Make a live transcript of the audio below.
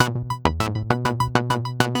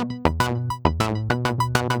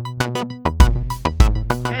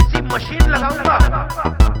Machine लगाऊंगा,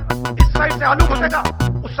 इस side से आलू घुसेगा,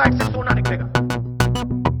 उस साइड से सोना निकलेगा।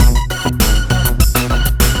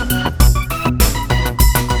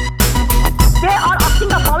 They are asking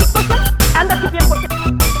the foul question and the CPM question.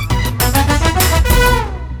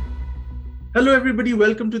 Hello, everybody.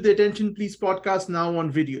 Welcome to the Attention Please podcast, now on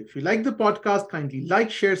video. If you like the podcast, kindly like,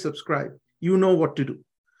 share, subscribe. You know what to do.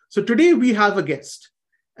 So today we have a guest,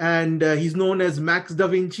 and he's known as Max Da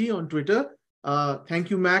Vinci on Twitter. Thank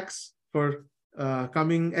you, Max, for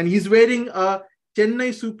coming. And he's wearing a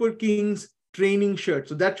Chennai Super Kings training shirt.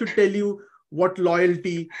 So that should tell you what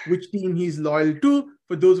loyalty, which team he's loyal to.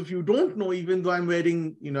 For those of you who don't know, even though I'm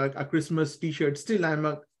wearing, a Christmas t-shirt, still I'm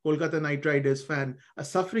a Kolkata Knight Riders fan, a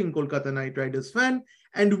suffering Kolkata Knight Riders fan.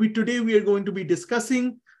 And today we are going to be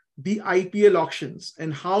discussing the IPL auctions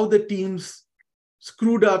and how the teams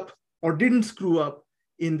screwed up or didn't screw up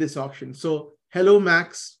in this auction. So hello,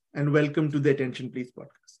 Max, and welcome to the Attention Please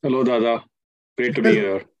podcast. Hello, Dada. Great to be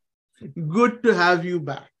here. Good to have you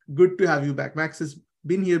back. Good to have you back. Max has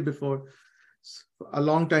been here before a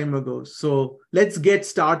long time ago. So let's get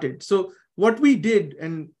started. So what we did,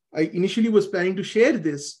 and I initially was planning to share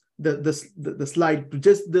this, the slide to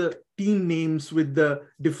just the team names with the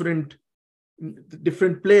different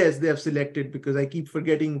players they have selected, because I keep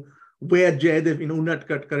forgetting where Jaydev in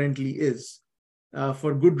Unadkat currently is,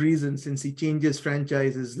 for good reason, since he changes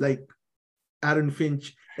franchises like Aaron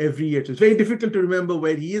Finch every year. So it's very difficult to remember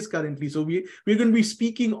where he is currently. So we're going to be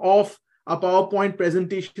speaking of a PowerPoint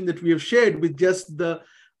presentation that we have shared with just the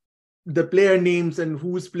player names and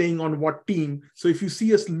who's playing on what team. So if you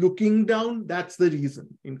see us looking down, that's the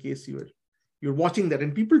reason, in case you're watching that.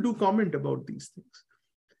 And people do comment about these things.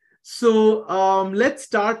 So let's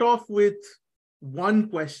start off with one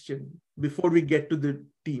question before we get to the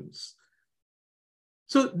teams.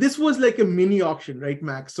 So this was like a mini auction, right,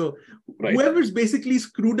 Max? So Right. Whoever's basically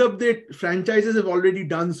screwed up their franchises have already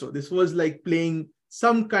done so. This was like playing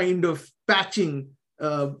some kind of patching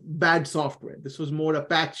bad software. This was more a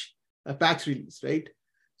patch release, right?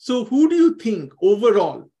 So who do you think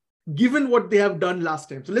overall, given what they have done last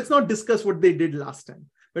time? So let's not discuss what they did last time,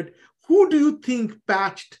 but who do you think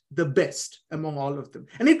patched the best among all of them?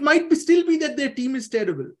 And it might still be that their team is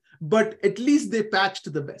terrible, but at least they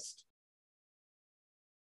patched the best.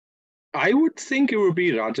 I would think it would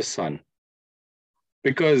be Rajasthan,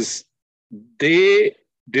 because they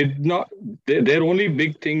did not, their only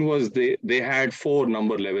big thing was they had 4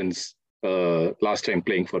 number 11s last time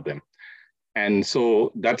playing for them. And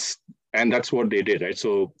so that's what they did, right?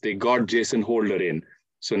 So they got Jason Holder in.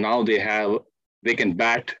 So now they can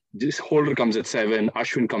bat. This Holder comes at 7,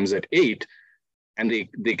 Ashwin comes at 8, and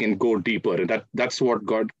they can go deeper. And that's what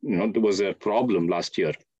there was a problem last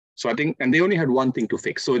year. So I think, and they only had one thing to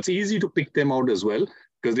fix. So it's easy to pick them out as well,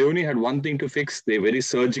 because they only had one thing to fix. They very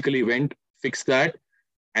surgically fixed that.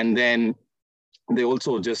 And then they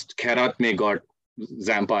also just, Kheratme got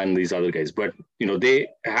Zampa and these other guys. But, they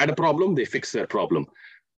had a problem. They fixed that problem.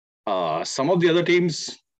 Some of the other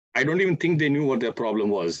teams, I don't even think they knew what their problem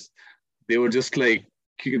was. They were just like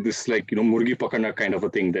this, Murgi Pakana kind of a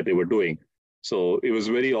thing that they were doing. So it was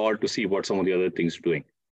very odd to see what some of the other things were doing.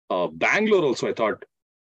 Bangalore also, I thought,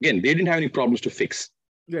 again, they didn't have any problems to fix.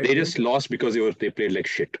 Right. They just lost because they played like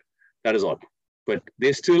shit. That is all. But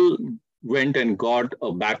they still went and got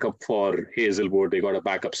a backup for Hazelwood. They got a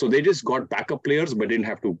backup. So they just got backup players, but didn't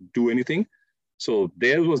have to do anything. So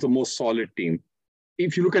theirs was the most solid team.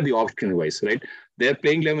 If you look at the option wise, right, their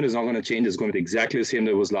playing 11 is not going to change. It's going to be exactly the same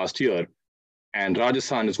that it was last year. And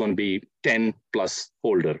Rajasthan is going to be 10 plus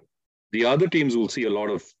Holder. The other teams will see a lot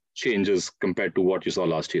of changes compared to what you saw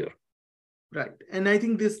last year. Right. And I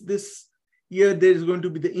think this year there is going to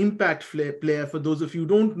be the impact player. For those of you who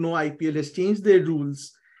don't know, IPL has changed their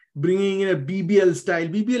rules, bringing in a BBL style.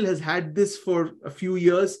 BBL has had this for a few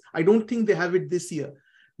years. I don't think they have it this year,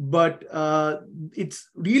 but it's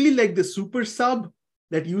really like the super sub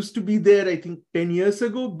that used to be there, I think, 10 years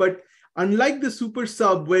ago. But unlike the super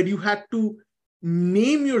sub where you had to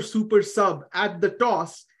name your super sub at the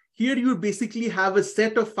toss, here you basically have a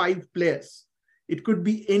set of 5 players. It could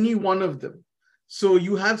be any one of them. So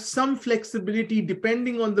you have some flexibility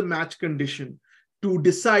depending on the match condition to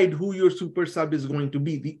decide who your super sub is going to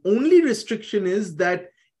be. The only restriction is that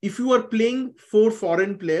if you are playing 4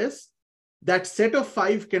 foreign players, that set of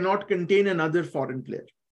 5 cannot contain another foreign player.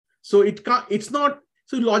 So it's not,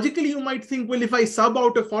 so logically you might think, well, if I sub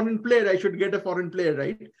out a foreign player, I should get a foreign player,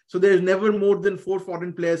 right? So there's never more than 4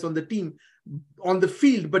 foreign players on the team, on the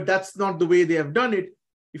field, but that's not the way they have done it.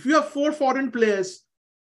 If you have 4 foreign players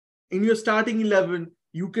in your starting 11,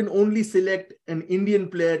 you can only select an Indian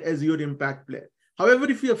player as your impact player. However,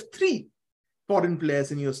 if you have 3, foreign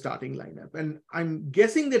players in your starting lineup. And I'm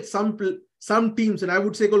guessing that some teams, and I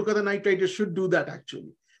would say Kolkata Knight Riders should do that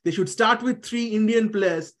actually. They should start with 3 Indian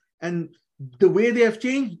players, and the way they have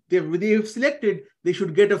changed, they have selected, they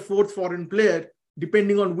should get a 4th foreign player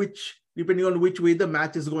depending on which way the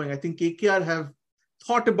match is going. I think KKR have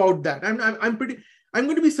thought about that. I'm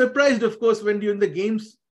going to be surprised, of course, when during the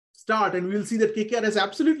games start and we'll see that KKR has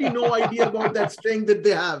absolutely no idea about that strength that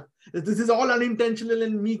they have. This is all unintentional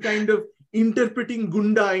and me kind of interpreting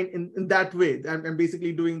Gunda in that way. I'm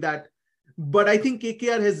basically doing that. But I think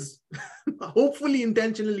KKR has hopefully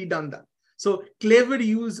intentionally done that. So clever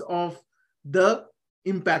use of the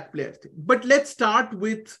impact player thing. But let's start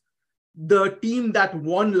with the team that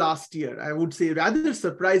won last year. I would say rather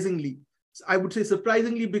surprisingly. I would say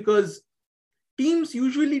surprisingly because teams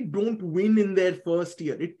usually don't win in their first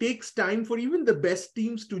year. It takes time for even the best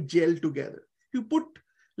teams to gel together. You put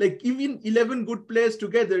like even 11 good players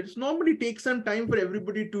together, it normally takes some time for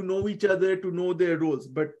everybody to know each other, to know their roles.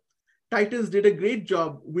 But Titans did a great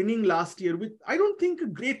job winning last year with, I don't think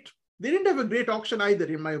they didn't have a great auction either,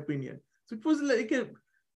 in my opinion. So it was like,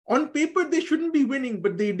 on paper, they shouldn't be winning,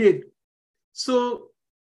 but they did. So,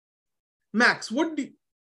 Max,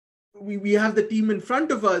 we have the team in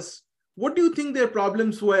front of us. What do you think their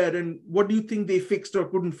problems were and what do you think they fixed or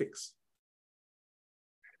couldn't fix?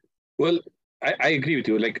 Well, I agree with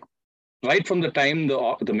you. Like right from the time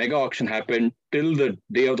the mega auction happened till the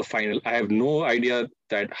day of the final, I have no idea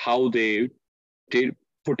that how they did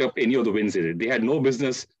put up any of the wins they did. They had no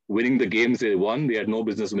business winning the games they won. They had no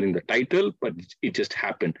business winning the title, but it just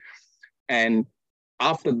happened. And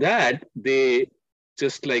after that, they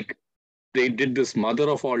did this mother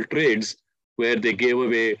of all trades where they gave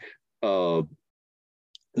away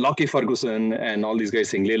Lockie Ferguson and all these guys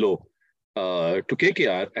saying Lelo to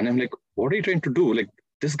KKR. And I'm like, what are you trying to do? Like,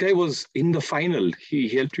 this guy was in the final. He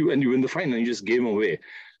helped you and you win the final and you just gave him away.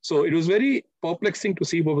 So it was very perplexing to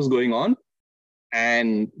see what was going on.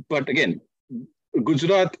 But again,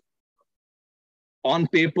 Gujarat on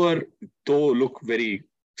paper, though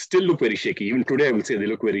still look very shaky. Even today, I will say they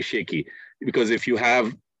look very shaky because if you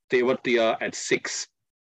have Tewatia at 6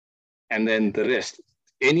 and then the rest,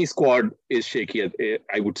 any squad is shaky,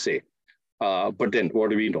 I would say. But then what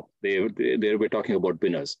do we know? They were talking about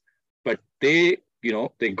winners. But they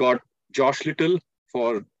got Josh Little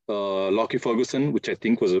for Lockie Ferguson, which I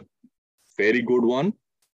think was a very good one.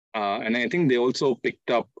 And I think they also picked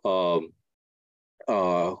up a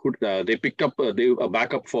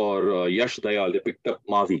backup for Yash Dayal. They picked up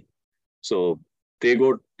Mavi. So they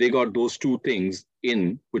got those 2 things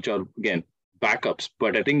in, which are again backups.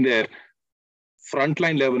 But I think their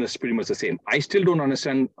frontline level is pretty much the same. I still don't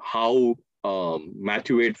understand how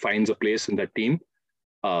Matthew Wade finds a place in that team.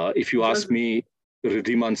 If you ask me,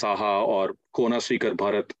 Riddhiman Saha or Kona Srikar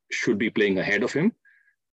Bharat should be playing ahead of him.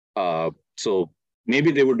 So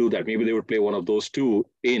maybe they would do that. Maybe they would play one of those 2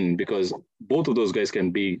 in because both of those guys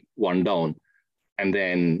can be one down. And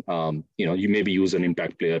then, you maybe use an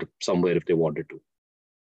impact player somewhere if they wanted to.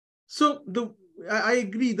 So I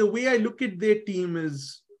agree. The way I look at their team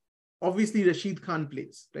is obviously Rashid Khan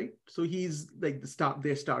plays, right? So he's like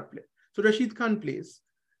their start player. So Rashid Khan plays.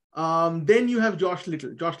 Then you have Josh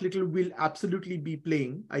Little. Josh Little will absolutely be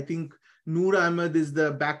playing. I think Noor Ahmed is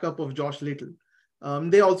the backup of Josh Little.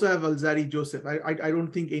 They also have Alzari Joseph. I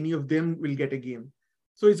don't think any of them will get a game.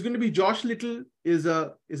 So it's going to be Josh Little is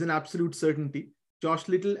an absolute certainty. Josh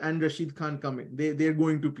Little and Rashid Khan come in. They're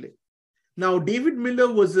going to play. Now, David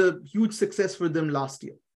Miller was a huge success for them last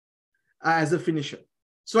year as a finisher.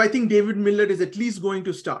 So I think David Miller is at least going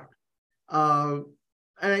to start. And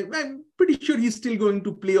I'm pretty sure he's still going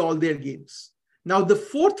to play all their games. Now, the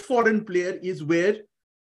 4th foreign player is where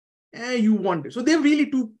you wonder. So there are really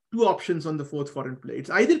two options on the 4th foreign player.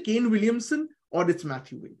 It's either Kane Williamson or it's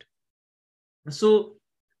Matthew Wade. So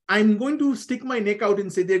I'm going to stick my neck out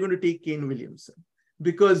and say they're going to take Kane Williamson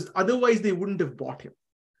because otherwise they wouldn't have bought him.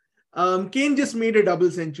 Kane just made a double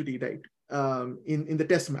century, right? In the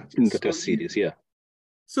test matches. In the test series, yeah.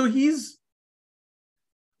 So he's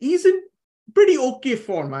in pretty okay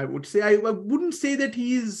form, I would say. I wouldn't say that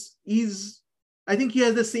I think he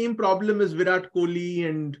has the same problem as Virat Kohli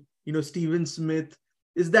and, Steven Smith,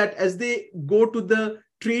 is that as they go to the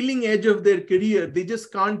trailing edge of their career, they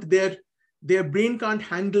just can't, their brain can't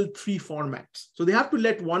handle 3 formats. So they have to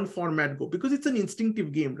let one format go because it's an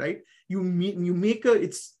instinctive game, right? You make a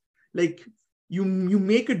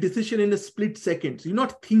decision in a split second. So you're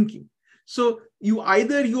not thinking. So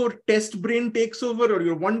either your test brain takes over or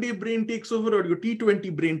your one-day brain takes over or your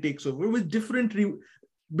T20 brain takes over with different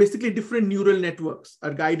basically different neural networks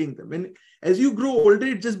are guiding them. And as you grow older,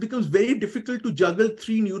 it just becomes very difficult to juggle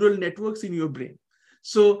 3 neural networks in your brain.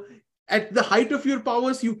 So at the height of your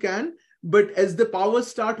powers, you can, but as the powers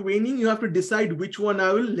start waning, you have to decide which one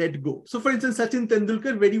I will let go. So for instance, Sachin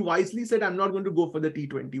Tendulkar very wisely said, I'm not going to go for the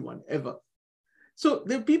T21 ever. So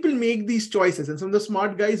the people make these choices, and some of the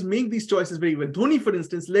smart guys make these choices very well. Dhoni, for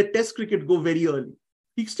instance, let Test cricket go very early.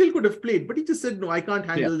 He still could have played, but he just said, no, I can't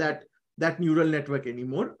handle that neural network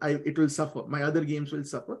anymore. It will suffer. My other games will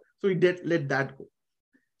suffer. So he let that go.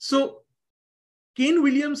 So Kane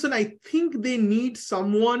Williamson, I think they need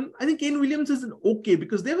someone. I think Kane Williamson is okay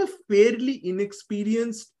because they have a fairly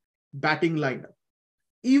inexperienced batting lineup,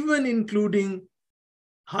 even including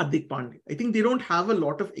Hardik Pandya. I think they don't have a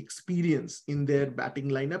lot of experience in their batting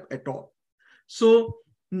lineup at all. So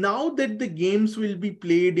now that the games will be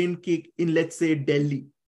played in let's say Delhi,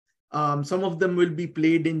 some of them will be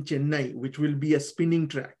played in Chennai, which will be a spinning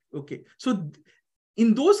track. Okay, so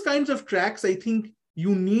in those kinds of tracks, I think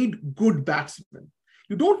you need good batsmen.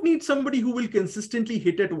 You don't need somebody who will consistently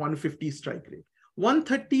hit at 150 strike rate.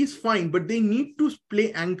 130 is fine, but they need to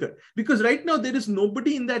play anchor because right now there is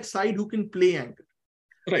nobody in that side who can play anchor.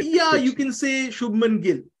 Right. Yeah, you can say Shubman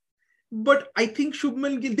Gill, but I think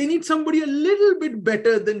Shubman Gill, they need somebody a little bit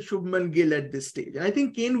better than Shubman Gill at this stage. And I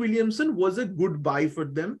think Kane Williamson was a good buy for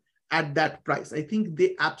them at that price. I think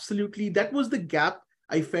they absolutely, that was the gap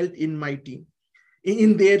I felt in my team.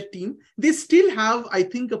 In their team, they still have, I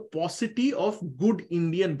think, a paucity of good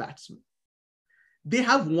Indian batsmen. They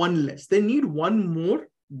have one less. They need one more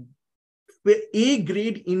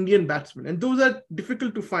A-grade Indian batsman. And those are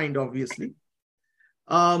difficult to find, obviously.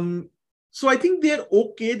 So I think they're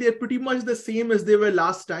okay. They're pretty much the same as they were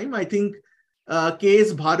last time. I think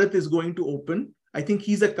KS Bharat is going to open. I think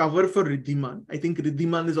he's a cover for Riddhiman. I think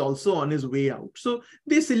Riddhiman is also on his way out. So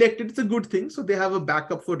they selected, it's a good thing. So they have a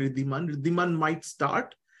backup for Riddhiman. Riddhiman might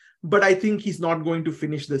start, but I think he's not going to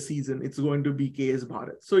finish the season. It's going to be KS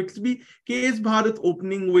Bharat. So it's be KS Bharat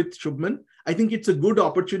opening with Shubman. I think it's a good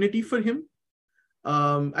opportunity for him.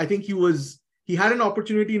 I think he had an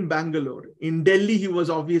opportunity in Bangalore. In Delhi, he was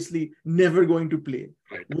obviously never going to play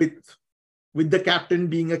with the captain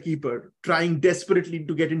being a keeper, trying desperately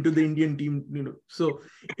to get into the Indian team, So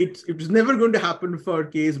it was never going to happen for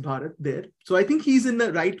KS Bharat there. So I think he's in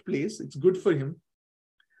the right place. It's good for him.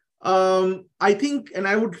 I think, and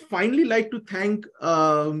I would finally like to thank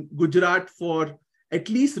Gujarat for at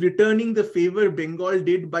least returning the favor Bengal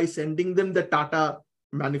did by sending them the Tata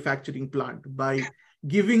manufacturing plant, by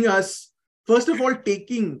giving us, First of all,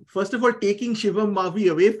 taking Shivam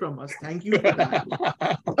Mavi away from us. Thank you for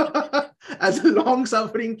that. As a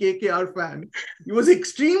long-suffering KKR fan, it was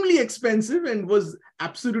extremely expensive and was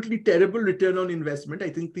absolutely terrible return on investment. I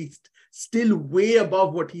think he's still way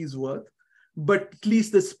above what he's worth, but at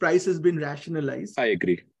least this price has been rationalized. I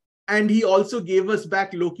agree. And he also gave us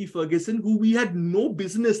back Loki Ferguson, who we had no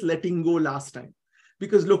business letting go last time,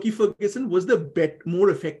 because Loki Ferguson was the more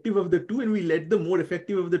effective of the two, and we let the more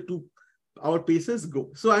effective of the two, our pacers, go.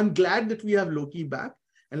 So I'm glad that we have Loki back,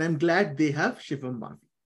 and I'm glad they have Shivam Mavi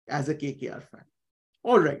as a KKR fan.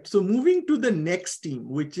 All right, so moving to the next team,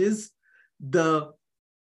 which is the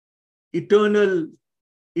eternal.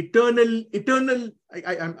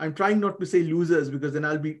 I'm trying not to say losers because then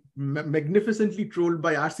I'll be magnificently trolled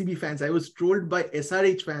by RCB fans. I was trolled by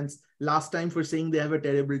SRH fans last time for saying they have a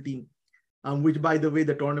terrible team, which, by the way,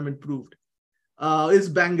 the tournament proved. Is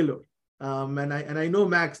Bangalore, and I know,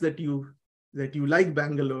 Max, that you like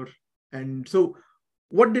Bangalore, and so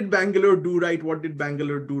what did Bangalore do right? What did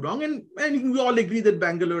Bangalore do wrong? And we all agree that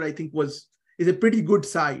Bangalore, I think, is a pretty good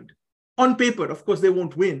side. On paper, of course, they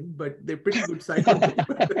won't win, but they're pretty good side on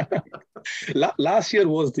paper. Last year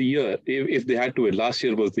was the year, if they had to win, last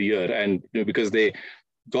year was the year. And because they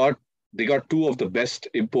got two of the best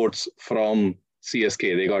imports from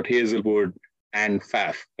CSK. They got Hazelwood and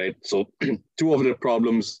Faf, right? So two of the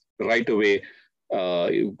problems right away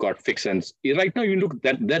got fixed. And right now, you look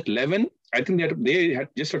at that 11, I think that they had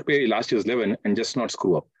just had to play last year's 11 and just not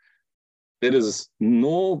screw up. There is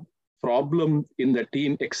no problem in the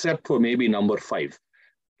team except for maybe number 5,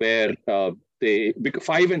 where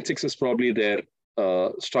 5 and 6 is probably their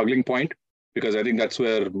struggling point, because I think that's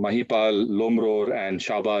where Mahipal, Lomror, and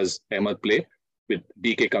Shahbaz Ahmed play, with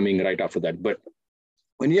DK coming right after that. But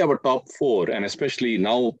when you have a top 4, and especially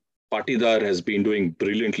now Patidar has been doing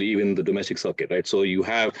brilliantly even in the domestic circuit, right? So you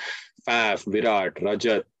have Faf, Virat,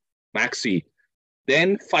 Rajat, Maxi.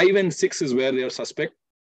 Then 5 and 6 is where they are suspect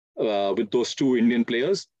with those 2 Indian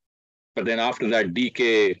players. But then after that,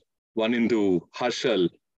 DK, Vanindu, Harshal,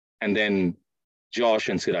 and then Josh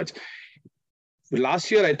and Siraj.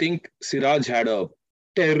 Last year, I think Siraj had a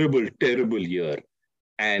terrible year.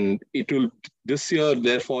 And this year,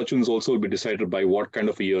 their fortunes also will be decided by what kind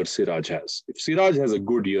of a year Siraj has. If Siraj has a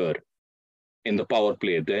good year in the power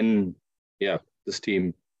play, then yeah, this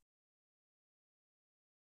team,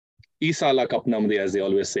 Isala Kapnamdi, as they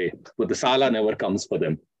always say, but the Sala never comes for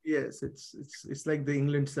them. Yes, it's like the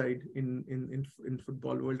England side in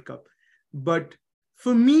Football World Cup. But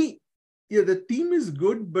for me, yeah, the team is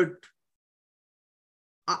good, but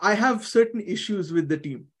I have certain issues with the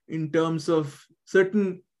team in terms of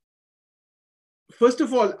certain. First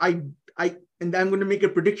of all, and I'm going to make a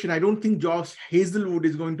prediction. I don't think Josh Hazlewood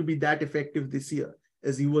is going to be that effective this year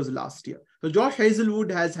as he was last year. So Josh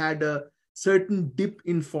Hazlewood has had a certain dip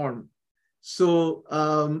in form. So,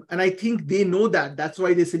 and I think they know that. That's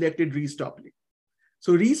why they selected Reece Topley.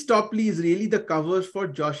 So Reece Topley is really the cover for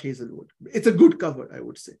Josh Hazlewood. It's a good cover, I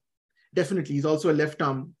would say. Definitely. He's also a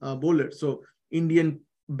left-arm bowler. So Indian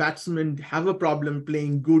batsmen have a problem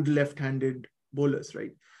playing good left-handed bowlers,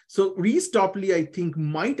 right? So Reece Topley, I think,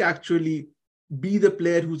 might actually be the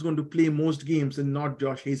player who's going to play most games and not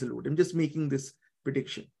Josh Hazlewood. I'm just making this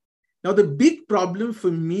prediction. Now, the big problem for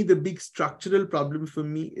me, the big structural problem for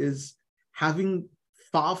me is having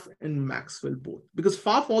Faf and Maxwell both. Because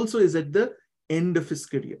Faf also is at the end of his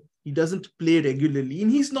career. He doesn't play regularly. And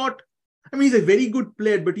he's not, he's a very good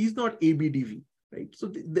player, but he's not ABDV, right? So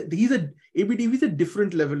ABDV is a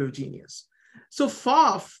different level of genius. So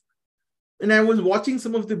Faf, and I was watching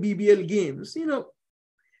some of the BBL games,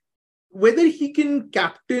 whether he can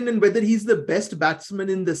captain and whether he's the best batsman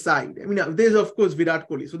in the side. There's of course Virat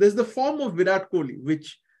Kohli. So there's the form of Virat Kohli,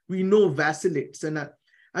 which we know vacillates. And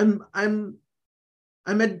I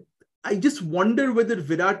just wonder whether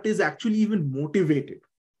Virat is actually even motivated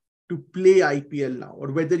to play IPL now,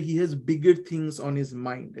 or whether he has bigger things on his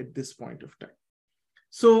mind at this point of time.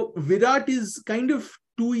 So Virat is kind of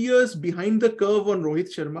 2 years behind the curve on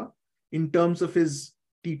Rohit Sharma in terms of his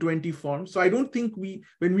T20 form. So I don't think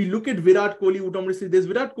when we look at Virat Kohli, we would normally say there's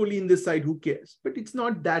Virat Kohli in this side, who cares? But it's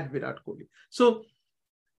not that Virat Kohli. So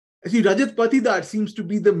actually Rajat Patidar seems to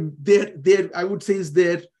be I would say is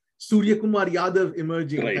their Surya Kumar Yadav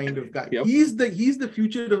emerging kind of guy. Yep. He's the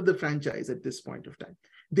future of the franchise at this point of time.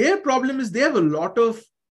 Their problem is they have a lot of,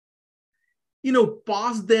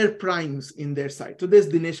 past their primes in their side. So there's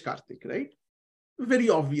Dinesh Karthik, right? Very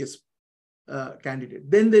obvious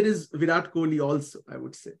candidate. Then there is Virat Kohli also, I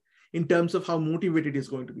would say, in terms of how motivated he's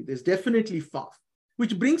going to be. There's definitely Faf,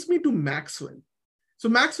 which brings me to Maxwell. So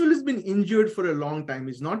Maxwell has been injured for a long time.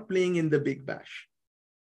 He's not playing in the Big Bash.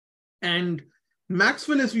 And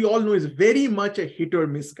Maxwell, as we all know, is very much a hit or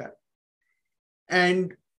miss guy.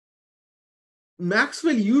 And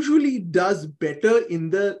Maxwell usually does better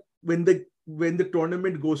when the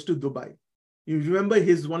tournament goes to Dubai. You remember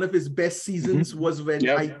one of his best seasons was when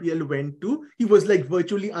IPL went to, he was like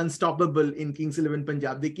virtually unstoppable in Kings 11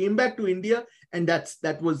 Punjab. They came back to India and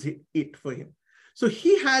that was it for him. So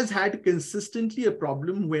he has had consistently a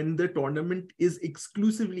problem when the tournament is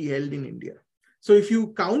exclusively held in India. So if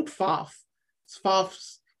you count if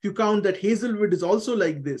you count that Hazlewood is also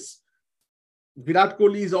like this, Virat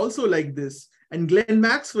Kohli is also like this, and Glenn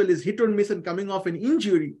Maxwell is hit or miss and coming off an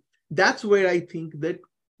injury, that's where I think that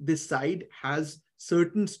this side has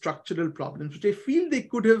certain structural problems, which I feel they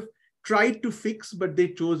could have tried to fix, but they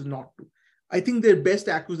chose not to. I think their best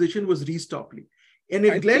acquisition was Reece Topley. And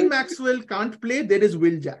if Glenn Maxwell can't play, there is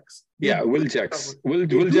Will Jacks. Yeah, Will Jacks. Will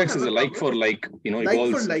Jacks is a like for like, he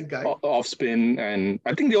balls off spin. And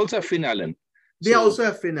I think they also have Finn Allen. They also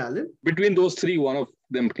have Finn Allen. Between those three, one of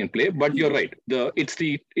them can play. But you're right. It's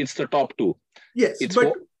the top two. Yes.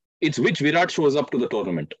 It's which Virat shows up to the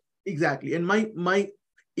tournament. Exactly. And my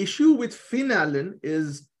issue with Finn Allen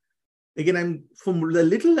is, again, from the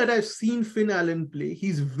little that I've seen Finn Allen play,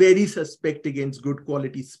 he's very suspect against good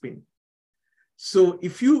quality spin. So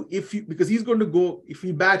if you because he's going to go, if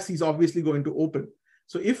he bats, he's obviously going to open.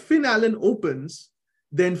 So if Finn Allen opens,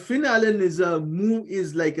 then Finn Allen is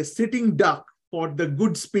like a sitting duck for the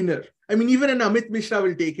good spinner. Even an Amit Mishra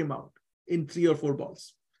will take him out in 3 or 4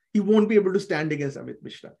 balls. He won't be able to stand against Amit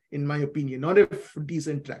Mishra, in my opinion. Not a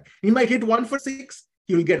decent track. He might hit 1 for 6.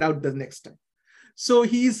 He will get out the next time. So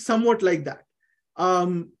he's somewhat like that.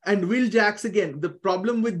 And Will Jacks, again, the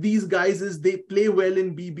problem with these guys is they play well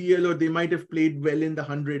in BBL, or they might have played well in the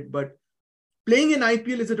 100, but playing in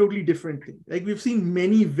IPL is a totally different thing. Like, we've seen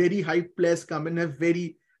many very hype players come and have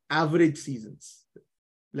very average seasons.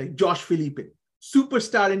 Like Josh Philippe,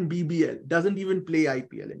 superstar in BBL, doesn't even play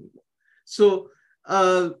IPL anymore. So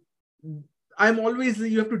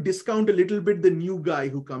you have to discount a little bit the new guy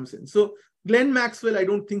who comes in. So Glenn Maxwell, I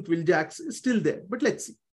don't think Will Jacks is still there, but let's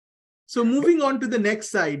see. So moving on to the next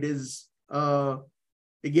side is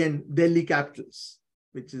again, Delhi Capitals,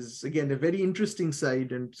 which is, again, a very interesting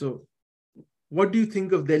side. And so what do you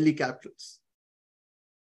think of Delhi Capitals?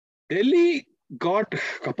 Delhi got a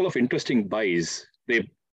couple of interesting buys. They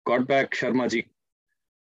got back Sharmaji.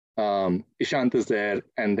 Ishant is there.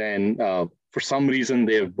 And then for some reason,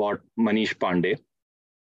 they've bought Manish Pandey.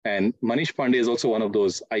 And Manish Pandey is also one of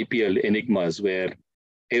those IPL enigmas where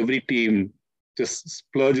every team just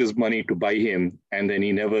splurges money to buy him, and then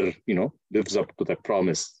he never, lives up to that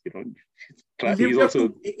promise. He's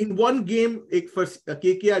also in one game for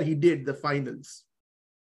KKR, he did the finals.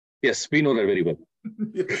 Yes, we know that very well.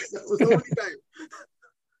 Yes, that was the only time.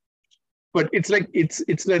 But it's like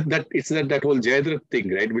that whole Jayadrat thing,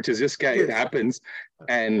 right? Which is just it happens,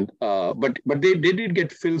 and but they did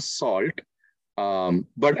get Phil Salt,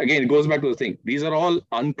 but again it goes back to the thing. These are all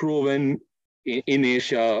unproven in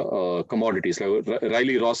Asia commodities. Like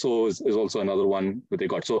Riley Rosso is also another one that they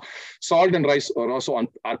got. So Salt and Rosso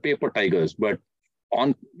are paper tigers, but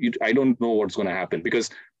I don't know what's going to happen,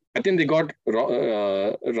 because I think they got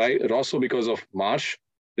Rosso because of Marsh.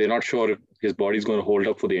 They're not sure if his body's going to hold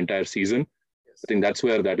up for the entire season. Yes. I think that's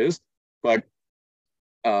where that is. But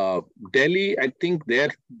Delhi, I think their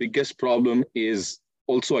biggest problem is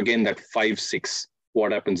also, again, that 5-6.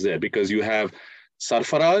 What happens there? Because you have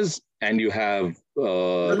Sarfaraz and you have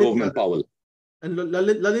Rovman Powell. And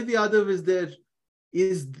Lalit Yadav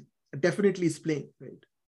is definitely playing, right?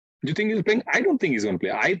 Do you think he's playing? I don't think he's going to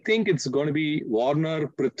play. I think it's going to be Warner,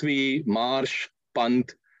 Prithvi, Marsh,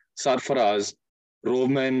 Pant, Sarfaraz,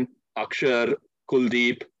 Rovman, Akshar,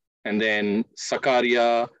 Kuldeep, and then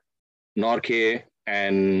Sakaria, Norke,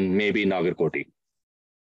 and maybe Nagarkoti.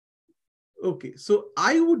 Okay, so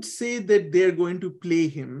I would say that they're going to play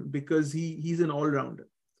him because he's an all-rounder.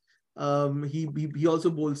 He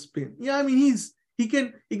also bowls spin. Yeah, I mean he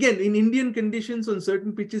can, again, in Indian conditions on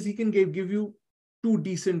certain pitches, he can give you 2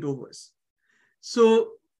 decent overs.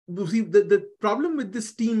 So see, the problem with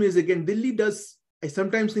this team is, again, Delhi I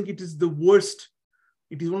sometimes think it is the worst.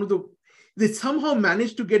 It is they somehow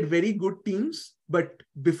managed to get very good teams, but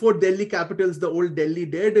before Delhi Capitals, the old Delhi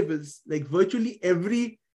Daredevils, like virtually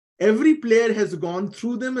every player has gone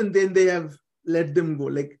through them and then they have let them go.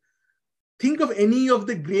 Like, think of any of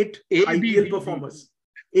the great IPL performers.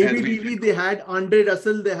 ABDV, they had Andre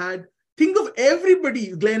Russell, they had, think of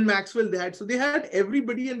everybody, Glenn Maxwell, they had. So they had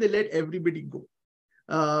everybody and they let everybody go.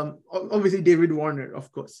 Obviously, David Warner,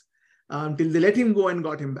 of course, till they let him go and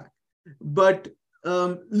got him back. But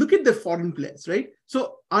look at the foreign players, right?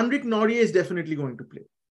 So Anrik Norrie is definitely going to play.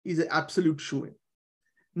 He's an absolute shoo-in.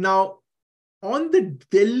 Now, on the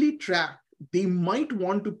Delhi track, they might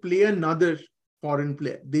want to play another foreign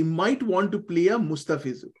player. They might want to play a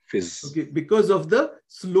Mustafizur. Okay, because of the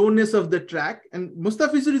slowness of the track. And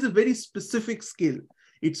Mustafizur is a very specific skill.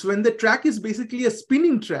 It's when the track is basically a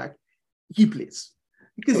spinning track, he plays.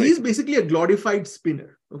 Because he's basically a glorified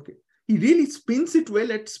spinner. Okay, he really spins it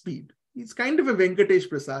well at speed. He's kind of a Venkatesh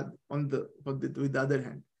Prasad with the other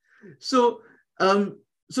hand. So,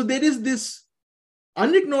 so there is this.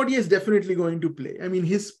 Anrik Norrie is definitely going to play. I mean,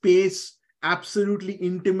 his pace absolutely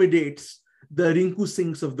intimidates the Rinku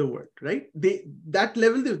Singhs of the world, right? That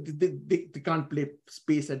level, they can't play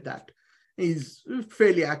space at that. He's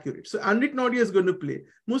fairly accurate. So Anrik Norrie is going to play.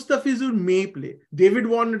 Mustafizur may play. David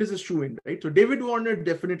Warner is a shoo-in, right? So David Warner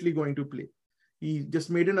definitely going to play. He just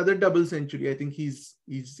made another double century. I think he's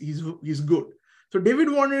good. So David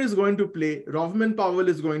Warner is going to play. Rovman Powell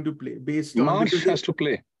is going to play based on Marsh has to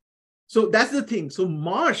play. So that's the thing. So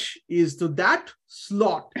Marsh is to that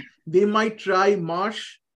slot. They might try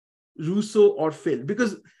Marsh, Russo, or Phil,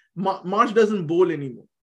 because Marsh doesn't bowl anymore,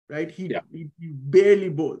 right? He barely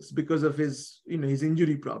bowls because of his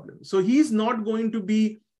injury problem. So he's not going to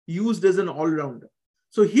be used as an all-rounder.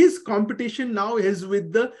 So his competition now is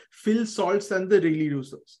with the Phil Salts and the Riley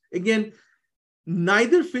Russos. Again,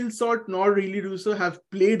 neither Phil Salt nor Riley Russo have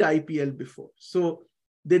played IPL before. So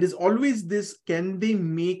there is always this, can they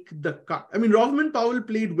make the cut? I mean, Rovman Powell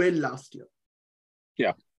played well last year.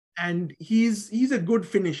 Yeah. And he's a good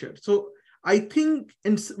finisher. So I think,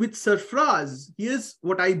 and with Sarfaraz, here's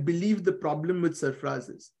what I believe the problem with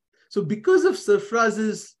Sarfaraz is. So because of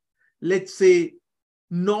Sarfaraz's, let's say,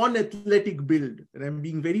 non-athletic build, and I'm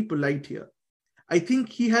being very polite here, I think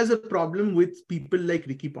he has a problem with people like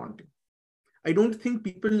Ricky Ponting. I don't think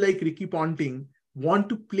people like Ricky Ponting want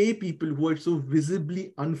to play people who are so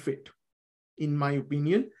visibly unfit, in my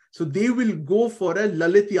opinion. So they will go for a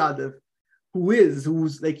Lalit Yadav,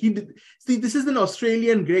 who's like, see, this is an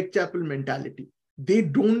Australian Greg Chappell mentality. They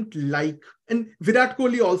don't like, and Virat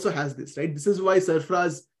Kohli also has this, right? This is why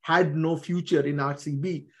Sarfaraz had no future in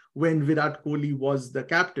RCB when Virat Kohli was the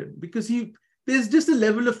captain, because they there's just a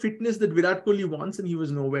level of fitness that Virat Kohli wants, and he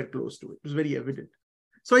was nowhere close to it. It was very evident.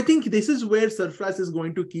 So I think this is where Sarfaraz is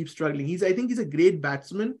going to keep struggling. I think he's a great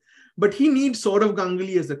batsman, but he needs Saurav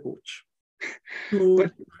Ganguly as a coach.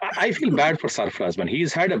 But I feel bad for Sarfaraz, man.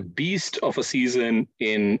 He's had a beast of a season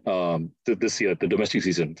in this year, the domestic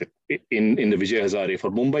season, in the Vijay Hazare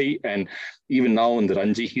for Mumbai, and even now in the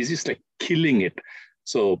Ranji, he's just like killing it.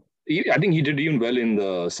 So I think he did even well in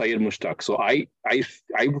the Syed Mushtaq. So I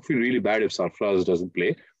would feel really bad if Sarfaraz doesn't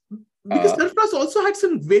play. Because Sarfaraz also had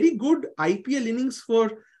some very good IPL innings for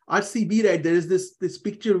RCB, right? There is this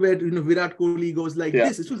picture where Virat Kohli goes like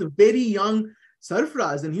this. This was a very young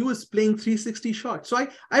Sarfaraz, and he was playing 360 shots. So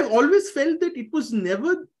I've always felt that it was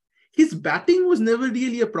never, his batting was never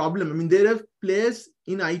really a problem. I mean, there are players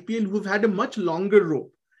in IPL who've had a much longer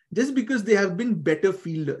rope just because they have been better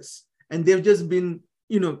fielders and they've just been,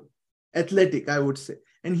 athletic, I would say.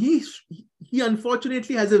 And he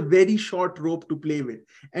unfortunately has a very short rope to play with.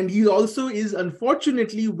 And he also is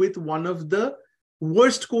unfortunately with one of the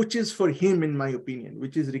worst coaches for him, in my opinion,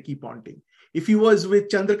 which is Ricky Ponting. If he was with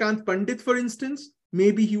Chandrakant Pandit, for instance,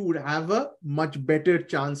 maybe he would have a much better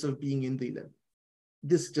chance of being in the 11.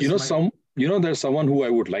 This just there's someone who I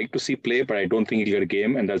would like to see play, but I don't think he'll get a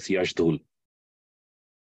game, and that's Yash Dhul.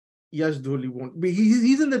 Yash Dhul won't be.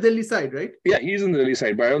 He's in the Delhi side, right? Yeah, he's in the Delhi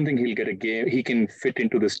side, but I don't think he'll get a game. He can fit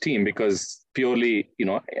into this team because purely,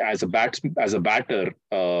 as a batter,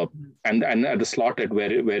 and at the slot at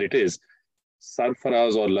where it is,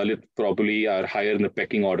 Sarfaraz or Lalit probably are higher in the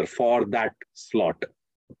pecking order for that slot.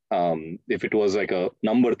 If it was like a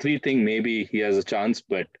number 3 thing, maybe he has a chance.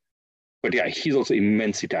 But yeah, he's also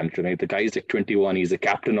immensely talented. Right? The guy is like 21. He's the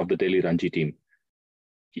captain of the Delhi Ranji team.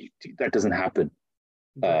 That doesn't happen.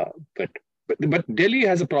 But Delhi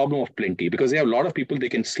has a problem of plenty because they have a lot of people they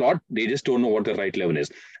can slot. They just don't know what the right 11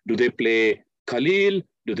 is. Do they play Khalil?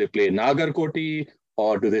 Do they play Nagarkoti?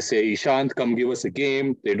 Or do they say, Ishant, come give us a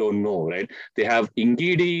game? They don't know, right? They have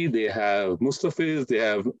Ingidi, they have Mustafiz, they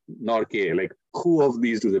have Norke. Like, who of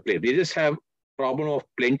these do they play? They just have problem of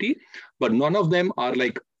plenty, but none of them are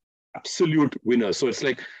like absolute winners. So it's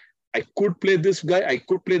like, I could play this guy, I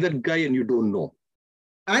could play that guy, and you don't know.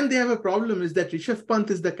 And they have a problem is that Rishabh Pant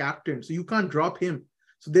is the captain, so you can't drop him.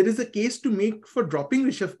 So there is a case to make for dropping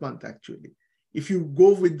Rishabh Pant, actually, if you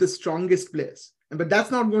go with the strongest players. But that's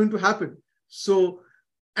not going to happen. So,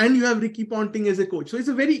 and you have Ricky Ponting as a coach. So it's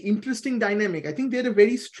a very interesting dynamic. I think they're a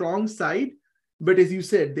very strong side, but as you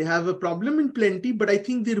said, they have a problem in plenty, but I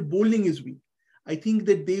think their bowling is weak. I think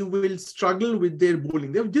that they will struggle with their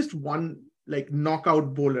bowling. They have just one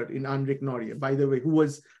knockout bowler in Anrik Noria, by the way, who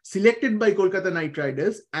was selected by Kolkata Knight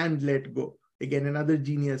Riders and let go. Again, another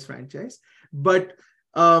genius franchise. But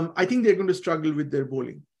I think they're going to struggle with their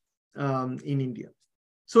bowling in India.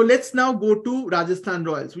 So let's now go to Rajasthan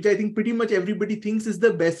Royals, which I think pretty much everybody thinks is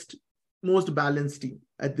the best, most balanced team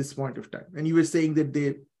at this point of time. And you were saying that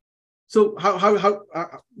they... So how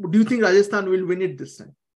do you think Rajasthan will win it this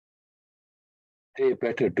time? They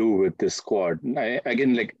better do with this squad.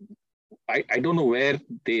 I don't know where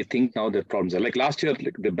they think now their problems are. Like last year,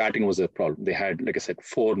 the batting was a problem. They had, like I said,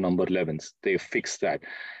 4 number 11s. They fixed that.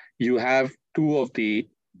 You have 2 of the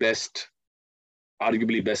best,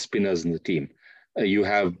 arguably best spinners in the team. You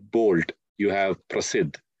have Bolt, you have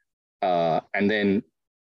Prasidh, and then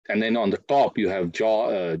on the top you have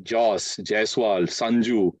Joss, Jaiswal,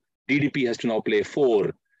 Sanju. DDP has to now play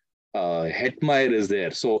 4. Hetmeyer is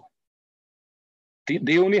there. So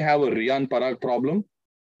they only have a Riyan Parag problem.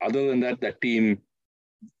 Other than that, that team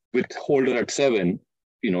with Holder at 7,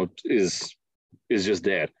 is just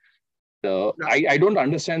there. I don't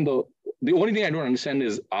understand the only thing I don't understand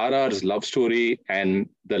is RR's love story and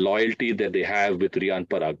the loyalty that they have with Riyan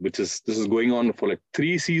Parag, this is going on for like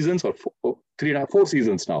 3 seasons or 4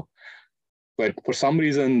 seasons now. But for some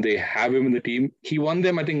reason, they have him in the team. He won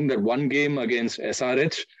them, I think, that one game against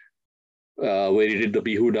SRH, where he did the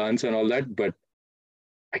Bihu dance and all that. But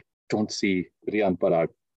I don't see Riyan Parag.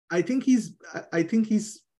 I think he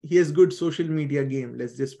has good social media game.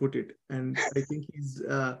 Let's just put it. And I think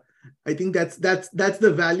I think that's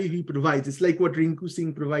the value he provides. It's like what Rinku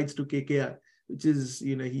Singh provides to KKR, which is,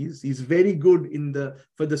 he's very good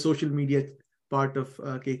for the social media part of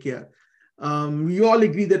KKR. We all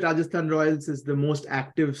agree that Rajasthan Royals is the most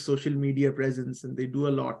active social media presence, and they do a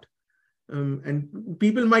lot. And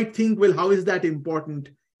people might think, well, how is that important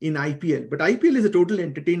in IPL? But IPL is a total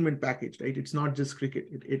entertainment package, right? It's not just cricket.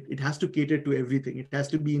 It has to cater to everything. It has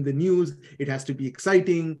to be in the news. It has to be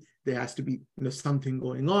exciting. There has to be something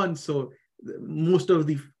going on. So most of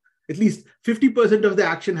at least 50% of the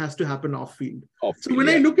action has to happen off field. So when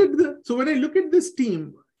I look at this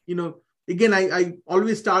team, again, I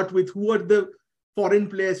always start with who are the foreign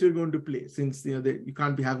players you're going to play, since you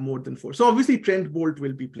can't have more than 4. So obviously Trent Bolt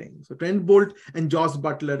will be playing. So Trent Bolt and Josh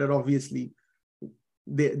Butler are obviously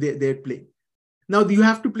they're playing. Now you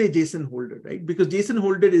have to play Jason Holder, right? Because Jason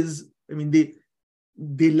Holder is,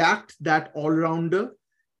 they lacked that all-rounder,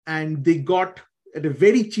 and they got at a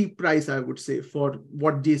very cheap price, I would say, for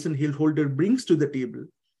what Jason Holder brings to the table.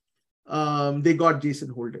 They got Jason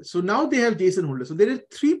Holder. So now they have Jason Holder. So there are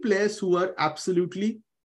 3 players who are absolutely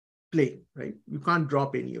playing, right? You can't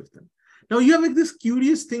drop any of them. Now you have this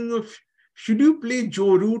curious thing of, should you play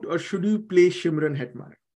Joe Root or should you play Shimron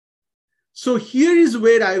Hetmyer? So here is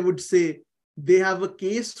where I would say they have a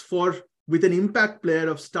case for, with an impact player,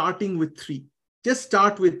 of starting with 3. Just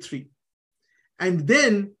start with 3. And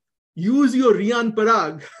then use your Rian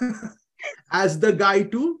Parag as the guy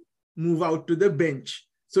to move out to the bench.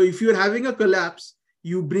 So if you're having a collapse,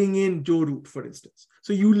 you bring in Joe Root, for instance.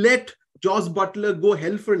 So you let Josh Butler go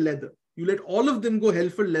hell for leather. You let all of them go hell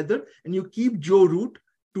for leather, and you keep Joe Root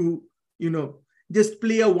to, just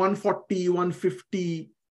play a 140,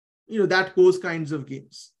 150, those kinds of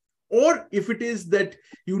games. Or if it is that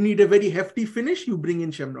you need a very hefty finish, you bring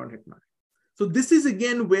in Shimron Hetmyer. So this is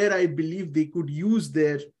again where I believe they could use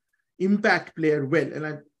their impact player well.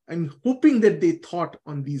 And I'm hoping that they thought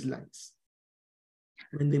on these lines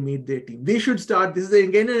when they made their team. They should start, this is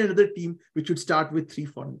again another team which should start with 3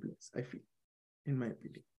 foreign players, I feel, in my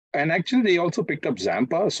opinion. And actually, they also picked up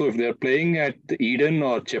Zampa. So if they're playing at the Eden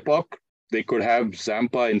or Chepauk, they could have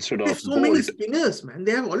Zampa instead of so many spinners, man.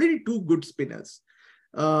 They have already 2 good spinners.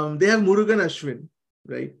 They have Murugan Ashwin,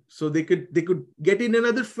 right? So they could get in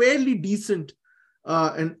another fairly decent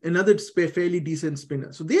fairly decent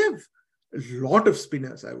spinner. So they have a lot of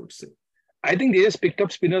spinners, I would say. I think they just picked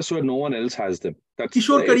up spinners where no one else has them. That's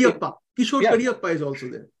Kishore Kariappa. Kariappa is also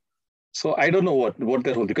there. So I don't know what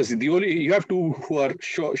they're holding, because you have 2 who are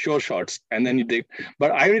sure shots, and then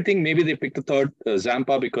but I really think maybe they picked the third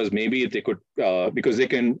Zampa because maybe they could because they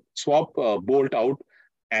can swap Bolt out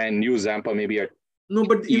and use Zampa maybe at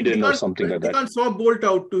Eden or something like that. They can't swap Bolt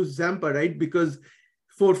out to Zampa, right? Because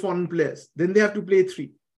 4 foreign players, then they have to play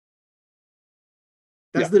 3.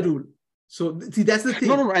 That's the rule. So see, that's the thing.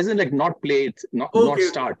 No, as in not play, not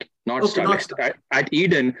start. At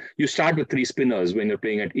Eden, you start with 3 spinners when you're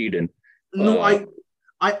playing at Eden. No,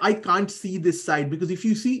 I can't see this side, because if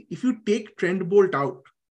you take Trent Bolt out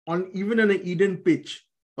even on an Eden pitch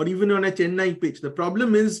or even on a Chennai pitch, the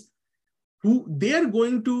problem is they are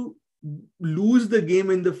going to lose the game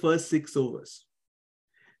in the first 6 overs.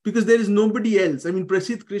 Because there is nobody else.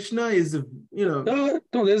 Prasidh Krishna is, No,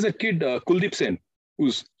 there's a kid, Kuldeep Sen,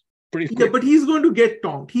 who's pretty quick. Yeah, but he's going to get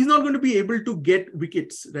tonked. He's not going to be able to get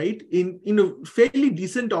wickets, right? In a fairly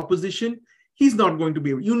decent opposition, he's not going to be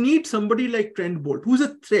able. You need somebody like Trent Bolt, who's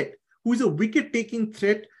a threat, who's a wicket-taking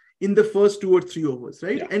threat in the first 2 or 3 overs,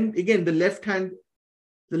 right? Yeah. And again, the left hand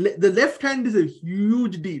is a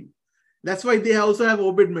huge deal. That's why they also have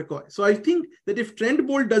Obed McCoy. So I think that if Trent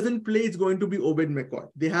Bolt doesn't play, it's going to be Obed McCoy.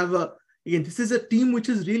 They have this is a team which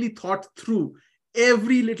is really thought through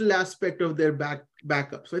every little aspect of their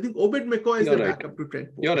backup. So I think Obed McCoy is the backup to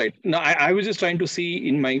Trent Bolt. You're right. No, I was just trying to see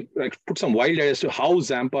in my, put some wild ideas to how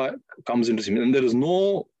Zampa comes into this team. And there is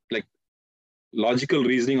no logical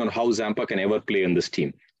reasoning on how Zampa can ever play in this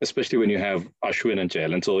team, especially when you have Ashwin and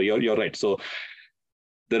Chahal. And so you're right. So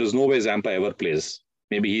there is no way Zampa ever plays.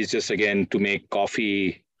 Maybe he's just, again, to make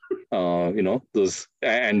coffee, those,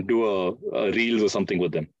 and do a reels or something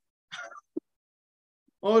with them.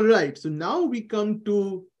 All right. So now we come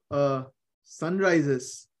to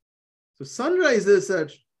Sunrisers. So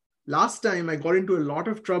Sunrisers, last time I got into a lot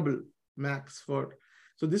of trouble, Max,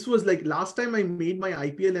 so this was last time I made my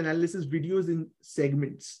IPL analysis videos in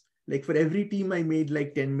segments. For every team I made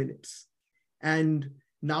 10 minutes. And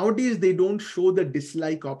nowadays, they don't show the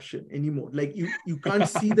dislike option anymore. You can't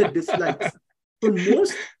see the dislikes.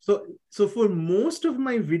 For most of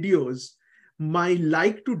my videos, my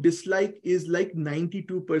like to dislike is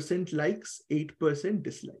 92% likes, 8%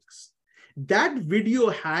 dislikes. That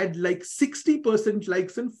video had 60%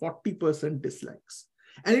 likes and 40% dislikes.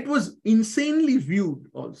 And it was insanely viewed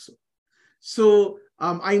also. So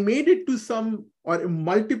I made it to some or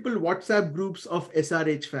multiple WhatsApp groups of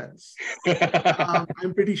SRH fans.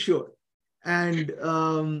 I'm pretty sure. And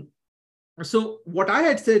so what I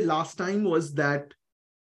had said last time was that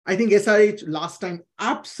I think SRH last time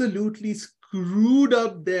absolutely screwed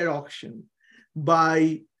up their auction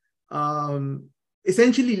by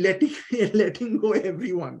essentially letting go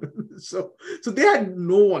everyone. So they had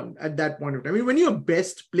no one at that point of time. When your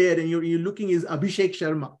best player and you're looking is Abhishek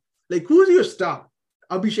Sharma, who's your star?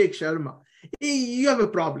 Abhishek Sharma. You have a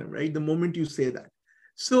problem, right? The moment you say that.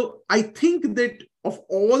 So I think that of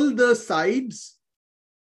all the sides,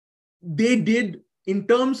 they did, in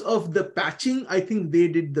terms of the patching, I think they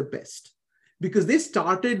did the best. Because they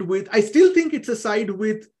started with, I still think it's a side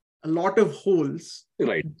with a lot of holes.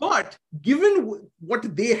 Right. But given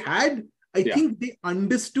what they had, I think they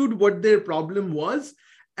understood what their problem was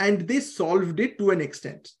and they solved it to an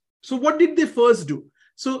extent. So what did they first do?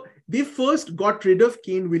 So they first got rid of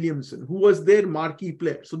Kane Williamson, who was their marquee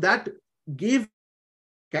player. So that gave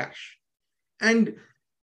cash. And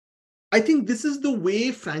I think this is the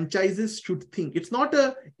way franchises should think. It's not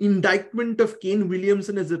an indictment of Kane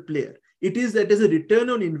Williamson as a player. It is that as a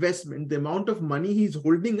return on investment, the amount of money he's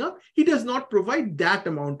holding up, he does not provide that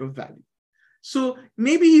amount of value. So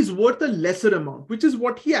maybe he's worth a lesser amount, which is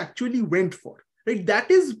what he actually went for. Right?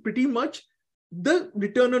 That is pretty much the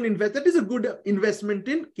return on investment. That is a good investment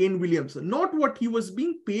in Kane Williamson, not what he was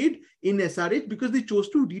being paid in SRH, because they chose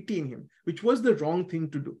to retain him, which was the wrong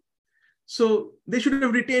thing to do. So they should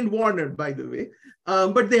have retained Warner, by the way,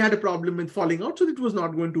 but they had a problem with falling out, so it was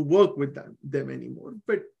not going to work with them anymore.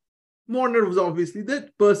 But Warner was obviously the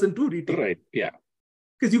person to retain. Right, yeah.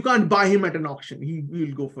 Because you can't buy him at an auction. He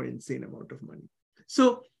will go for an insane amount of money.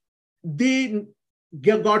 So they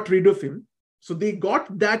got rid of him. So they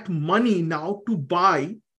got that money now to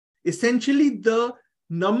buy essentially the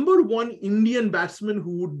number one Indian batsman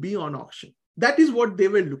who would be on auction. That is what they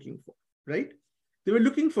were looking for, right? They were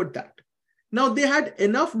looking for that. Now they had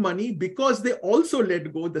enough money because they also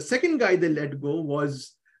let go. The second guy they let go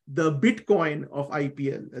was the Bitcoin of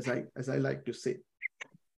IPL, as I like to say.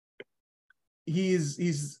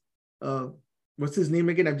 He's what's his name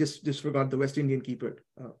again? I've just forgot, the West Indian keeper.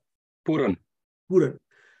 Pooran.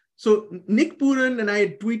 So Nick Pooran, and I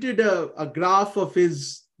had tweeted a graph of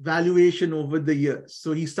his valuation over the years.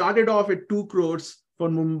 So he started off at 2 crores for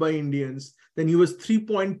Mumbai Indians. Then he was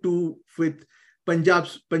 3.2 with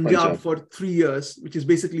Punjab for 3 years, which is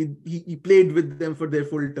basically, he played with them for their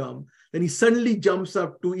full term. Then he suddenly jumps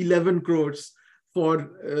up to 11 crores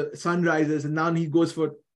for Sunrisers, and now he goes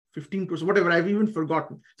for 15 crores, whatever, I've even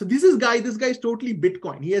forgotten. So this guy is totally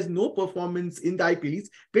Bitcoin. He has no performance in the IPL. He's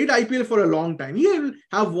played IPL for a long time. He will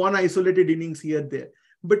have one isolated innings here there.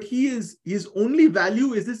 But his only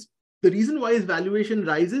value is this. The reason why his valuation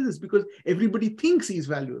rises is because everybody thinks he's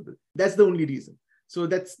valuable. That's the only reason. So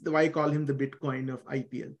that's why I call him the Bitcoin of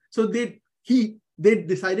IPL. So they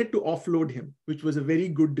decided to offload him, which was a very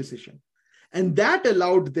good decision. And that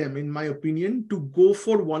allowed them, in my opinion, to go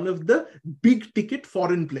for one of the big ticket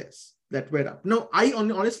foreign players that were up. Now, I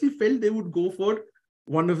honestly felt they would go for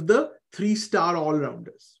one of the 3-star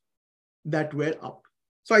all-rounders that were up.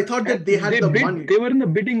 So I thought that they had the money. They were in the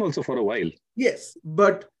bidding also for a while. Yes,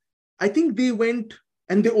 but I think they went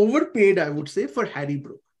and they overpaid, I would say, for Harry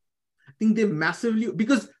Brook. I think they massively,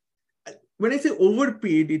 because when I say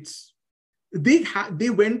overpaid, they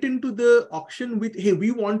went into the auction with, hey,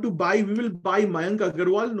 we will buy Mayank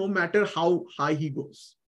Agarwal no matter how high he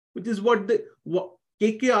goes, which is what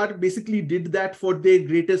KKR basically did that for their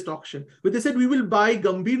greatest auction. But they said, we will buy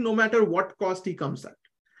Gambhir no matter what cost he comes at.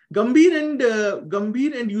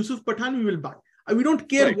 Gambhir and Yusuf Pathan we will buy. We don't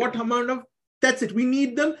care what amount of, that's it. We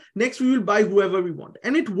need them. Next, we will buy whoever we want.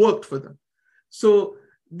 And it worked for them. So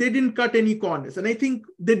they didn't cut any corners. And I think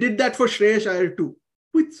they did that for Shreyas Iyer too,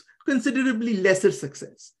 with considerably lesser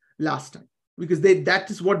success last time, because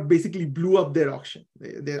that is what basically blew up their auction.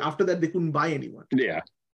 After that, they couldn't buy anyone. Yeah.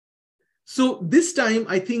 So this time,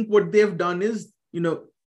 I think what they've done is,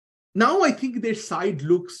 now I think their side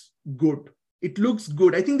looks good. It looks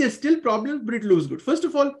good. I think there's still problems, but it looks good. First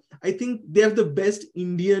of all, I think they have the best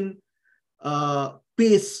Indian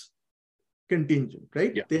pace contingent,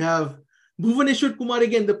 right? Yeah. They have Bhuvaneshwar Kumar.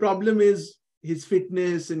 Again, the problem is his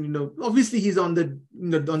fitness, and obviously he's on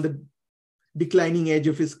the declining edge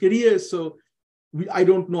of his career. So I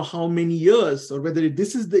don't know how many years, or whether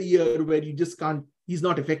this is the year where you just can't. He's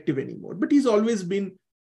not effective anymore. But he's always been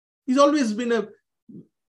a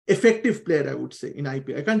effective player, I would say, in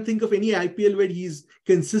IPL. I can't think of any IPL where he's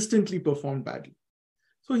consistently performed badly.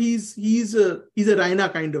 So he's a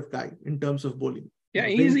Raina kind of guy in terms of bowling. Yeah,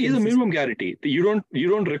 he's a minimum guarantee. You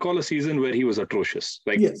don't recall a season where he was atrocious.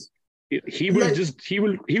 Yes. He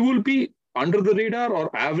will be under the radar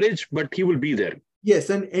or average, but he will be there. Yes,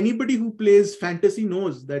 and anybody who plays fantasy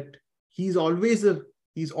knows that he's always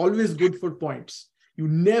good for points. You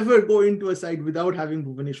never go into a side without having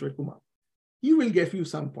Bhuvaneshwar Kumar. He will give you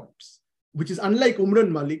some points, which is unlike Umran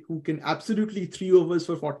Malik, who can absolutely 3 overs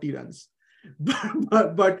for 40 runs.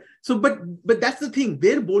 But that's the thing.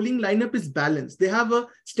 Their bowling lineup is balanced. They have a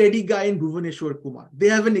steady guy in Bhuvaneshwar Kumar. They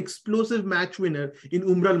have an explosive match winner in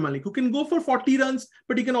Umran Malik, who can go for 40 runs,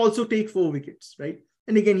 but he can also take 4 wickets, right?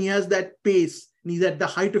 And again, he has that pace and he's at the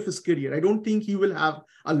height of his career. I don't think he will have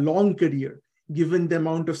a long career given the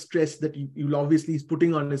amount of stress that you'll obviously he's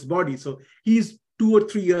putting on his body. So he's 2 or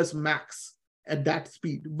 3 years max at that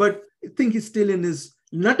speed. But I think he's still in his...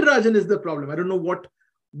 Natarajan is the problem. I don't know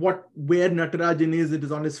where Natarajan is. It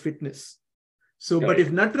is on his fitness. So, right. But if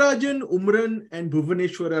Natarajan, Umran and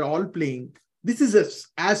Bhuvaneshwar are all playing, this is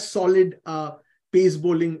as solid pace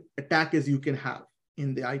bowling attack as you can have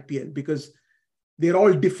in the IPL, because they're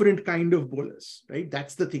all different kind of bowlers, right?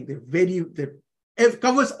 That's the thing. It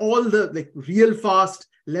covers all the like real fast,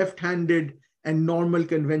 left-handed and normal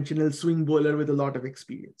conventional swing bowler with a lot of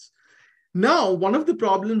experience. Now, one of the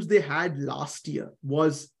problems they had last year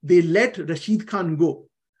was they let Rashid Khan go,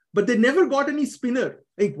 but they never got any spinner.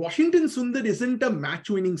 Like Washington Sundar isn't a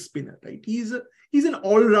match-winning spinner, right? He's an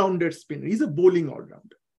all-rounder spinner. He's a bowling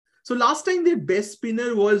all-rounder. So last time their best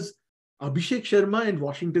spinner was Abhishek Sharma and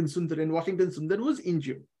Washington Sundar was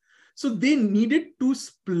injured. So they needed to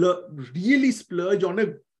really splurge on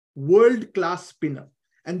a world-class spinner.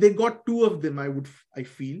 And they got 2 of them, I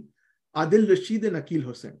feel, Adil Rashid and Akil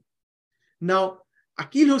Hossain. Now,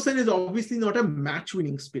 Akil Hossain is obviously not a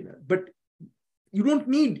match-winning spinner, but you don't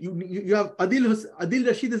need, you have Adil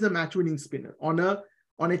Rashid is a match-winning spinner. On a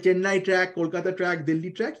Chennai track, Kolkata track,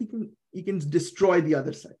 Delhi track, he can destroy the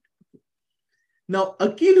other side. Now,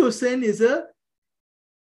 Akil Hossain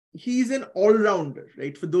he's an all-rounder,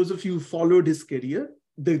 right? For those of you who followed his career,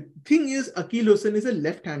 the thing is Akil Hossain is a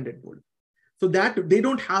left-handed bowler. So that they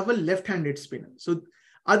don't have a left-handed spinner. So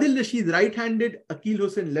Adil Rashid right-handed, Akil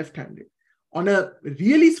Hossain left-handed. On a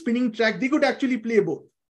really spinning track, they could actually play both.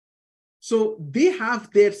 So they have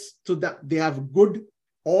they have good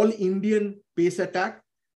all-Indian pace attack.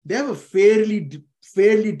 They have a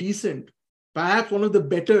fairly decent, perhaps one of the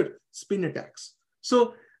better spin attacks.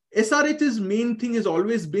 So SRH's main thing has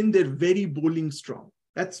always been they're very bowling strong.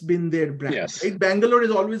 That's been their brand. Yes. Right? Bangalore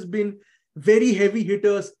has always been very heavy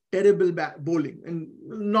hitters, terrible bowling, and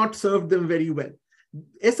not served them very well.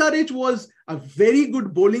 SRH was a very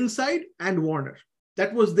good bowling side and Warner.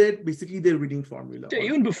 That was basically their winning formula. Yeah,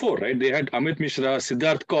 even before, right? They had Amit Mishra,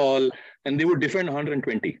 Siddharth Kaul, and they would defend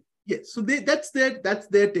 120. Yes, so that's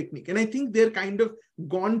their technique. And I think they're kind of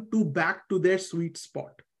gone back to their sweet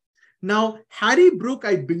spot. Now, Harry Brook,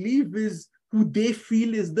 I believe, is who they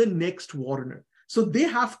feel is the next Warner. So they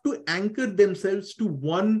have to anchor themselves to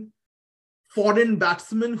one foreign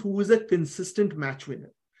batsman who is a consistent match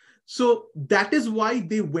winner. So that is why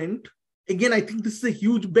they went. Again, I think this is a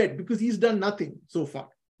huge bet because he's done nothing so far.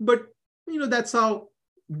 But, that's how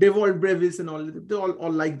Devold Brevis and they're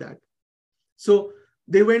all like that. So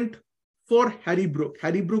they went for Harry Brook.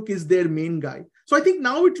 Harry Brook is their main guy. So I think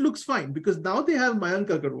now it looks fine because now they have Mayank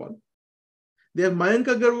Agarwal. They have Mayank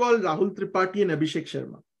Agarwal, Rahul Tripathi, and Abhishek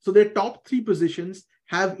Sharma. So their top 3 positions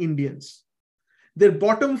have Indians. Their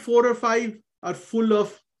bottom 4 or 5 are full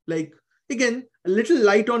of, again, a little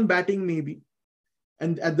light on batting maybe.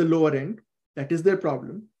 And at the lower end, that is their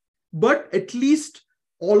problem. But at least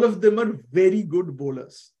all of them are very good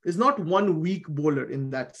bowlers. There's not one weak bowler in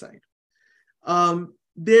that side.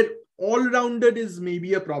 Their all-rounder is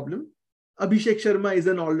maybe a problem. Abhishek Sharma is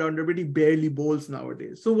an all-rounder, but he barely bowls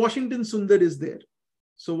nowadays. So Washington Sundar is there.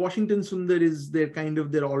 So Washington Sundar is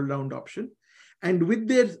their all-round option. And with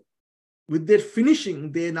their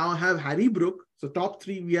finishing, they now have Harry Brook. So top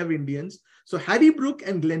 3, we have Indians. So Harry Brook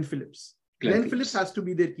and Glenn Phillips. Glenn Phillips has to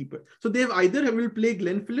be their keeper. So they will play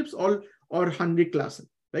Glenn Phillips or Henrik Klaasen,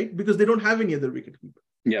 right? Because they don't have any other wicketkeeper.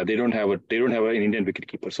 Yeah, they don't have an Indian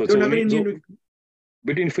wicketkeeper. So it's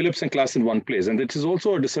between Phillips and Klaasen, one plays. And this is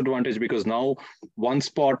also a disadvantage because now one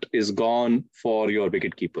spot is gone for your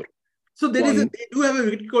wicketkeeper. So they do have a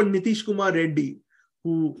wicketkeeper called Nitish Kumar Reddy,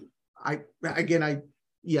 who I'm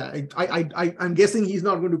guessing he's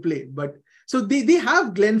not going to play. But so they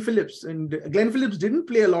have Glenn Phillips, and Glenn Phillips didn't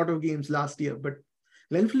play a lot of games last year, but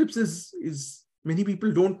Glenn Phillips is many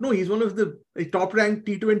people don't know. He's one of the top-ranked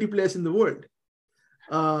T20 players in the world.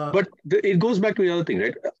 But it goes back to the other thing,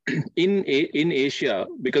 right? In Asia,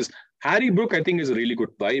 because Harry Brook, I think, is a really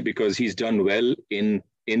good buy because he's done well in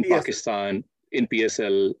Pakistan, in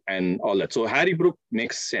PSL and all that. So Harry Brook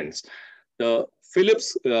makes sense. The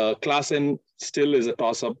Phillips, Klaasen still is a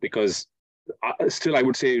toss-up because still I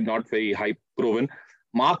would say not very high proven.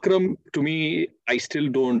 Markram, to me, I still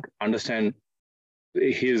don't understand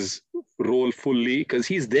his role fully because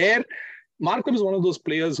he's there. Markram is one of those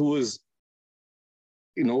players who is,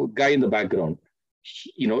 guy in the background.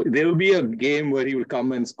 There will be a game where he will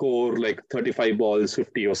come and score like 35 balls,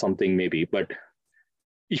 50 or something maybe. But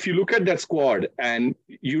if you look at that squad and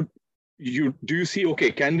you see,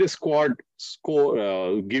 okay, can this squad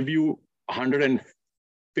give you 150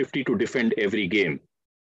 50 to defend every game,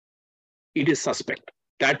 it is suspect.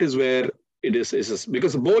 That is where it is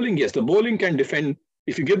because the bowling, yes, the bowling can defend.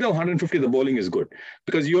 If you give them 150, the bowling is good.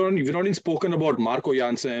 Because you've not even spoken about Marco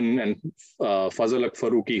Jansen and Fazal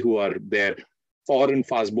Faruqi, who are there, foreign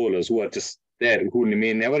fast bowlers who are just there, who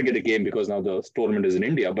may never get a game because now the tournament is in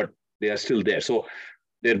India, but they are still there. So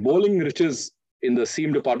their bowling riches in the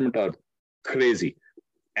seam department are crazy.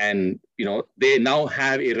 And, they now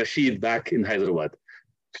have a Rashid back in Hyderabad.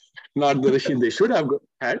 Not the Rashid they should have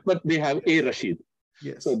had, but they have a Rashid.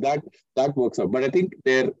 Yes. So that works out. But I think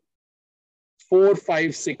their 4,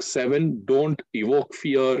 5, 6, 7 don't evoke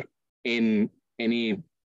fear in any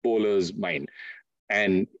bowler's mind.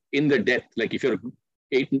 And in the depth, like if you're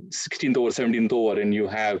 16th over, 17th over, and you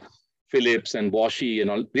have Phillips and Washi and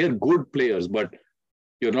all, they're good players, but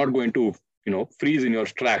you're not going to, freeze in your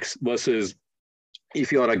tracks versus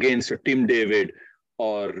if you're against a Tim David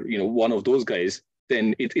or, one of those guys,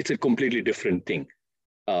 then it's a completely different thing.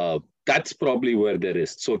 That's probably where there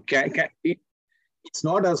is. So it's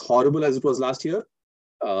not as horrible as it was last year.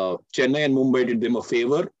 Chennai and Mumbai did them a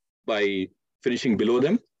favor by finishing below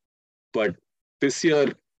them. But this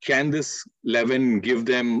year, can this 11 give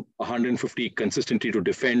them 150 consistency to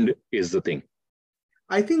defend is the thing.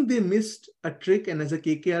 I think they missed a trick. And as a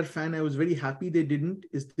KKR fan, I was very happy they didn't,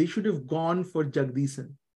 is they should have gone for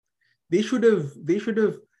Jagdeesan. They should have,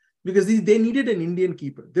 because they needed an Indian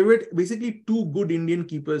keeper. There were basically 2 good Indian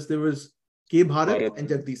keepers. There was K. Bharat and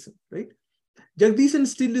Jagdeesan, right? Jagdeesan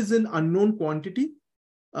still is an unknown quantity.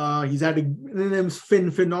 He's had a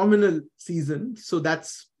phenomenal season. So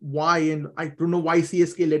that's why, and I don't know why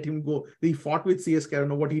CSK let him go. He fought with CSK. I don't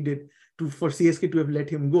know what he did for CSK to have let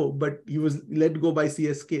him go, but he was let go by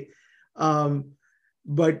CSK.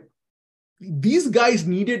 But these guys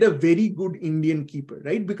needed a very good Indian keeper,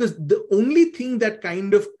 right? Because the only thing that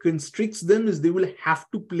kind of constricts them is they will have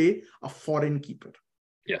to play a foreign keeper.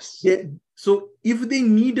 Yes. Yeah. So if they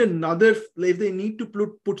need if they need to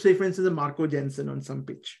put say, for instance, a Marco Jansen on some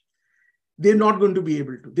pitch, they're not going to be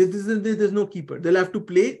able to. There's no keeper. They'll have to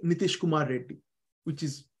play Nitish Kumar Reddy, which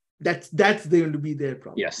is, that's going to be their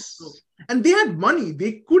problem. Yes. So, and they had money.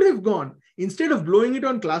 They could have gone, instead of blowing it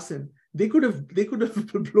on Klaasen, they could have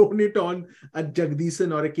blown it on a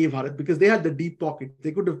Jagdeesan or a K. Bharat because they had the deep pocket.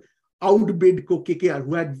 They could have outbid KKR,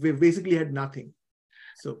 who had basically had nothing.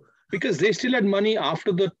 So because they still had money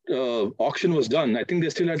after the auction was done. I think they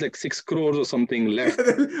still had like 6 crores or something left.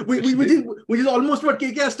 which is almost what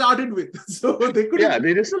KKR started with. So they could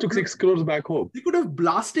they just took 6 crores back home. They could have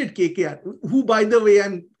blasted KKR, who, by the way,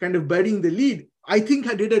 I'm kind of burying the lead. I think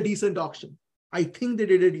I did a decent auction. I think they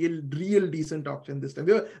did a real decent auction this time.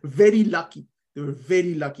 They were very lucky. They were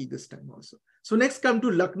very lucky this time also. So next come to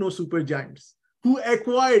Lucknow Super Giants, who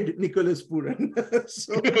acquired Nicholas Pooran.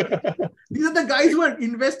 So these are the guys who are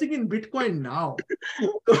investing in Bitcoin now.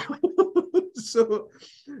 So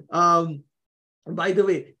by the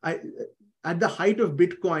way, at the height of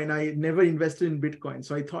Bitcoin, I never invested in Bitcoin.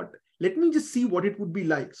 So I thought, let me just see what it would be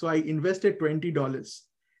like. So I invested $20.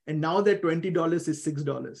 And now that $20 is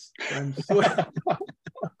 $6. So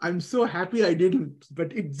I'm so happy I didn't.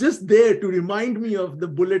 But it's just there to remind me of the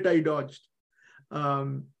bullet I dodged.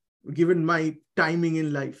 Given my timing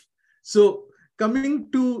in life. So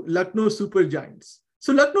coming to Lucknow Super Giants.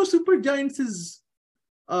 So Lucknow Super Giants is,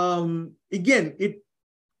 again,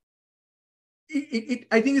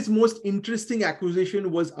 I think its most interesting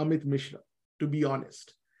acquisition was Amit Mishra, to be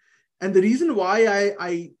honest. And the reason why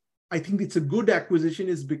I think it's a good acquisition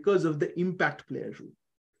is because of the impact player rule.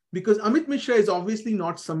 Because Amit Mishra is obviously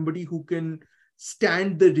not somebody who can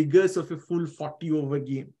stand the rigors of a full 40-over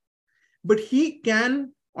game. But he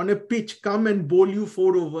can, on a pitch, come and bowl you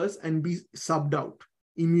 4 overs and be subbed out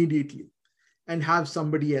immediately and have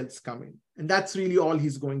somebody else come in. And that's really all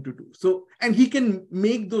he's going to do. So, and he can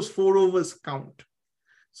make those 4 overs count.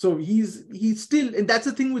 So he's still, and that's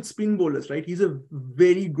the thing with spin bowlers, right? He's a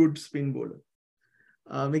very good spin bowler.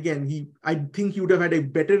 Again, I think he would have had a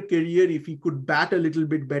better career if he could bat a little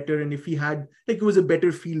bit better and if he had, like, he was a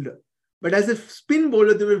better fielder. But as a spin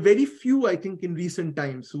bowler, there were very few, I think, in recent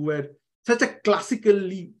times who were such a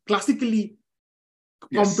classically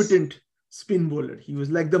competent spin bowler. He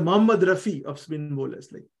was like the Muhammad Rafi of spin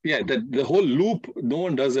bowlers. Like, yeah, the whole loop, no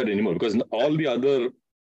one does that anymore because all the other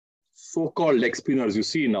so-called leg spinners you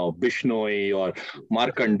see now, Bishnoi or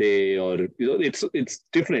Markande, or it's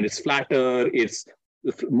different. It's flatter. It's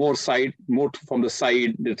more from the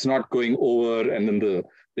side. It's not going over, and then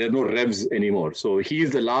there are no revs anymore. So he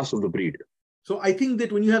is the last of the breed. So I think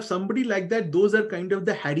that when you have somebody like that, those are kind of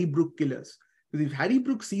the Harry Brook killers. Because if Harry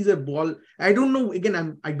Brook sees a ball, I don't know.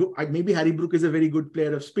 Again, maybe Harry Brook is a very good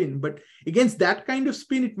player of spin, but against that kind of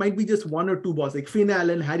spin, it might be just one or two balls, like Finn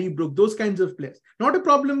Allen, Harry Brook, those kinds of players. Not a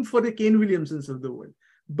problem for the Kane Williamsons of the world,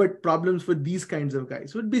 but problems for these kinds of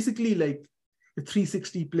guys. So it basically like the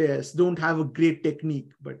 360 players don't have a great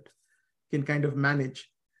technique, but can kind of manage.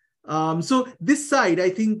 So this side, I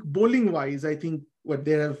think bowling wise, I think what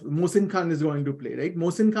they have, Mohsin Khan is going to play, right?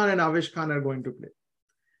 Mohsin Khan and Avesh Khan are going to play.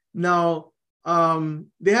 Now,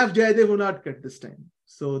 they have Jayadev Unadkat this time.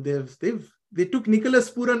 So they took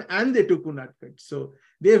Nicholas Puran and they took Unadkat. So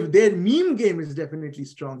their meme game is definitely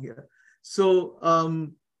strong here. So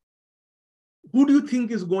who do you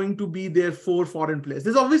think is going to be their 4 foreign players?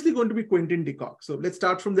 There's obviously going to be Quinton de Kock. So let's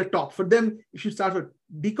start from the top. For them, if you start with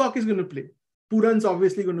de Kock is going to play. Puran's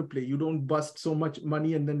obviously going to play. You don't bust so much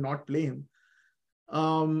money and then not play him.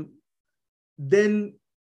 Then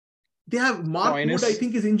they have Mark Wood, I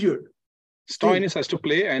think, is injured. Stoinis has to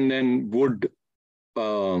play, and then Wood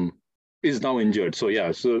is now injured. So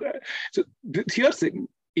yeah, so here's the thing.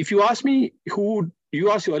 If you ask me you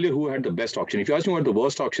asked earlier who had the best auction. If you ask me what the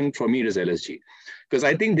worst auction, for me it is LSG, because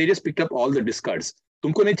I think they just picked up all the discards.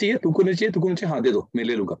 Tumko nahi chahiye, tumko nahi chahiye, tumko nahi chahiye, haan de do, main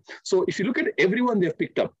le lunga. So if you look at everyone they've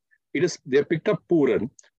picked up, they picked up Puran,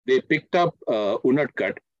 they picked up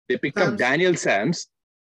Unadkat, they picked up Daniel Sams,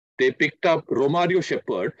 they picked up Romario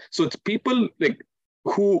Shepherd. So it's people like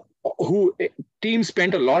who teams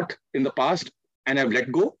spent a lot in the past and have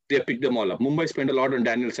let go. They have picked them all up. Mumbai spent a lot on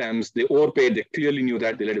Daniel Sams. They overpaid. They clearly knew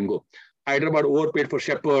that. They let him go. Hyderabad overpaid for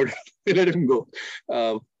Shepherd. They let him go.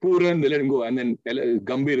 Puran, they let him go. And then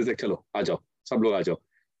Gambhir is like, chalo, aa jao. Sab log aa jao.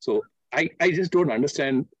 So I just don't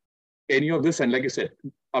understand any of this. And like I said,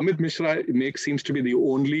 Amit Mishra seems to be the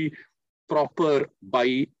only proper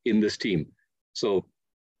buy in this team. So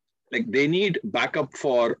like they need backup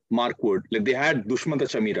for Mark Wood. Like they had Dushmanta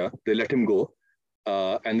Chamira, they let him go,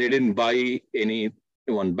 and they didn't buy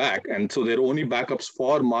anyone back. And so their only backups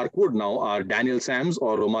for Mark Wood now are Daniel Sams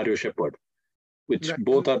or Romario Shepherd, which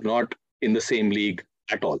both are not in the same league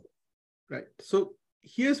at all. Right. So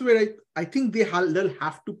here's where I think they'll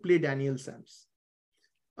have to play Daniel Sams.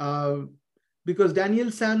 Because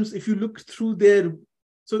Daniel Sams, if you look through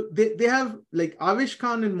so they have like Avesh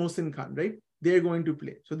Khan and Mohsin Khan, right? They're going to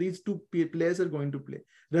play. So these two players are going to play.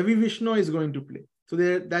 Ravi Vishnoy is going to play. So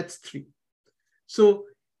that's 3. So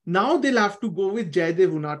now they'll have to go with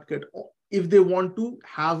Jayadev Unadkat if they want to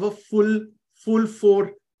have a full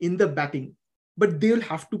 4 in the batting. But they'll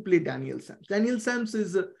have to play Daniel Sams. Daniel Sams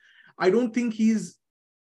is, I don't think it's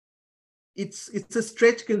a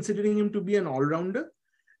stretch considering him to be an all-rounder.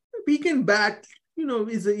 He can bat,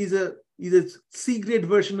 he's a C-grade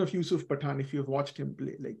version of Yusuf Pathan if you've watched him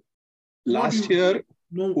play. Like, last year,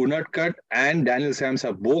 Unadkat and Daniel Sams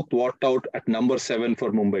have both walked out at number 7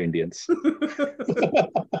 for Mumbai Indians.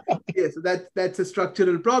 Yes, that's a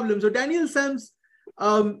structural problem. So Daniel Sams,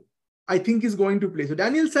 I think is going to play. So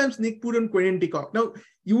Daniel Sams, Nick Puran, Quinton de Kock. Now,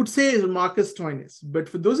 you would say Marcus Stoinis, but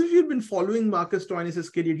for those of you who've been following Marcus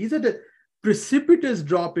Stoinis' career, he's had a precipitous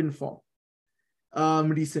drop in form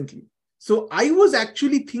recently. So I was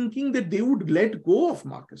actually thinking that they would let go of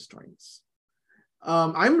Marcus Stoinis.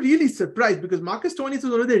 I'm really surprised because Marcus Stoinis is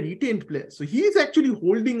one of their retained players. So he's actually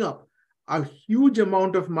holding up a huge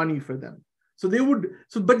amount of money for them. So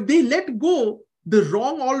but they let go the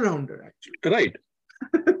wrong all-rounder actually. Right.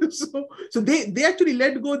 so they actually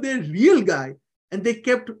let go their real guy and they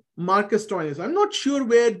kept Marcus Stoinis. I'm not sure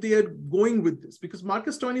where they are going with this because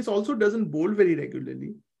Marcus Stoinis also doesn't bowl very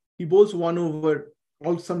regularly. He bowls 1 over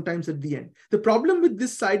all sometimes at the end. The problem with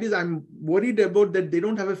this side is I'm worried about that they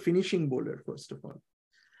don't have a finishing bowler, first of all.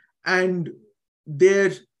 And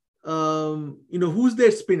their, who's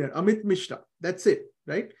their spinner? Amit Mishra. That's it,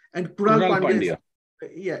 right? And Krunal Pandya.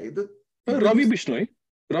 Yeah. Ravi Bishnoi.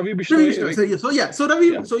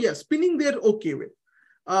 So spinning they're okay with.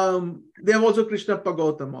 They have also Krishnappa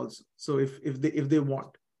Gautam also. So if they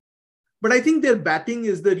want. But I think their batting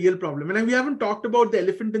is the real problem. And we haven't talked about the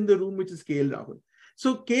elephant in the room, which is KL Rahul.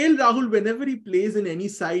 So KL Rahul, whenever he plays in any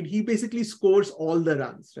side, he basically scores all the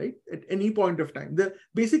runs, right? At any point of time. The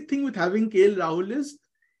basic thing with having KL Rahul is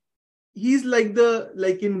he's like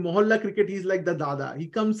in Mohalla cricket, he's like the Dada. He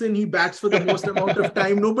comes in, he bats for the most amount of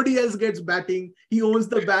time. Nobody else gets batting. He owns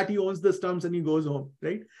the bat, he owns the stumps, and he goes home,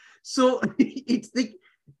 right? So it's like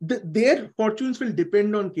their fortunes will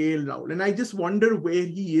depend on KL Rahul. And I just wonder where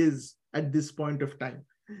he is at this point of time,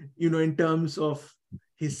 in terms of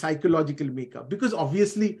his psychological makeup. Because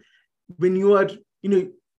obviously, when you are,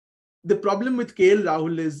 the problem with KL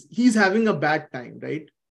Rahul is he's having a bad time, right?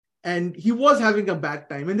 And he was having a bad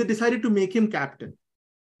time, and they decided to make him captain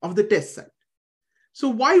of the test side. So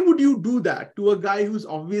why would you do that to a guy who's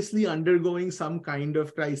obviously undergoing some kind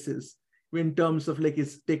of crisis in terms of like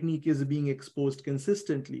his technique is being exposed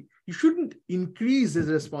consistently? You shouldn't increase his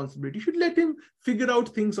responsibility. You should let him figure out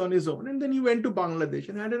things on his own. And then he went to Bangladesh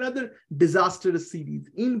and had another disastrous series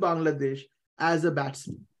in Bangladesh as a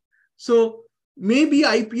batsman. So maybe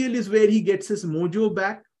IPL is where he gets his mojo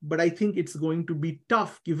back, but I think it's going to be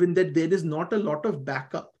tough given that there is not a lot of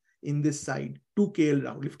backup in this side to KL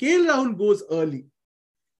Rahul. If KL Rahul goes early,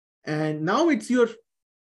 and now it's your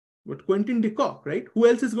Quentin de Kock, right? Who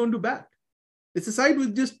else is going to bat? It's a side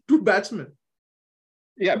with just two batsmen.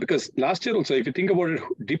 Yeah, because last year also, if you think about it,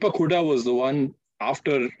 Deepak Hooda was the one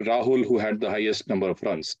after Rahul who had the highest number of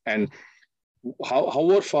runs. And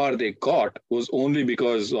however far they got was only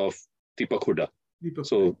because of Deepak Hooda.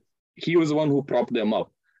 So he was the one who propped them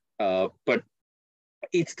up. But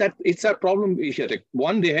it's that problem here. Like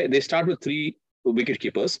one, they start with 3 wicket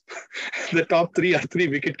keepers. The top 3 are 3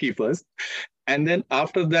 wicket keepers. And then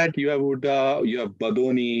after that, you have Hooda, you have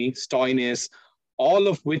Badoni, Stoinis, all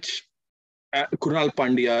of which, Krunal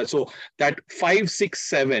Pandya. So that 5, 6,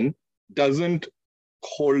 7 doesn't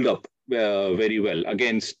hold up very well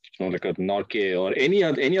against like a Norke or any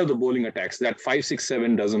of the bowling attacks. That 5, 6,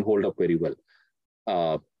 7 doesn't hold up very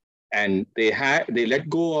well. And they let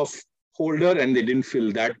go of Holder and they didn't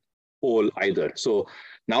fill that hole either. So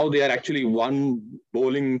now they are actually one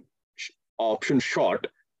bowling option short,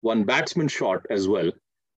 one batsman short as well.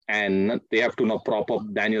 And they have to now prop up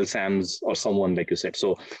Daniel Sams or someone like you said.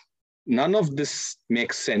 So none of this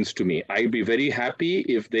makes sense to me. I'd be very happy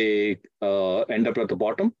if they end up at the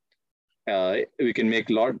bottom. We can make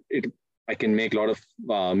I can make a lot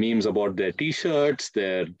of memes about their T-shirts,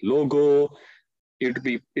 their logo.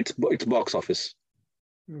 It's box office.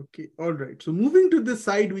 Okay, all right. So moving to the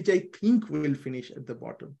side which I think will finish at the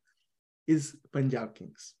bottom is Punjab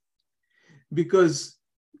Kings. Because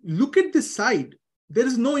look at this side. There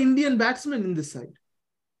is no Indian batsman in this side.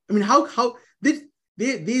 I mean, how they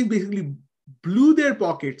basically blew their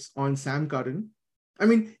pockets on Sam Curran. I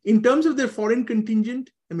mean, in terms of their foreign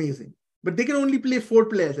contingent, amazing. But they can only play 4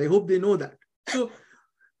 players. I hope they know that. So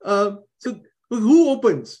who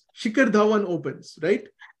opens? Shikhar Dhawan opens, right?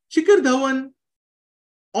 Shikhar Dhawan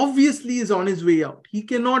obviously is on his way out. He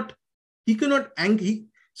cannot anchor.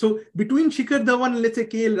 So between Shikhar Dhawan and let's say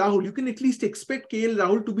KL Rahul, you can at least expect KL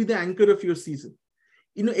Rahul to be the anchor of your season.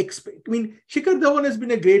 Shikhar Dhawan has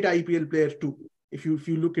been a great IPL player too. If you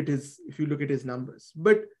look at his numbers,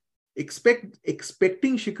 but expecting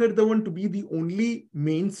Shikhar Dhawan to be the only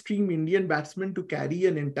mainstream Indian batsman to carry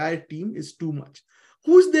an entire team is too much.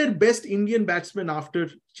 Who's their best Indian batsman after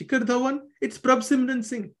Shikhar Dhawan? It's Prabhsimran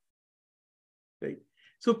Singh, right?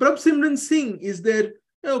 So Prabhsimran Singh is their,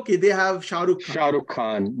 okay, they have Shah Rukh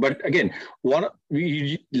Khan. But again,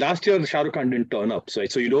 last year Shah Rukh Khan didn't turn up, so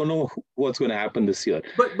you don't know what's going to happen this year.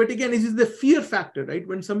 But again, it is the fear factor, right?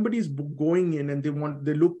 When somebody's going in and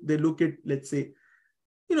they look at, let's say,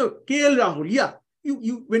 KL Rahul. Yeah,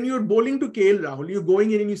 you when you're bowling to KL Rahul, you're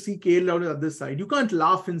going in and you see KL Rahul on the other side. You can't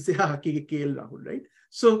laugh and say, KL Rahul, right?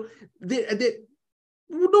 So they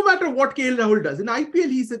no matter what KL Rahul does in IPL,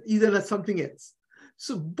 he's something else.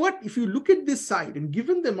 So, but if you look at this side and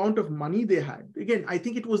given the amount of money they had, again, I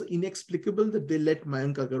think it was inexplicable that they let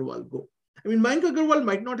Mayank Agarwal go. I mean, Mayank Agarwal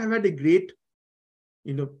might not have had a great,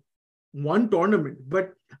 one tournament,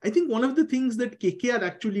 but I think one of the things that KKR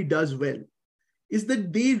actually does well is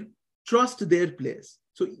that they trust their players.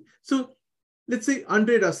 So let's say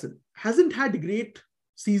Andre Russell hasn't had great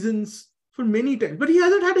seasons for many times, but he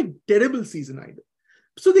hasn't had a terrible season either.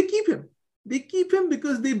 So they keep him. They keep him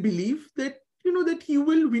because they believe that, that he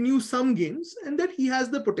will win you some games and that he has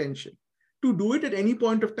the potential to do it at any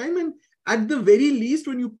point of time. And at the very least,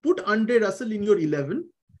 when you put Andre Russell in your 11,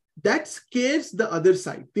 that scares the other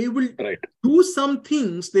side. They will do some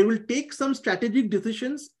things. They will take some strategic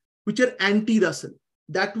decisions which are anti-Russell.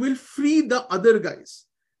 That will free the other guys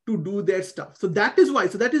to do their stuff. So that is why.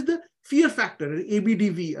 So that is the fear factor.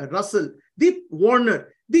 ABDV, Russell,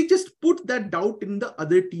 Warner, they just put that doubt in the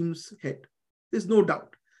other team's head. There's no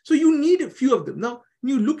doubt. So you need a few of them. Now,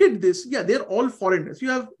 when you look at this, they're all foreigners. You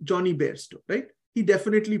have Johnny Bairstow, right? He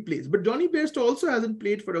definitely plays. But Johnny Bairstow also hasn't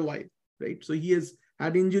played for a while, right? So he has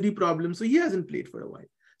had injury problems. So he hasn't played for a while.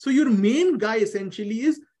 So your main guy essentially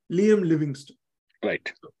is Liam Livingstone.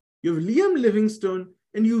 Right. So you have Liam Livingstone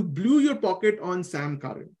and you blew your pocket on Sam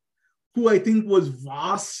Curran, who I think was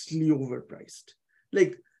vastly overpriced.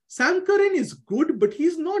 Like Sam Curran is good, but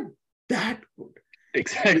he's not that good.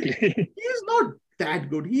 Exactly. He is not that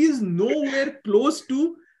good. He is nowhere close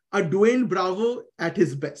to a Dwayne Bravo at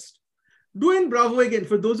his best. Dwayne Bravo, again,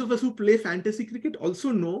 for those of us who play fantasy cricket,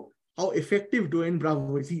 also know how effective Dwayne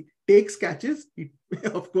Bravo is. He takes catches,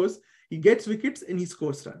 of course, he gets wickets and he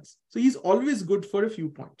scores runs. So he's always good for a few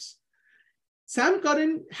points. Sam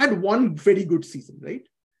Curran had one very good season, right?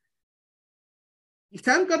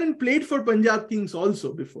 Sam Curran played for Punjab Kings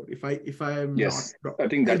also before, if I am yes, not wrong. I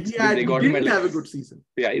think that's, he didn't have a good season.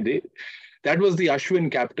 Yeah, that was the Ashwin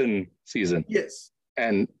captain season. Yes.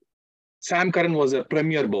 And Sam Curran was a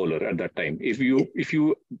premier bowler at that time. If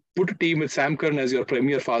you put a team with Sam Curran as your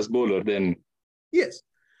premier fast bowler, then yes.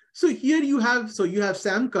 So here you have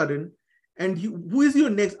Sam Curran, and who is your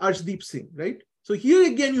next? Arshdeep Singh, right? So here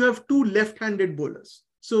again you have two left-handed bowlers.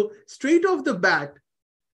 So straight off the bat,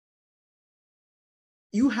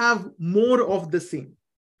 you have more of the same,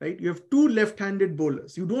 right? You have two left-handed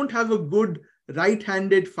bowlers. You don't have a good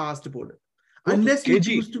right-handed fast bowler, unless you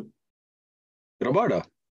choose to. Rabada.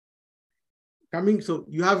 So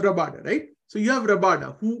you have Rabada, right? So you have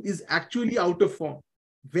Rabada, who is actually out of form,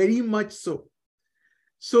 very much so.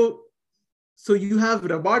 So you have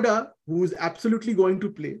Rabada, who is absolutely going to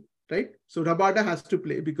play, right? So Rabada has to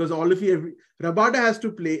play because Rabada has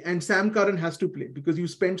to play and Sam Curran has to play because you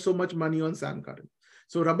spent so much money on Sam Curran.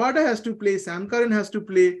 So Rabada has to play, Sam Curran has to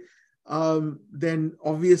play. Then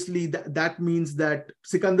obviously that means that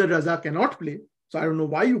Sikandar Raza cannot play. So I don't know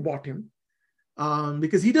why you bought him.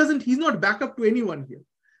 Because he's not backup to anyone here.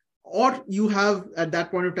 Or you have, at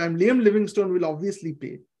that point of time, Liam Livingstone will obviously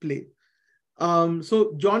play.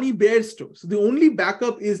 So Johnny Bairstow. So the only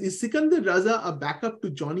backup is Sikandar Raza a backup to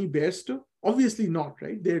Johnny Bairstow? Obviously not,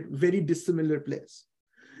 right? They're very dissimilar players.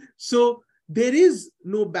 So there is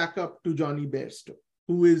no backup to Johnny Bairstow,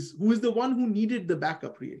 who is the one who needed the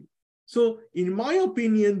backup really. So in my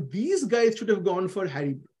opinion, these guys should have gone for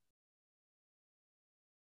Harry Brook.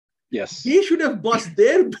 Yes. They should have bust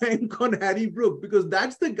their bank on Harry Brook because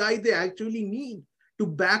that's the guy they actually need to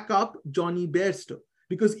back up Johnny Bairstow.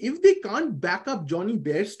 Because if they can't back up Johnny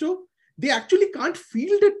Bairstow, they actually can't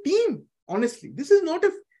field a team. Honestly, this is not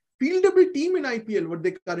a fieldable team in IPL, what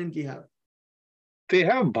they currently have. They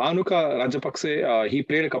have Bhanuka Rajapakse. He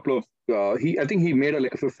played a couple of, I think he made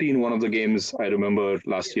a 50 in one of the games, I remember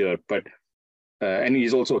last year. But and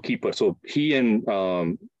he's also a keeper. So he and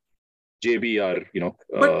JB are,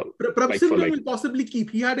 But Prabh will possibly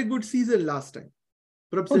keep. He had a good season last time.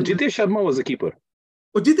 Jitesh Sharma was a keeper.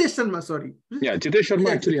 Oh, Jitesh Sharma, sorry. Yeah, Jitesh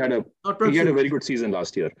Sharma actually had a very good season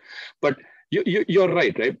last year. But you're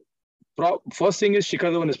right? First thing is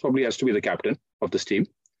Shikhar Dhawan probably has to be the captain of this team.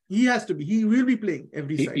 He has to be. He will be playing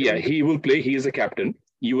every side. Yeah, he will play. He is a captain.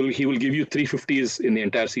 He will give you 350s in the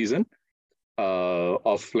entire season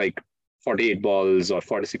of 48 balls or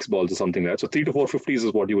 46 balls or something like that. So 3 to 4 50s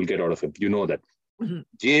is what you will get out of him. You know that.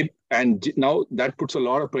 Mm-hmm. Now that puts a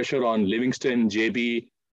lot of pressure on Livingston, JB,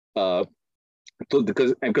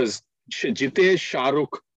 because Jitesh,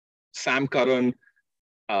 Shahrukh, Sam Curran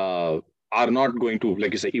are not going to,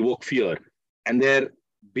 like you say, evoke fear. And their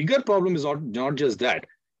bigger problem is not just that.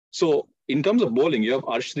 So in terms of bowling, you have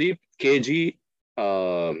Arshdeep, KG,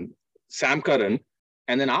 Sam Curran,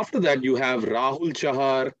 and then after that you have Rahul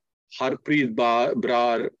Chahar, Harpreet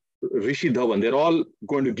Brar, Rishi Dhawan. They're all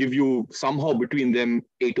going to give you somehow between them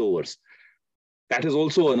 8 overs. That is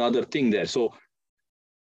also another thing there. So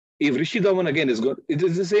if Rishi Dhawan again is good, it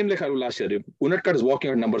is the same like last year. If Unadkat is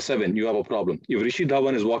walking out at number 7, you have a problem. If Rishi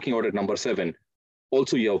Dhawan is walking out at number 7,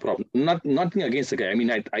 also you have a problem. Nothing against the guy. I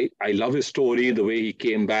mean, I love his story, the way he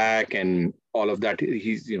came back and all of that.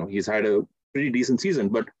 He's had a pretty decent season,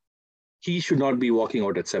 but he should not be walking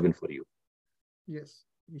out at 7 for you. Yes,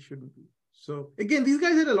 he shouldn't be. So again, these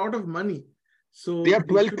guys had a lot of money. So they have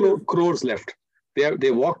 12 crores left.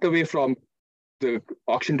 They walked away from the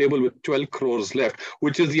auction table with 12 crores left,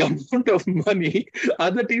 which is the amount of money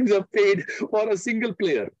other teams have paid for a single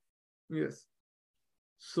player. Yes.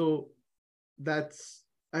 So that's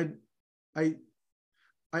I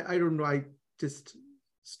don't know. I just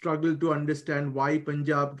struggle to understand why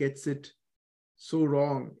Punjab gets it so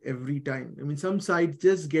wrong every time. I mean, some sides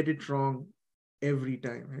just get it wrong every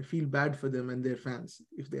time. I feel bad for them and their fans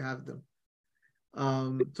if they have them.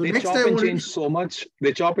 So they chop and change so much.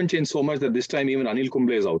 They chop and change so much that this time even Anil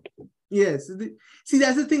Kumble is out. Yes. See,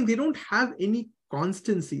 that's the thing. They don't have any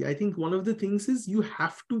constancy. I think one of the things is you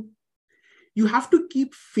have to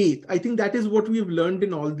keep faith. I think that is what we've learned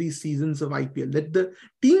in all these seasons of IPL, that the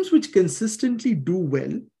teams which consistently do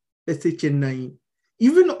well, let's say Chennai,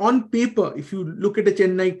 even on paper, if you look at a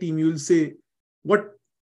Chennai team, you'll say what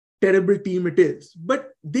terrible team it is, but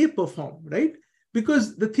they perform, right?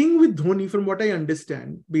 Because the thing with Dhoni, from what I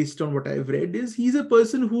understand, based on what I've read, is he's a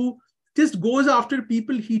person who just goes after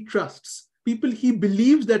people he trusts, people he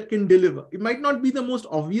believes that can deliver. It might not be the most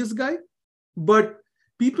obvious guy, but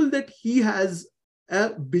people that he has a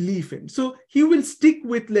belief in. So he will stick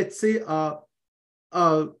with, let's say,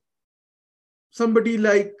 somebody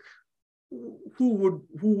like who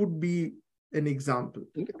would be an example?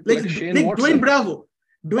 Like Dwayne Bravo.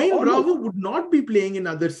 Bravo would not be playing in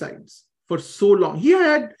other sides for so long.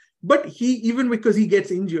 But even because he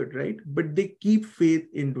gets injured, right? But they keep faith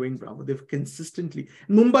in Dwayne Bravo. They've consistently,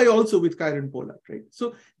 Mumbai also with Kieron Pollard, right?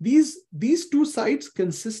 So these two sides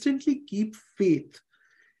consistently keep faith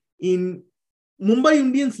in Mumbai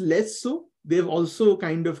Indians, less so. They've also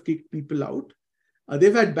kind of kicked people out.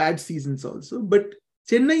 They've had bad seasons also. But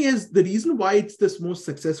Chennai is the reason why it's the most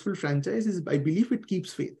successful franchise is, I believe, it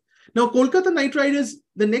keeps faith. Now, Kolkata Knight Riders,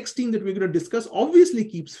 the next team that we're going to discuss, obviously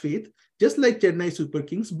keeps faith, just like Chennai Super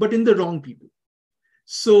Kings, but in the wrong people.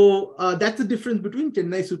 So that's the difference between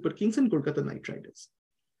Chennai Super Kings and Kolkata Knight Riders.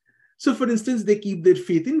 So, for instance, they keep their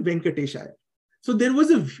faith in Venkatesh Iyer. So there was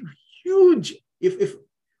a huge, if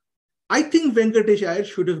I think Venkatesh Iyer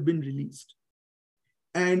should have been released.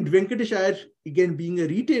 And Venkatesh Iyer, again, being a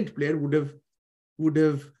retained player, would have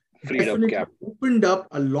definitely opened up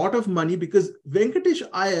a lot of money, because Venkatesh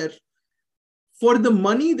Iyer, for the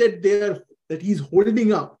money that he's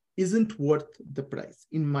holding up, isn't worth the price,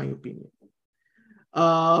 in my opinion.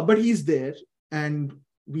 But he's there and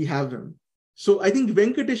we have him. So I think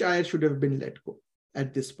Venkatesh Iyer should have been let go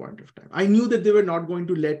at this point of time. I knew that they were not going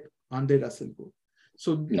to let Andre Russell go.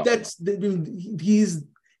 So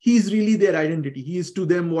he's really their identity. He is to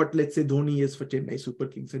them what, let's say, Dhoni is for Chennai Super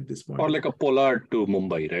Kings at this point. Or like a Pollard to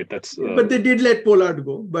Mumbai, right? But they did let Pollard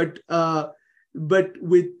go. But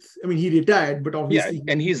he retired, but obviously... Yeah,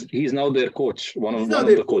 and he's now their coach, one of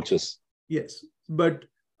the coaches. Yes. But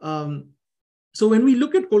so when we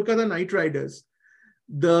look at Kolkata Knight Riders,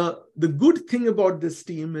 the good thing about this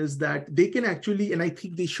team is that they can actually, and I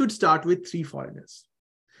think they should start with 3 foreigners.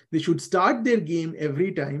 They should start their game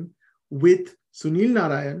every time with Sunil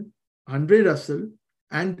Narayan, Andre Russell,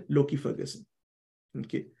 and Loki Ferguson.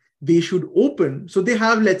 Okay. They should open. So they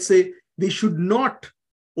have, let's say, they should not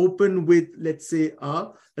open with, let's say,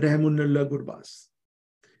 Rahmanullah Gurbaz.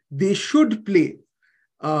 They should play.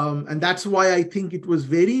 And that's why I think it was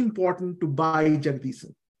very important to buy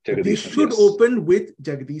Jagdishan. They should open with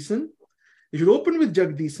Jagdishan. They should open with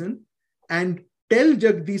Jagdishan and tell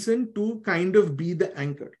Jagdishan to kind of be the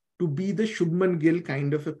anchor, to be the Shubman Gill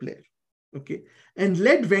kind of a player. Okay. And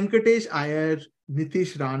let Venkatesh Iyer,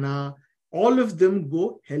 Nitish Rana, all of them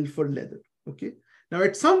go hell for leather. Okay. Now,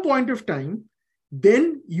 at some point of time,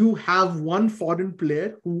 then you have one foreign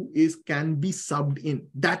player who can be subbed in.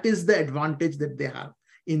 That is the advantage that they have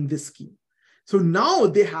in this scheme. So now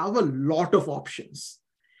they have a lot of options.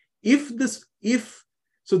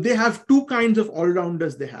 So they have 2 kinds of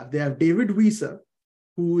all-rounders they have. They have David Wieser,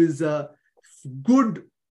 who is a good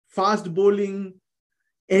fast bowling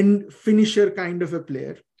and finisher kind of a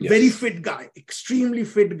player. Yes. Very fit guy, extremely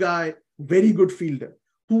fit guy, very good fielder,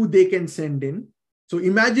 who they can send in. So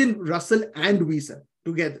imagine Russell and Wieser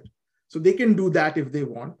together. So they can do that if they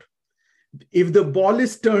want. If the ball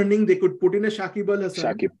is turning, they could put in a Shakib Al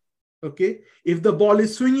Hasan. Okay. If the ball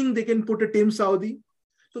is swinging, they can put a Tim Saudi.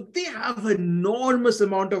 So they have an enormous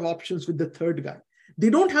amount of options with the third guy. They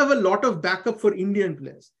don't have a lot of backup for Indian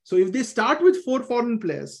players. So if they start with 4 foreign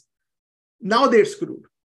players, now they're screwed.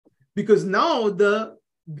 Because now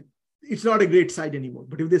it's not a great side anymore.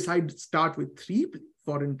 But if they start with 3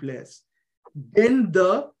 foreign players, then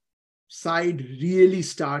the side really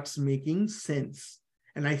starts making sense.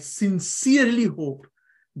 And I sincerely hope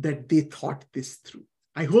that they thought this through.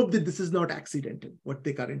 I hope that this is not accidental, what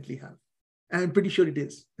they currently have. And I'm pretty sure it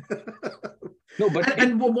is. No, but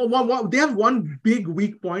they have one big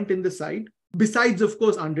weak point in the side, besides, of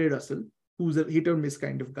course, Andre Russell, who's a hit or miss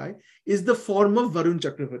kind of guy, is the form of Varun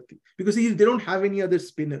Chakravarti. Because they don't have any other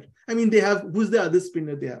spinner. I mean, who's the other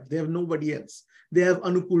spinner they have? They have nobody else. They have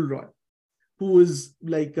Anukul Roy, who is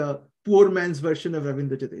like a poor man's version of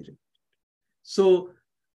Ravindra Jadeja. So,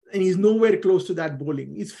 and he's nowhere close to that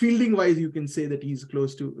bowling. He's fielding wise, you can say that he's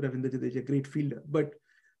close to Ravindra Jadeja, great fielder. But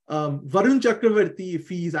Varun Chakravarti, if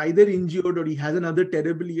he's either injured or he has another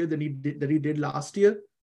terrible year than he did last year,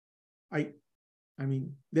 I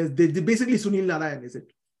mean, there's basically Sunil Narayan, is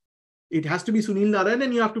it? It has to be Sunil Narayan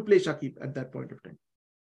and you have to play Shakib at that point of time.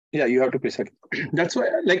 Yeah, you have to play Shakib. That's why,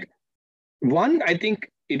 I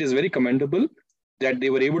think it is very commendable that they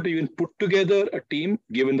were able to even put together a team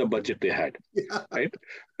given the budget they had. Yeah. Right?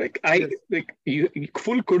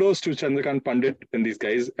 Full kudos to Chandrakant Pandit and these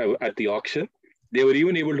guys at the auction. They were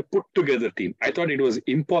even able to put together a team. I thought it was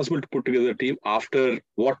impossible to put together a team after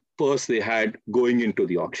what purse they had going into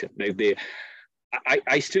the auction.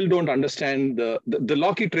 I still don't understand the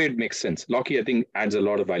Lockey trade makes sense. Lockey, I think, adds a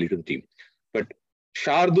lot of value to the team. But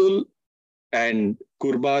Shardul and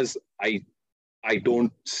Gurbaz, I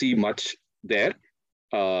don't see much there.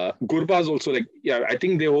 Gurbaz also, like, yeah, I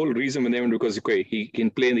think the whole reason when they went, because okay, he can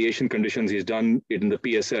play in the Asian conditions. He's done it in the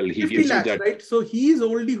PSL. He 50 gives lakhs, you that. right? So he is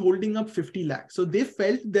already holding up 50 lakhs. So they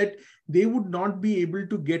felt that they would not be able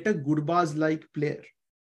to get a Gurbaz-like player.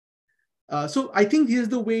 So I think here's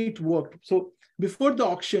the way it worked. So before the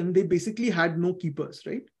auction, they basically had no keepers,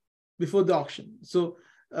 right? Before the auction. So,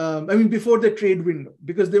 before the trade window,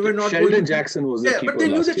 because they were not Sheldon Jackson was the keeper. But they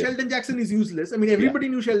knew that year. Sheldon Jackson is useless. I mean, everybody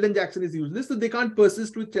knew Sheldon Jackson is useless, so they can't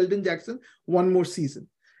persist with Sheldon Jackson one more season.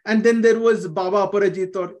 And then there was Baba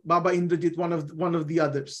Aparajit or Baba Indrajit, one of the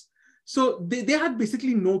others. So they had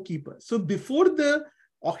basically no keeper. So before the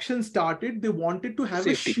auction started, they wanted to have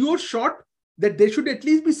Safety. a sure shot that there should at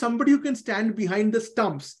least be somebody who can stand behind the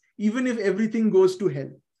stumps, even if everything goes to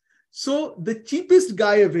hell. So the cheapest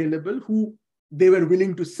guy available who they were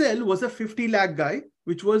willing to sell was a 50 lakh guy,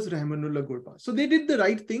 which was Rahmanullah Gurbaz. So they did the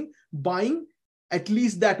right thing, buying at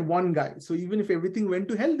least that one guy. So even if everything went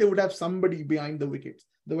to hell, they would have somebody behind the wickets.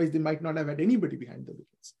 Otherwise, they might not have had anybody behind the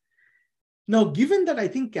wickets. Now, given that, I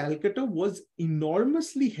think Calcutta was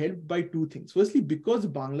enormously helped by two things. Firstly, because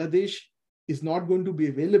Bangladesh is not going to be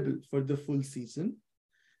available for the full season,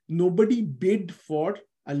 nobody bid for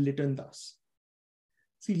a Liton Das.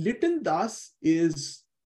 See, Liton Das is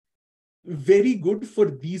very good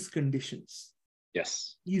for these conditions.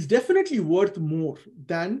 Yes. He's definitely worth more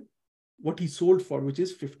than what he sold for, which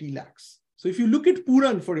is 50 lakhs. So if you look at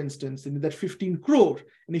Pooran, for instance, in that 15 crore,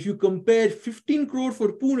 and if you compare 15 crore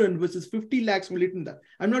for Pooran versus 50 lakhs for Liton Das,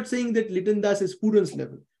 I'm not saying that Liton Das is Pooran's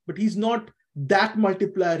level, but he's not that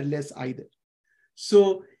multiplier less either.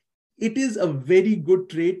 So it is a very good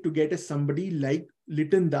trade to get somebody like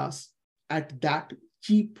Liton Das at that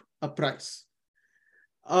cheap a price.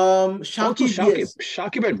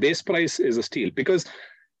 Shakib at base price is a steal, because,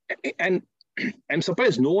 and I'm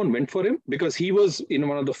surprised no one went for him, because he was in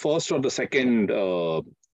one of the first or the second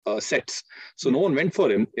sets. So no one went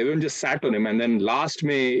for him. Everyone just sat on him. And then last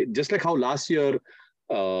May, just like how last year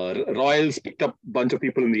Royals picked up a bunch of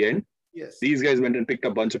people in the end, yes, these guys went and picked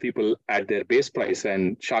up a bunch of people at their base price,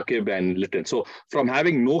 and Shakib and Liton. So from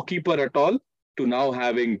having no keeper at all to now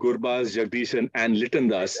having Gurbaz, Jagdishan and Liton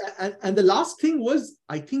Das. And the last thing was,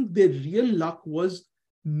 I think their real luck was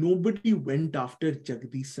nobody went after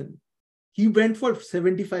Jagdishan. He went for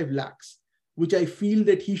 75 lakhs, which I feel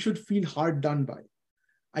that he should feel hard done by.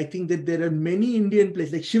 I think that there are many Indian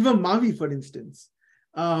players, like Shivam Mavi, for instance.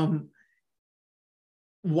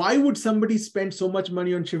 Why would somebody spend so much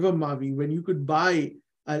money on Shivam Mavi when you could buy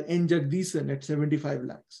N. Jagdishan at 75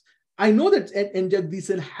 lakhs? I know that N.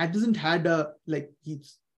 Jagdishan hasn't had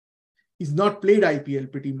he's not played IPL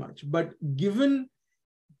pretty much, but given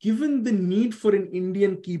the need for an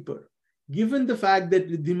Indian keeper, given the fact that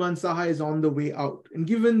Dhiman Saha is on the way out, and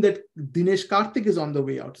given that Dinesh Karthik is on the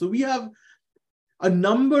way out, so we have a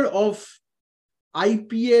number of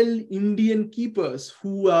IPL Indian keepers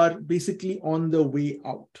who are basically on the way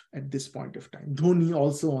out at this point of time. Dhoni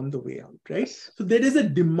also on the way out, right? So there is a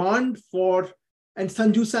demand for, and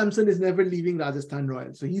Sanju Samson is never leaving Rajasthan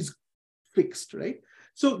Royals, so he's fixed, right?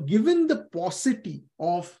 So given the paucity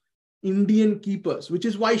of Indian keepers, which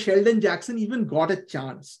is why Sheldon Jackson even got a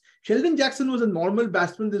chance. Sheldon Jackson was a normal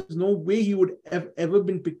batsman. There's no way he would have ever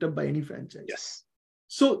been picked up by any franchise. Yes.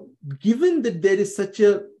 So given that there is such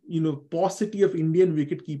a paucity of Indian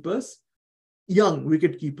wicket keepers, young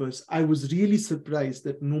wicket keepers, I was really surprised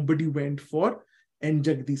that nobody went for N.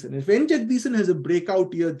 Jagdishan. If N. Jagdishan has a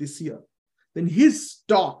breakout year this year, then his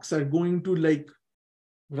stocks are going to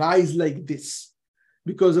rise like this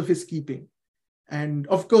because of his keeping. And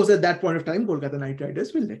of course, at that point of time, Kolkata Knight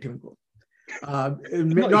Riders will let him go.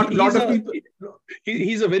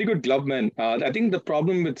 He's a very good glove man. I think the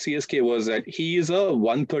problem with CSK was that he is a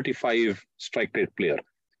 135 strike rate player.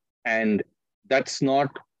 And that's not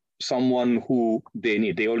someone who they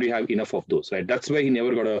need. They already have enough of those, right? That's why he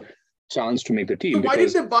never got a chance to make the team. So why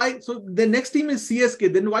did they buy? So the next team is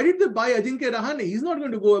CSK. Then why did they buy Ajinkya Rahane? He's not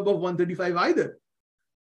going to go above 135 either.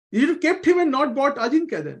 You should have kept him and not bought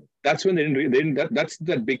Ajinkya then. That's when they didn't. That's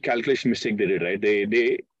that big calculation mistake they did, right?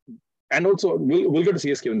 They and also we'll go to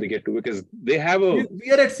CSK when they get to, because they have a.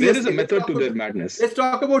 We are at CSK. There is a method to their madness. Let's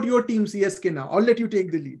talk about your team, CSK, now. I'll let you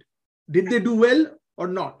take the lead. Did they do well or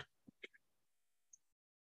not?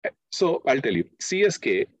 So I'll tell you,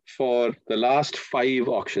 CSK for the last 5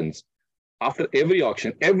 auctions, after every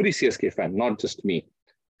auction, every CSK fan, not just me,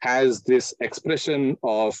 has this expression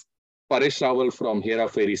of Paresh Rawal from Hera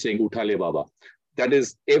Fairy saying "Uthale Baba." that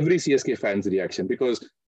is every CSK fan's reaction, because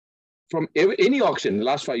from any auction in the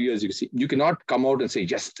last 5 years, you cannot come out and say,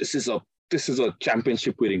 yes, this is a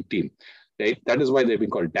championship winning team, right? That is why they've been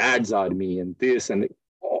called Dad's Army and this and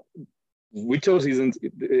whichever seasons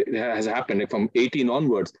it has happened, like from 18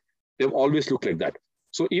 onwards, they've always looked like that.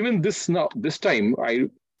 So even this time, I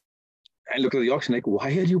look at the auction like, why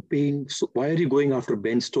are you going after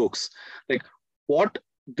Ben Stokes? Like, what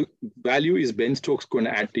value is Ben Stokes going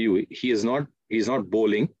to add to you? He's not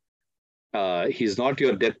bowling. He's not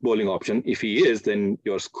your death bowling option. If he is, then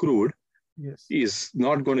you're screwed. Yes. He's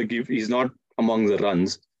not among the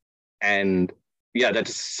runs. And yeah,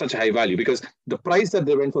 that's such a high value, because the price that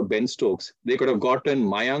they went for Ben Stokes, they could have gotten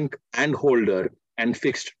Mayank and Holder and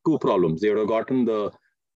fixed two problems. They would have gotten the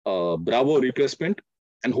Bravo replacement,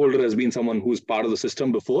 and Holder has been someone who's part of the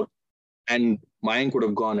system before, and Mayank would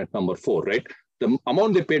have gone at number 4, right? The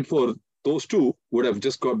amount they paid for those two would have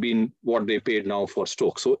just been what they paid now for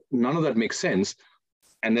Stokes. So none of that makes sense.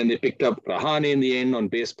 And then they picked up Rahane in the end on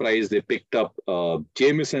base price. They picked up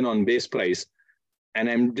Jamieson on base price. And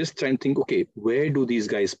I'm just trying to think, okay, where do these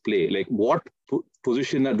guys play? Like, what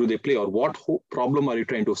position do they play, or what problem are you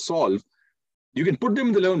trying to solve? You can put them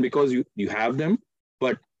in the 11 because you have them,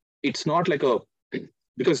 but it's not like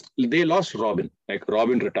because they lost Robin. Like,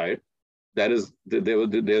 Robin retired. There's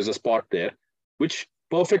a spot there, which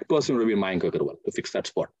perfect person would be Mayank Agarwal to fix that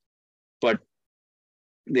spot. But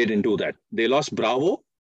they didn't do that. They lost Bravo.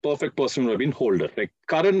 Perfect person would have been Holder. Like,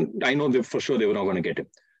 Karan, I know for sure they were not going to get him.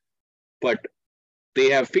 But they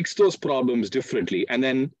have fixed those problems differently. And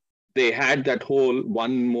then they had that whole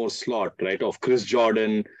one more slot, right, of Chris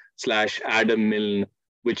Jordan / Adam Milne,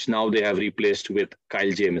 which now they have replaced with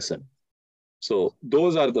Kyle Jamieson. So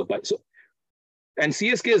those are the... And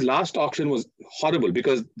CSK's last auction was horrible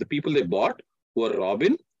because the people they bought were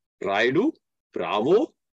Robin, Raidu,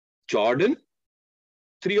 Bravo, Jordan.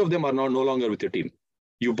 3 of them are now no longer with your team.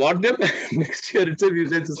 You bought them, next year itself you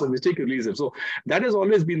said it's a mistake, you release them. So that has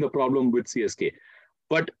always been the problem with CSK.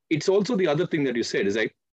 But it's also the other thing that you said is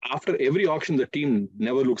like, after every auction, the team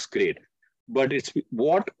never looks great. But it's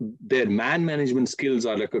what their man management skills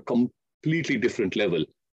are, like a completely different level,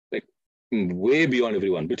 like way beyond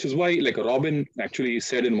everyone, which is why, like, Robin actually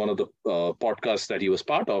said in one of the podcasts that he was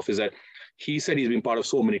part of, is that he said he's been part of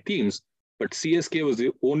so many teams, but CSK was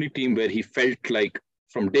the only team where he felt like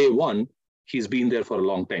from day one, he's been there for a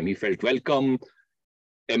long time. He felt welcome.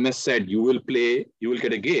 MS said, you will play, you will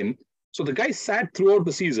get a game. So the guy sat throughout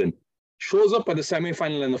the season, shows up at the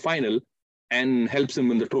semi-final and the final, and helps him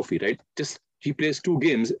win the trophy, right? Just he plays 2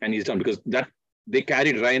 games and he's done, because that they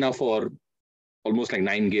carried Raina for almost like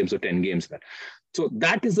 9 games or 10 games there. So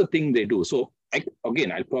that is the thing they do. So I'll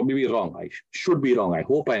probably be wrong. I should be wrong. I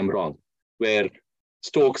hope I am wrong. Where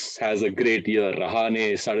Stokes has a great year.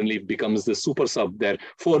 Rahane suddenly becomes the super sub there.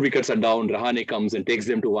 4 wickets are down. Rahane comes and takes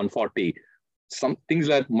them to 140. Some things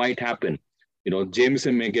that might happen. You know,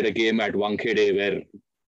 Jameson may get a game at Wankhede where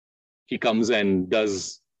he comes and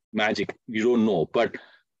does magic. You don't know. But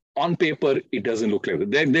on paper, it doesn't look like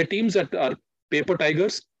that. There are teams that are paper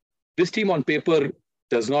tigers. This team on paper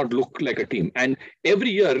does not look like a team. And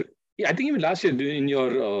every year, I think even last year in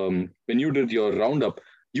your when you did your roundup,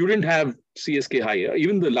 you didn't have CSK high.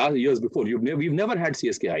 Even the last years before, we've never had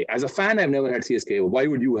CSK high. As a fan, I've never had CSK. Why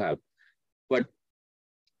would you have? But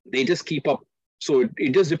they just keep up. So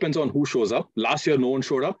it just depends on who shows up. Last year, no one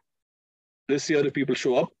showed up. This year, if people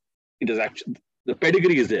show up, it is actually the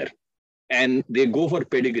pedigree is there, and they go for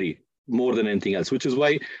pedigree more than anything else. Which is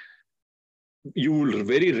why you will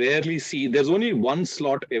very rarely see. There's only one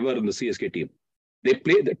slot ever in the CSK team. They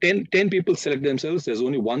play the 10 people select themselves. There's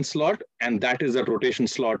only one slot, and that is a rotation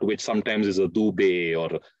slot, which sometimes is a Dubey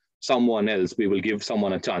or someone else. We will give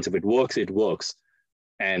someone a chance. If it works, it works,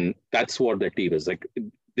 and that's what the team is like.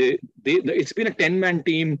 It's been a 10-man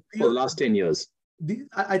team for the last 10 years.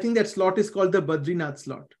 I think that slot is called the Badrinath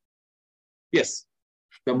slot. Yes,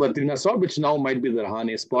 the Badrinath slot, which now might be the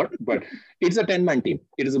Rahane spot, but it's a 10-man team.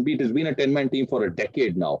 It has been a 10-man team for a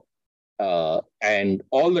decade now, and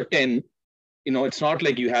all the 10. You know, it's not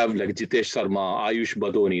like you have like Jitesh Sharma, Ayush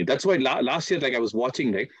Badoni. That's why last year, like I was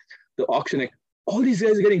watching like the auction, like all these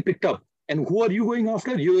guys are getting picked up. And who are you going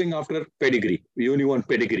after? You're going after pedigree. You only want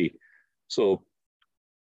pedigree. So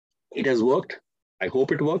it has worked. I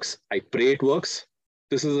hope it works. I pray it works.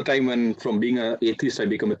 This is the time when from being an atheist, I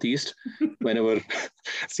become a theist whenever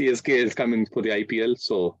CSK is coming for the IPL.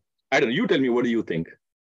 So I don't know. You tell me, what do you think?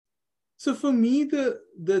 So for me,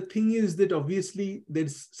 the thing is that obviously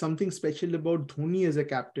there's something special about Dhoni as a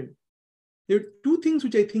captain. There are 2 things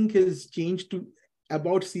which I think has changed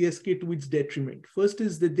about CSK to its detriment. First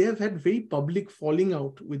is that they have had very public falling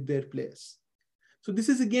out with their players. So this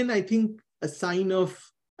is again, I think, a sign of,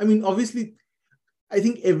 I mean, obviously, I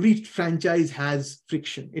think every franchise has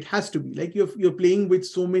friction. It has to be. Like you're playing with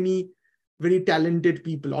so many very talented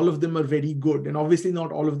people. All of them are very good. And obviously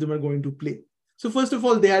not all of them are going to play. So first of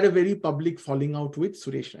all, they had a very public falling out with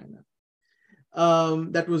Suresh Raina.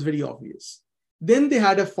 That was very obvious. Then they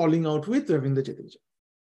had a falling out with Ravindra Jadeja.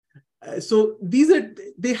 So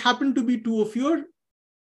they happen to be two of your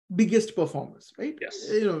biggest performers, right? Yes.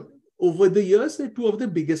 Over the years, they're two of the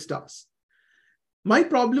biggest stars. My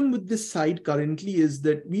problem with this side currently is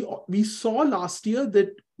that we saw last year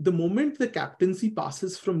that the moment the captaincy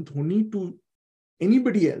passes from Dhoni to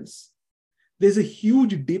anybody else, there's a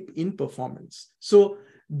huge dip in performance. So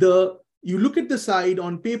you look at the side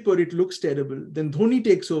on paper, it looks terrible. Then Dhoni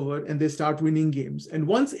takes over and they start winning games. And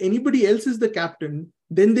once anybody else is the captain,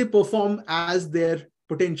 then they perform as their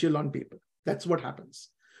potential on paper. That's what happens.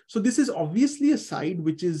 So this is obviously a side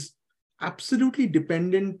which is absolutely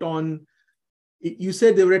dependent on, you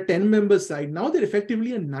said they were a 10-member side. Now they're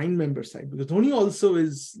effectively a 9-member side because Dhoni also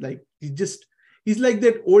is like, he's like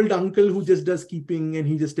that old uncle who just does keeping and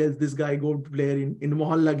he just tells this guy go play in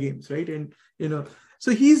Mohalla games, right? And, so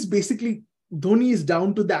he's basically, Dhoni is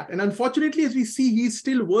down to that. And unfortunately, as we see, he's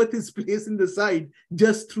still worth his place in the side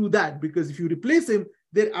just through that, because if you replace him,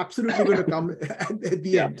 they're absolutely going to come at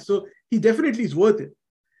the end. So he definitely is worth it.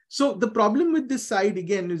 So the problem with this side,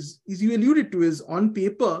 again, is you alluded to, is on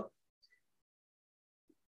paper,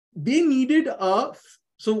 they needed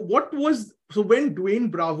so when Dwayne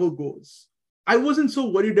Bravo goes, I wasn't so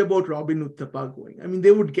worried about Robin Uthappa going. I mean,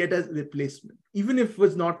 they would get a replacement. Even if it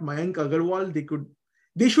was not Mayank Agarwal,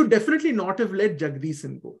 they should definitely not have let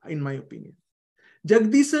Jagdishan go, in my opinion.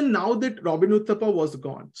 Jagdishan, now that Robin Uthappa was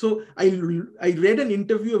gone. So I read an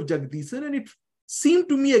interview of Jagdishan and it seemed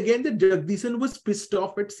to me again that Jagdishan was pissed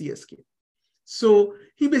off at CSK. So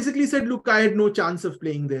he basically said, look, I had no chance of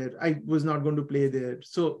playing there. I was not going to play there.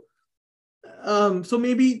 So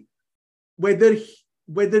maybe whether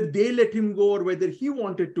they let him go or whether he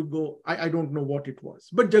wanted to go, I don't know what it was.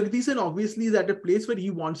 But Jagdishan obviously is at a place where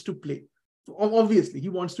he wants to play. Obviously, he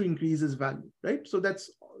wants to increase his value, right? So that's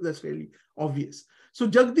really obvious. So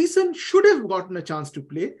Jagdishan should have gotten a chance to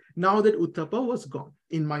play now that Uthappa was gone,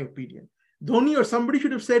 in my opinion. Dhoni or somebody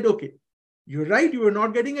should have said, okay, you're right, you were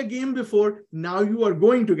not getting a game before. Now you are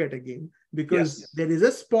going to get a game because there is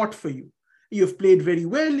a spot for you. You've played very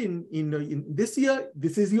well in this year.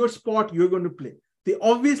 This is your spot. You're going to play. They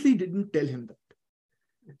obviously didn't tell him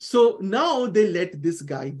that. So now they let this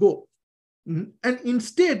guy go. And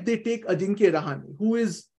instead, they take Ajinkya Rahane, who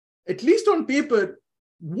is, at least on paper,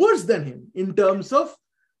 worse than him in terms of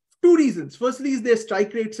two reasons. Firstly, is their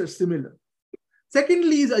strike rates are similar.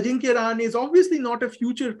 Secondly, is Ajinkya Rahane is obviously not a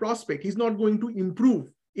future prospect. He's not going to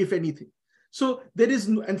improve, if anything. So there is,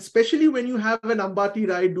 and especially when you have an Ambati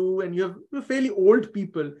Rayudu and you have fairly old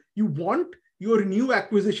people, you want your new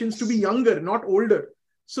acquisitions to be younger, not older.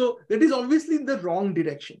 So that is obviously the wrong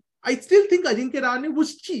direction. I still think Ajinkya Rahane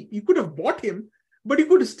was cheap. You could have bought him, but you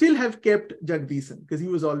could still have kept Jagdishan because he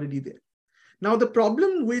was already there. Now, the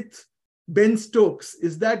problem with Ben Stokes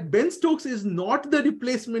is that Ben Stokes is not the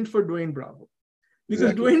replacement for Dwayne Bravo.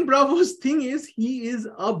 Because Dwayne Bravo's thing is he is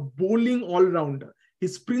a bowling all-rounder.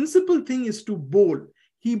 His principal thing is to bowl.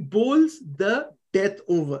 He bowls the death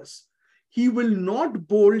overs. He will not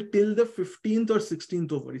bowl till the 15th or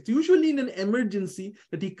 16th over. It's usually in an emergency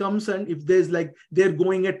that he comes, and if there's like they're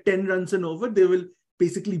going at 10 runs and over, they will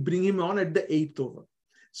basically bring him on at the 8th over.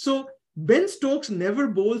 So Ben Stokes never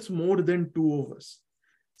bowls more than 2 overs.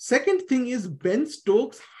 Second thing is Ben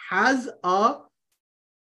Stokes has a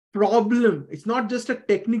problem. It's not just a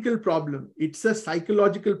technical problem. It's a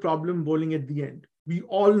psychological problem bowling at the end. We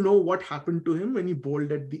all know what happened to him when he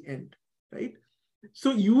bowled at the end, right?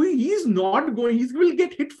 So he's not going, he will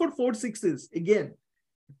get hit for 4 sixes again.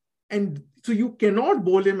 And so you cannot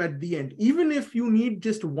bowl him at the end, even if you need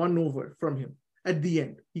just 1 over from him at the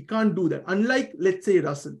end. He can't do that. Unlike, let's say,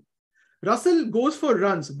 Russell. Russell goes for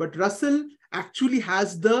runs, but Russell actually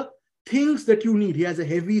has the things that you need. He has a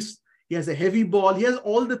heavy ball. He has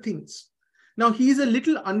all the things. Now, he's a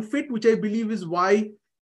little unfit, which I believe is why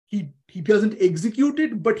he doesn't execute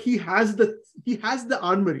it, but he has the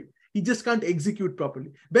armory. He just can't execute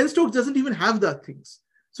properly. Ben Stokes doesn't even have that things.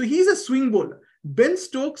 So he's a swing bowler. Ben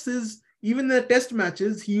Stokes is, even in the test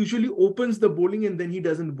matches, he usually opens the bowling and then he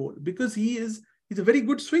doesn't bowl because he's a very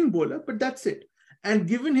good swing bowler, but that's it. And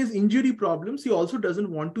given his injury problems, he also doesn't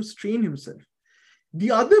want to strain himself.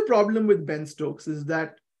 The other problem with Ben Stokes is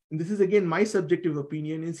that, and this is again my subjective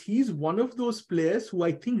opinion, is he's one of those players who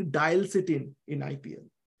I think dials it in IPL.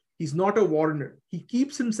 He's not a Warner. He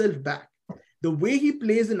keeps himself back. the way he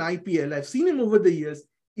plays in IPL, I've seen him over the years,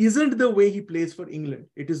 isn't the way he plays for England.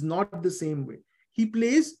 It is not the same way. He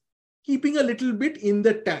plays keeping a little bit in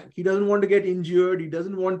the tank. He doesn't want to get injured. He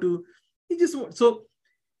doesn't want to, so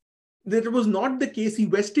that was not the case.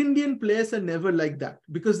 West Indian players are never like that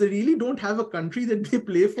because they really don't have a country that they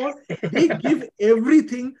play for. They give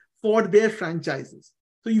everything for their franchises.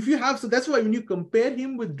 So if you have, so that's why when you compare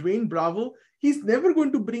him with Dwayne Bravo, he's never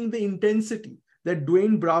going to bring the intensity that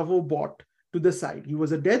Dwayne Bravo brought to the side. He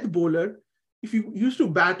was a death bowler. If he used to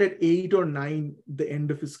bat at 8 or 9 the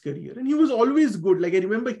end of his career, and he was always good. Like I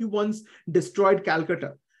remember he once destroyed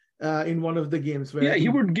Calcutta in one of the games. Where he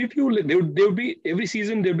would give you, like, there would be every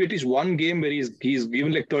season, there would be at least one game where he's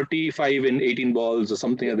given like 35 in 18 balls or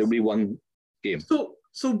something. Yes. There would be one game.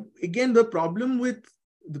 So again, the problem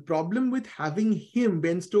with having him,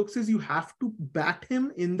 Ben Stokes, is you have to bat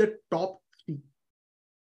him in the top 3,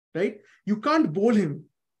 right? You can't bowl him.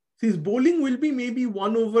 His bowling will be maybe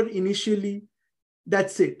 1 over initially.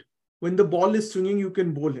 That's it. When the ball is swinging, you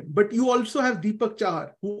can bowl him. But you also have Deepak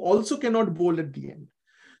Chahar, who also cannot bowl at the end.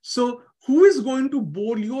 So who is going to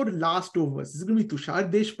bowl your last overs? Is it going to be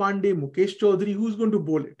Tushar Deshpande, Mukesh Chaudhary? Who's going to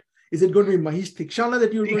bowl it? Is it going to be Mahesh Theekshana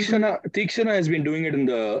that you're going to? Theekshana has been doing it in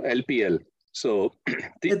the LPL. So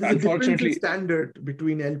unfortunately, standard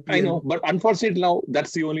between LPL. I know, but unfortunately now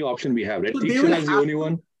that's the only option we have, right? So Theekshana is the only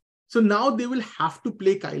one. So now they will have to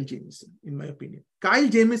play Kyle Jamieson, in my opinion. Kyle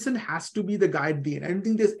Jamieson has to be the guy at the end. I don't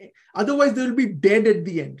think otherwise they will be dead at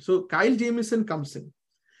the end. So Kyle Jamieson comes in.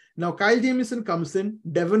 Now Kyle Jamieson comes in,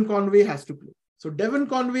 Devon Conway has to play. So Devon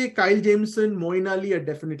Conway, Kyle Jamieson, Moeen Ali are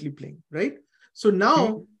definitely playing, right? So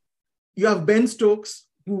now you have Ben Stokes,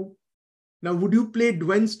 now would you play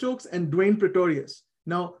Dwayne Stokes and Dwayne Pretorius?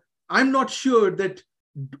 Now, I'm not sure that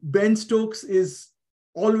Ben Stokes is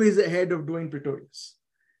always ahead of Dwayne Pretorius.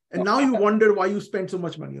 And now you wonder why you spent so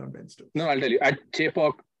much money on Ben Stokes. No, I'll tell you. At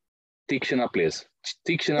Chepauk, Theekshana plays.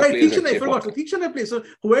 I forgot. So Theekshana plays. So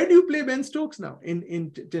where do you play Ben Stokes now?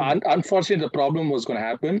 Unfortunately, the problem was going to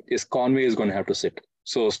happen is Conway is going to have to sit.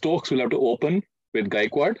 So Stokes will have to open with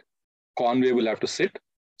Gaikwad. Conway will have to sit.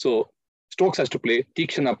 So Stokes has to play.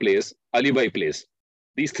 Theekshana plays. Alibai plays.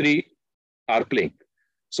 These 3 are playing.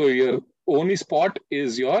 So your only spot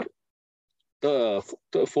is the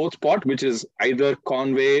 4th spot, which is either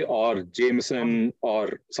Conway or Jamieson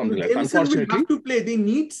or something like that. Unfortunately, will have to play. They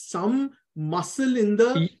need some muscle in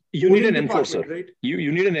the. You need an enforcer, right?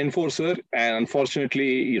 You need an enforcer, and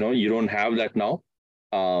unfortunately, you don't have that now.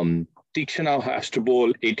 Theekshana has to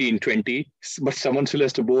bowl 18, 20, but someone still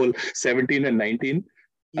has to bowl 17 and 19.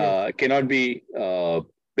 Yeah. Cannot be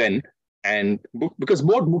Ben, and because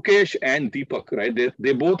both Mukesh and Deepak, right?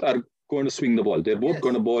 They both are going to swing the ball. They're both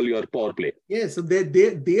going to bowl your power play. Yeah, so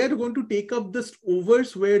they are going to take up the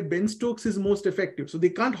overs where Ben Stokes is most effective. So they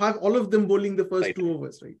can't have all of them bowling the first 2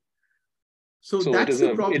 overs, right? So that's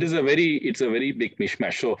the problem. It's a very big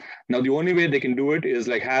mishmash. So now the only way they can do it is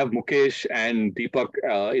like have Mukesh and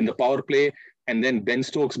Deepak in the power play, and then Ben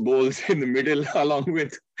Stokes bowls in the middle along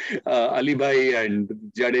with Alibai and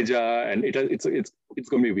Jadeja, and it's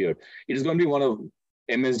going to be weird. It is going to be one of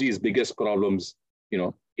MSD's biggest problems,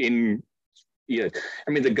 in years.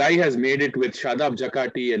 I mean, the guy has made it with Shadab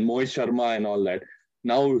Jakati and Mohit Sharma and all that.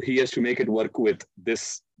 Now he has to make it work with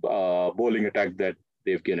this bowling attack that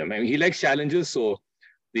they've given him. I mean, he likes challenges, so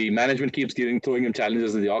the management keeps throwing him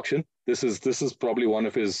challenges in the auction. This is probably one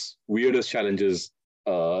of his weirdest challenges,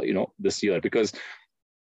 this year, because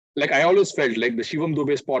like I always felt like the Shivam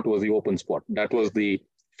Dube spot was the open spot. That was the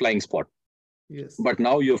flying spot. Yes. But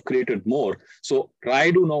now you've created more. So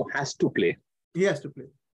Rayudu now has to play. He has to play.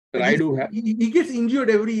 He gets injured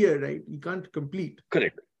every year, right? He can't complete.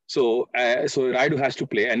 Correct. So Rayudu has to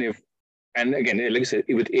play, and again, like I said,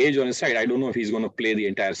 with age on his side, I don't know if he's going to play the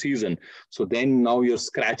entire season. So then now you're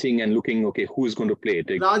scratching and looking, okay, who's going to play it?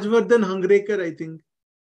 Rajvardhan Hangarekar, I think.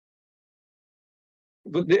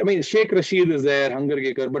 But Sheikh Rashid is there,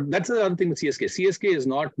 Hangarekar, but that's the other thing with CSK. CSK is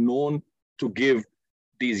not known to give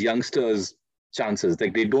these youngsters chances.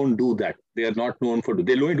 Like they don't do that. They are not known for.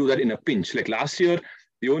 They'll only do that in a pinch. Like last year,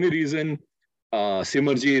 the only reason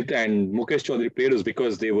Simarjeet and Mukesh Chaudhary played was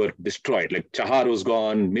because they were destroyed. Like Chahar was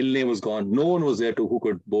gone, Milne was gone. No one was there who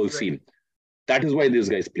could bowl seam. That is why these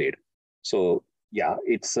guys played. So yeah,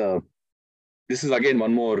 it's this is again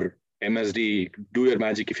one more MSD. Do your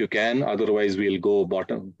magic if you can. Otherwise, we'll go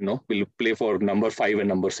bottom. We'll play for number 5 and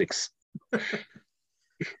number 6.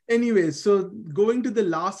 Anyway, so going to the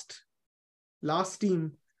last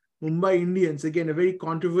team, Mumbai Indians, again, a very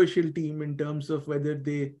controversial team in terms of whether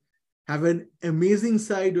they have an amazing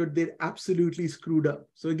side or they're absolutely screwed up.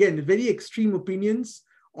 So again, very extreme opinions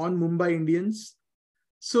on Mumbai Indians.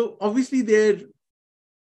 So obviously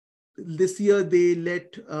this year they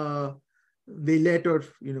let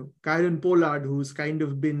Kieron Pollard, who's kind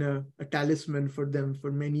of been a talisman for them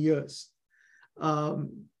for many years.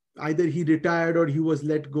 Either he retired or he was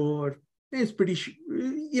let go, or it's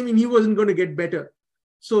he wasn't going to get better.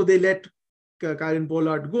 So they let Kieron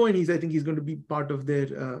Pollard go, and I think he's going to be part of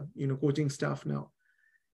their coaching staff now.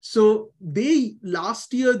 So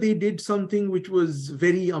last year they did something which was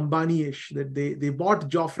very Ambani-ish, that they bought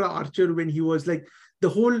Jofra Archer when he was like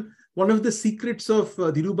one of the secrets of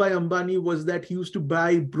Dhirubhai Ambani was that he used to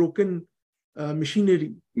buy broken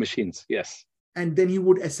machines, yes, and then he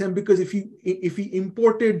would assemble, because if he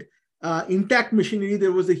imported intact machinery,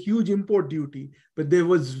 there was a huge import duty, but there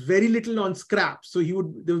was very little on scrap. So they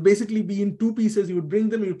would basically be in two pieces. He would bring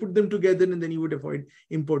them, he would put them together, and then he would avoid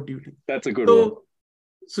import duty. That's a good one.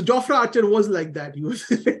 So Jofra Archer was like that. He was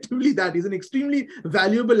effectively that. He's an extremely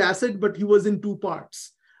valuable asset, but he was in two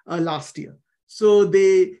parts last year. So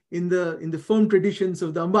they, in the firm traditions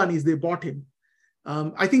of the Ambanis, they bought him.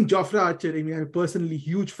 I think Jofra Archer, I'm personally a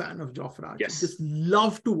huge fan of Jofra Archer. Yes. Just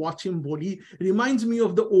love to watch him bowl. He reminds me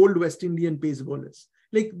of the old West Indian pace bowlers.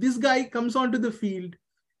 Like, this guy comes onto the field,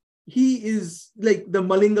 he is like the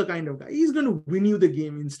Malinga kind of guy. He's going to win you the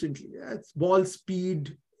game instantly. That's ball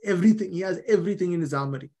speed, everything. He has everything in his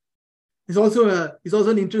armory. He's also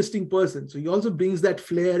an interesting person. So he also brings that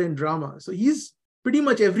flair and drama. So he's pretty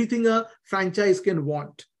much everything a franchise can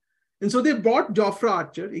want. And so they brought Jofra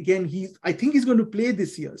Archer. Again, I think he's going to play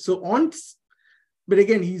this year. But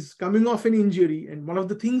again, he's coming off an injury. And one of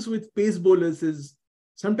the things with pace bowlers is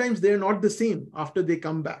sometimes they're not the same after they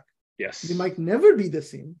come back. Yes. They might never be the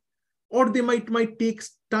same, or they might take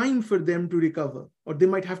time for them to recover, or they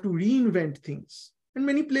might have to reinvent things. And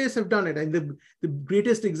many players have done it. And the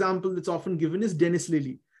greatest example that's often given is Dennis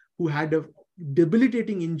Lillee, who had a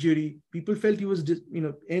debilitating injury. People felt he was just,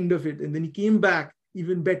 end of it. And then he came back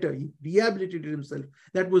even better. He rehabilitated himself.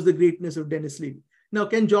 That was the greatness of Dennis Lillee. Now,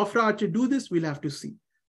 can Jofra Archer do this? We'll have to see.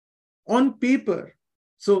 On paper,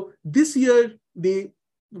 so this year they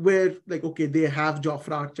were like, okay, they have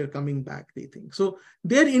Jofra Archer coming back, they think. So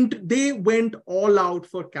they went all out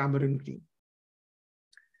for Cameron Green.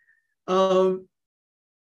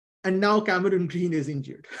 And now Cameron Green is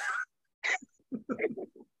injured.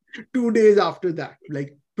 2 days after that,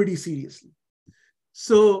 like pretty seriously.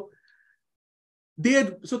 So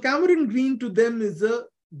Cameron Green to them is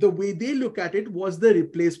the way they look at it was the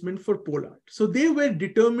replacement for Pollard. So they were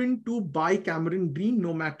determined to buy Cameron Green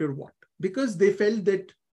no matter what, because they felt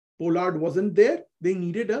that Pollard wasn't there. They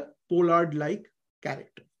needed a Pollard-like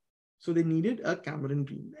character. So they needed a Cameron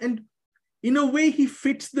Green. And in a way, he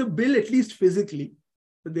fits the bill, at least physically.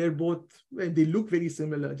 They look very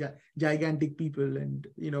similar, gigantic people. And,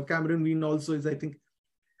 Cameron Green also is, I think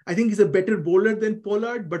he's a better bowler than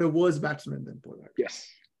Pollard, but a worse batsman than Pollard. Yes.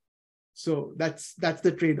 So that's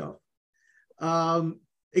the trade-off.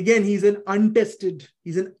 Again, he's an untested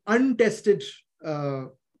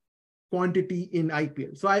quantity in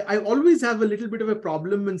IPL. So I always have a little bit of a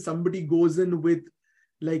problem when somebody goes in with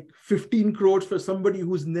like 15 crores for somebody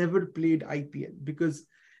who's never played IPL, because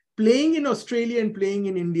playing in Australia and playing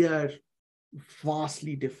in India are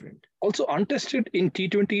vastly different. Also untested in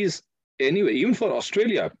T20s anyway, even for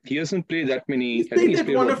Australia, he hasn't played that many. He's played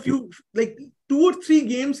 2 or 3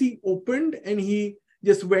 games he opened and he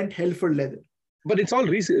just went hell for leather. But it's all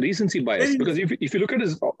recency bias, because if you look at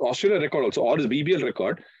his Australia record also, or his BBL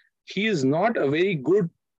record, he is not a very good.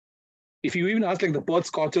 If you even ask like the Perth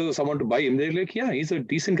Scorchers or someone to buy him, they're like, yeah, he's a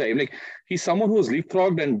decent guy. Like, he's someone who was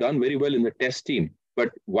leapfrogged and done very well in the Test team.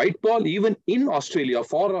 But white ball, even in Australia,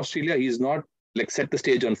 for Australia, he's not like set the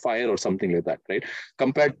stage on fire or something like that, right?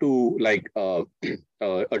 Compared to like a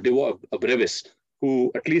Brevis,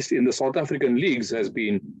 who at least in the South African leagues has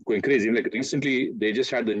been going crazy. Like recently, they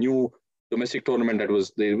just had the new domestic tournament that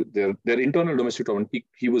was their internal domestic tournament.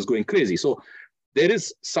 He was going crazy. So there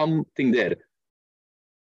is something there.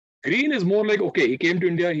 Green is more like, okay, he came to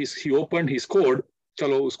India, he opened, he scored,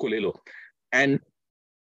 chalo usko le lo. And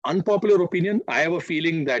unpopular opinion, I have a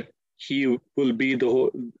feeling that he will be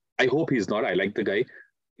I hope he's not. I like the guy.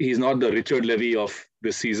 He's not the Richard Levy of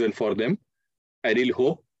this season for them. I really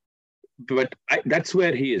hope. But that's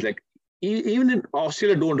where he is. Like, even in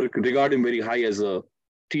Australia, don't regard him very high as a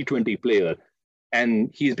T20 player.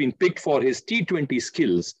 And he's been picked for his T20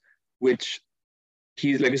 skills, which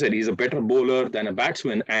he's, like you said, he's a better bowler than a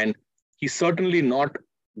batsman. And he's certainly not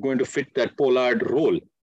going to fit that Pollard role,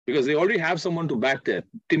 because they already have someone to bat there,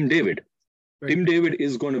 Tim David. Right. Tim David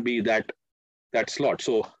is going to be that slot.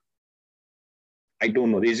 So I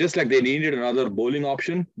don't know. It's just like they needed another bowling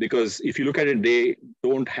option, because if you look at it, they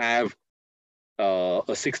don't have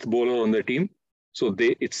a sixth bowler on their team. So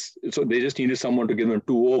they just needed someone to give them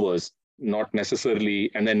 2 overs, not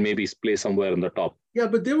necessarily, and then maybe play somewhere on the top. Yeah,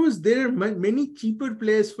 but there are many cheaper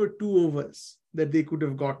players for 2 overs that they could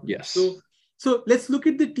have gotten. Yes. So let's look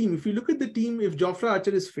at the team. If you look at the team, if Jofra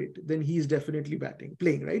Archer is fit, then he's definitely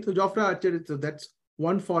playing, right? So Jofra Archer, so that's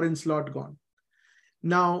 1 foreign slot gone.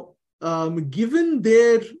 Now, given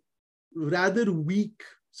their rather weak,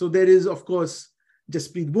 so there is, of course,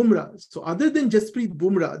 Jasprit Bumrah. So other than Jasprit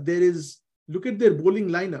Bumrah, look at their bowling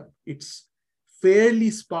lineup. It's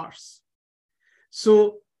fairly sparse.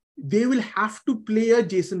 So they will have to play a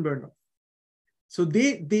Jason Burnham. So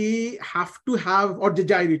they have to have, or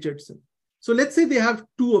Jai Richardson. So let's say they have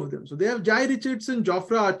 2 of them. So they have Jai Richardson,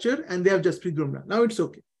 Jofra Archer, and they have Jasprit Bumrah. Now it's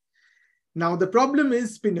okay. Now the problem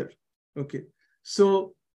is spinner. Okay.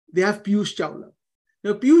 So they have Piyush Chawla.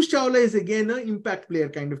 Now Piyush Chawla is again an impact player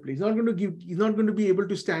kind of player. He's not going to be able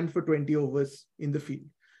to stand for 20 overs in the field.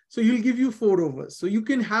 So he'll give you 4 overs. So you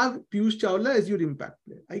can have Piyush Chawla as your impact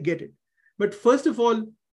player. I get it. But first of all,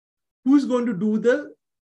 who's going to do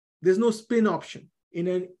there's no spin option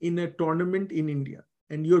in a tournament in India.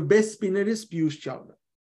 And your best spinner is Piyush Chawla.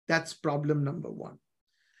 That's problem number 1.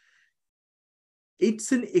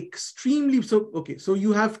 It's an extremely, so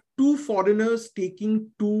you have 2 foreigners taking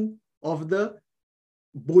 2 of the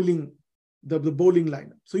bowling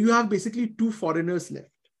lineup. So you have basically 2 foreigners left.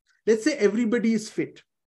 Let's say everybody is fit.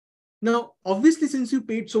 Now, obviously, since you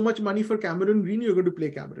paid so much money for Cameron Green, you're going to play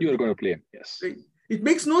Cameron. You're going to play him, yes. Right? It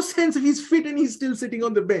makes no sense if he's fit and he's still sitting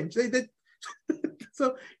on the bench. Right?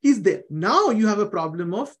 So he's there. Now you have a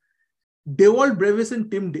problem of Dewald Brevis and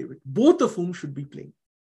Tim David, both of whom should be playing.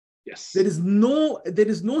 Yes. There is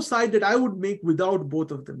no side that I would make without both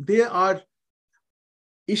of them. They are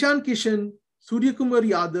Ishan Kishan, Surya Kumar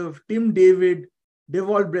Yadav, Tim David,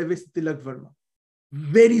 Dewald Brevis, Tilak Verma.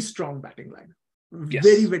 Very strong batting lineup. Yes.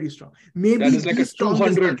 Very, very strong. Maybe that is like a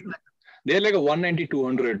 200. Lineup. They're like a 190,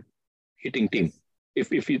 200 hitting team.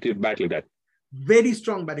 If you bat like that. Very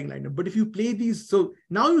strong batting lineup. But if you play these, so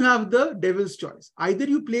now you have the devil's choice. Either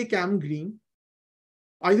you play Cam Green,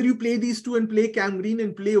 either you play these 2 and play Cam Green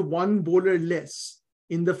and play 1 bowler less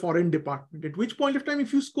in the foreign department. At which point of time,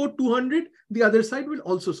 if you score 200, the other side will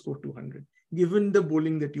also score 200, given the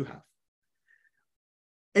bowling that you have.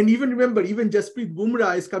 And even remember, even Jasprit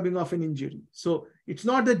Bumrah is coming off an injury. So it's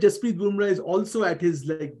not that Jasprit Bumrah is also at his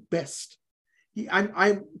best.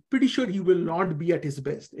 I'm pretty sure he will not be at his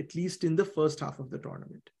best, at least in the first half of the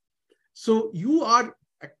tournament. So you are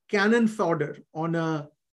a cannon fodder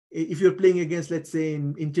if you're playing against, let's say,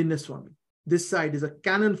 in Chinnaswamy. This side is a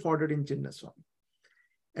cannon fodder in Chinnaswamy.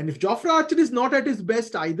 And if Jofra Archer is not at his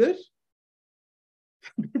best either,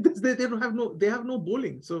 they have no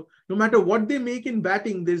bowling. So no matter what they make in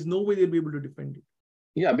batting, there's no way they'll be able to defend it.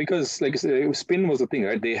 Yeah, because like I said, spin was the thing,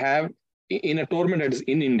 right? They have, in a tournament that is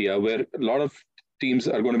in India, where a lot of teams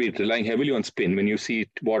are going to be relying heavily on spin, when you see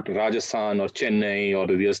what Rajasthan or Chennai or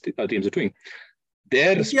the other teams are doing,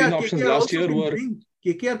 their spin options last year were...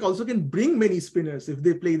 KKR also can bring many spinners if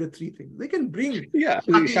they play the 3 things. They can bring... Yeah,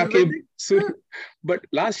 but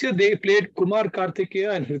last year they played Kumar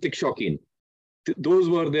Karthikeya and Hrithik Shaukin. Those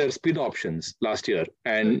were their spin options last year.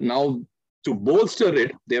 And now to bolster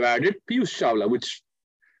it, they've added Piyush Chawla, which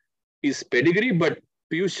is pedigree, but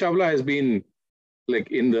Piyush Chawla has been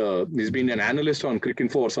he's been an analyst on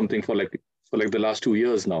Cricinfo or something for the last 2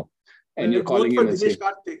 years now. And you're calling him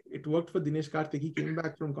It worked for Dinesh Karthik. He came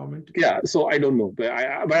back from commentary. Yeah, so I don't know. But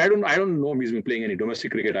I don't know if he's been playing any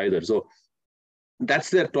domestic cricket either. So that's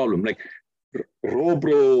their problem. Like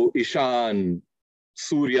Robro, Ishan,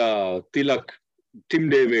 Surya, Tilak, Tim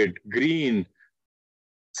David, Green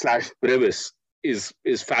 / Brevis is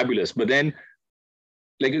fabulous. But then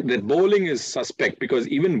the bowling is suspect, because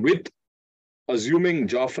even with assuming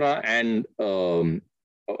Jofra and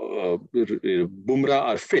Bumrah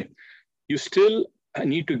are fit, you still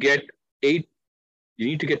need to get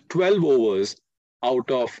 12 overs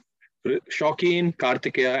out of Shaukin,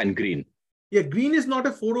 Karthikeya and Green. Yeah, Green is not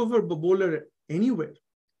a 4-over bowler anywhere.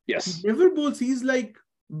 Yes. He never bowls. He's like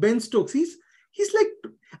Ben Stokes. He's like,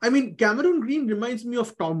 Cameron Green reminds me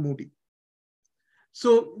of Tom Moody.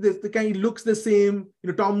 So the kind of looks the same.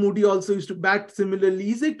 Tom Moody also used to bat similarly.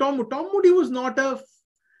 He's like Tom Moody was not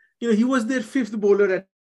he was their 5th bowler at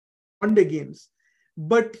one-day games.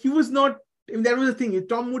 But he was not, that was the thing.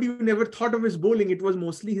 Tom Moody never thought of his bowling. It was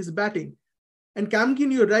mostly his batting. And Cam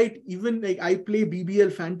Green, you're right. Even I play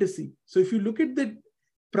BBL Fantasy. So if you look at the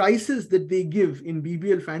prices that they give in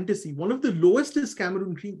BBL Fantasy, one of the lowest is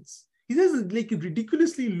Cameron Green's. He has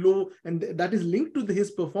ridiculously low, and that is linked to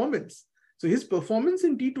his performance. So his performance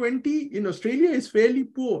in T20 in Australia is fairly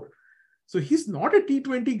poor. So he's not a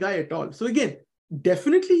T20 guy at all. So again,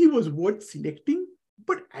 definitely he was worth selecting,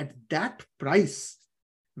 but at that price.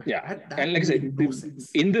 Yeah, and like I said,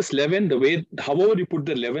 in this 11, the way, however you put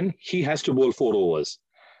the 11, he has to bowl 4 overs,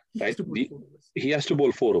 right? He has to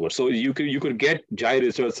bowl 4 overs. So you could get Jai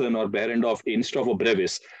Richardson or Behrendorff instead of a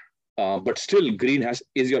Brevis, but still Green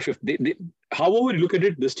is your fifth. However you look at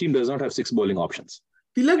it, this team does not have 6 bowling options.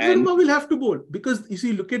 Tilak Verma will have to bowl because you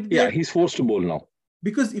see, look at he's forced to bowl now.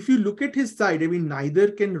 Because if you look at his side, I mean, neither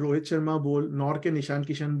can Rohit Sharma bowl, nor can Ishan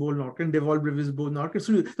Kishan bowl, nor can Devol Brevis bowl, nor can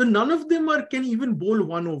Sunil. So none of them can even bowl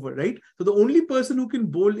 1 over, right? So the only person who can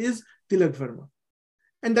bowl is Tilak Verma.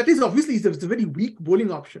 And that is obviously it's a very weak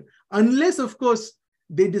bowling option. Unless, of course,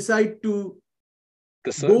 they decide to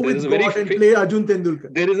go with God and play Arjun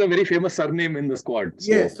Tendulkar. There is a very famous surname in the squad.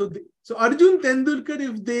 So. Yes. So Arjun Tendulkar,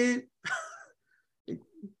 if they...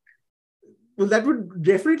 Well, that would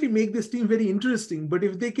definitely make this team very interesting. But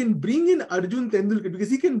if they can bring in Arjun Tendulkar,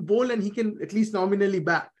 because he can bowl and he can at least nominally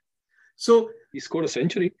bat. So he scored a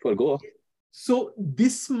century for Goa. So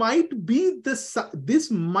this might be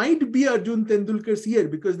Arjun Tendulkar's year,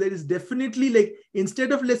 because there is definitely, like,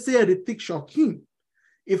 instead of, let's say, a Hrithik Shauqeen,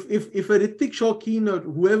 if a Hrithik Shauqeen or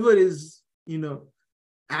whoever is,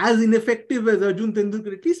 as ineffective as Arjun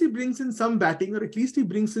Tendulkar, at least he brings in some batting, or at least he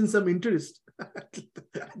brings in some interest at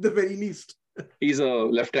the very least. He's a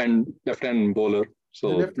left-hand bowler.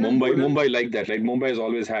 So Mumbai like that. Like Mumbai has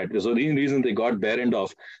always had. So the reason they got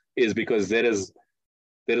Behrendorff is because there has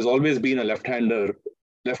always been a left-hand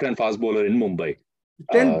fast bowler in Mumbai.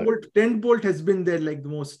 Trent Bolt has been there like the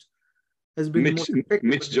most. Has been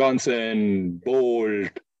Mitch Johnson,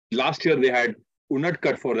 Bolt. Last year they had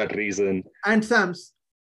Unadkat for that reason. And Sams.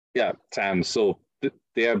 Yeah, Sams. So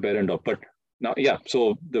they have Behrendorff. But now,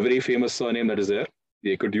 so the very famous surname that is there,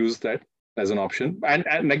 they could use that as an option. And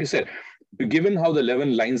like I said, given how the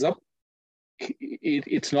 11 lines up,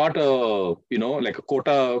 it's not a, like a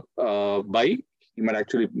quota buy. You might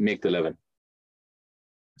actually make the 11.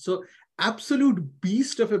 So absolute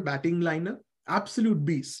beast of a batting lineup, absolute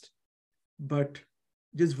beast. But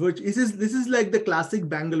just this is like the classic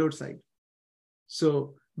Bangalore side.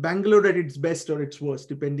 So Bangalore at its best or its worst,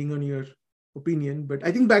 depending on your opinion. But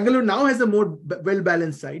I think Bangalore now has a more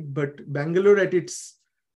well-balanced side, but Bangalore at its,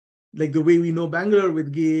 like the way we know Bangalore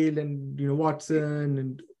with Gale and Watson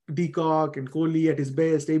and Deacock and Kohli at his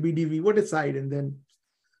best, ABDV, what a side. And then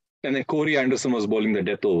Corey Anderson was bowling the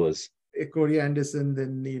death overs. Corey Anderson,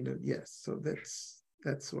 then yes. So that's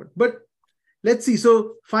what. But let's see.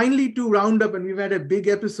 So finally, to round up, and we've had a big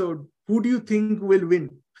episode, who do you think will win?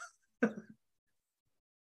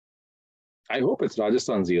 I hope it's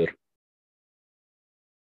Rajasthan's year.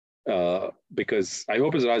 Because I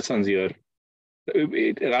hope it's Rajasthan's year.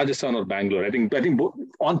 Rajasthan or Bangalore. I think both,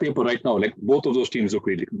 on paper right now, like both of those teams look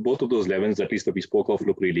really, both of those 11s at least that we spoke of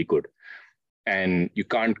look really good. And you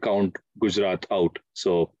can't count Gujarat out.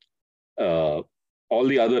 So all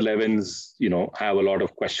the other 11s, have a lot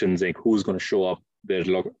of questions like who's going to show up.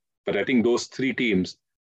 But I think those 3 teams,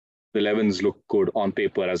 the 11s look good on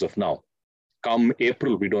paper as of now. Come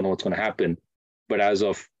April, we don't know what's going to happen. But as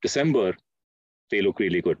of December, they look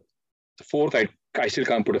really good. The 4th, I still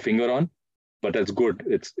can't put a finger on, but that's good.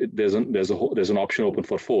 There's an option open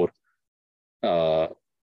for 4.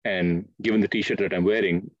 And given the T-shirt that I'm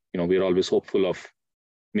wearing, we're always hopeful of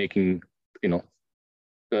making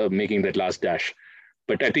that last dash.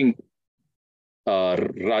 But I think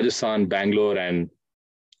Rajasthan, Bangalore, and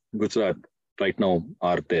Gujarat right now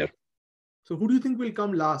are there. So who do you think will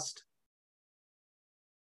come last?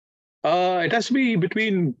 It has to be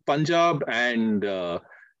between Punjab and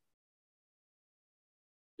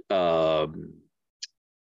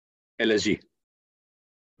LSG.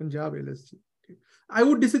 Punjab, LSG. I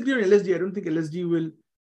would disagree on LSG. I don't think LSG will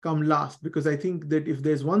come last, because I think that if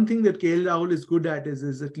there's one thing that KL Rahul is good at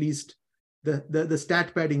is at least the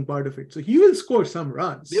stat padding part of it. So he will score some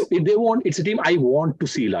runs. It's a team I want to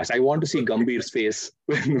see last. I want to see Gambhir's face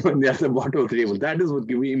when they're at the bottom of the table. That is what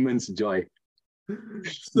gives me immense joy.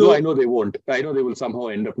 So I know they won't. I know they will somehow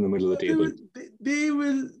end up in the middle of the table. They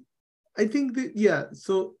will. I think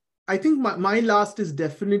So I think my last is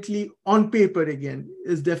definitely, on paper again,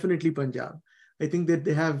 is definitely Punjab. I think that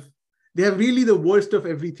they have really the worst of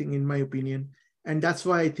everything, in my opinion. And that's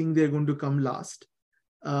why I think they're going to come last.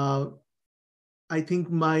 I think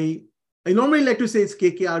I normally like to say it's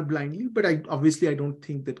KKR blindly, but I don't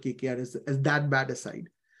think that KKR is that bad a side.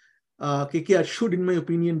 KKR should, in my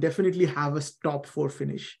opinion, definitely have a top 4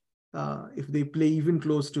 finish if they play even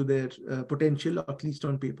close to their potential, or at least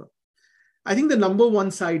on paper. I think the number 1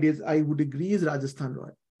 side I would agree, is Rajasthan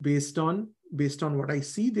Royals. Based on what I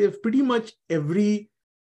see, they have pretty much every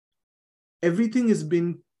everything is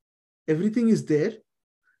there.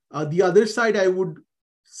 The other side I would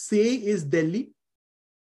say is Delhi,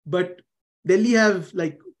 but Delhi have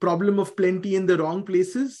like problem of plenty in the wrong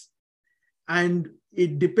places, and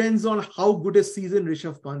it depends on how good a season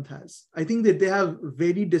Rishabh Pant has. I think that they have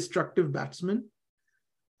very destructive batsmen.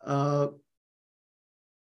 I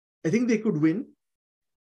think they could win.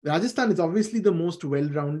 Rajasthan is obviously the most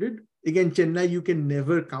well-rounded. Again, Chennai you can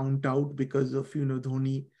never count out because of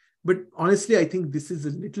Dhoni. But honestly, I think this is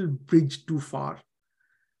a little bridge too far.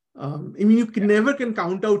 I mean, you never can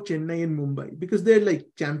count out Chennai and Mumbai because they're like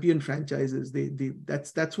champion franchises.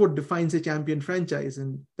 That's what defines a champion franchise,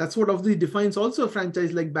 and that's what obviously defines also a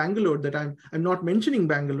franchise like Bangalore. That I'm not mentioning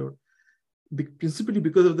Bangalore, principally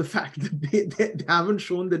because of the fact that they haven't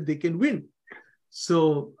shown that they can win.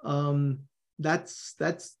 So that's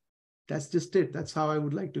just it. That's how I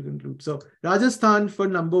would like to conclude. So Rajasthan for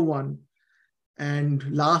number 1, and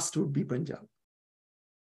last would be Punjab.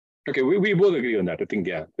 Okay, we both agree on that. I think,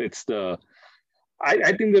 yeah, it's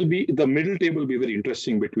I think the middle table will be very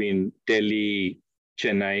interesting between Delhi,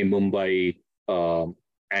 Chennai, Mumbai,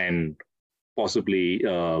 and possibly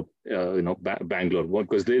Bangalore,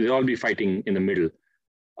 because they'll all be fighting in the middle.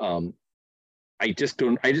 I just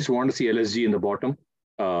want to see LSG in the bottom.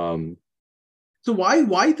 So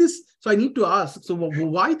why this? So I need to ask. So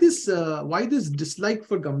why this dislike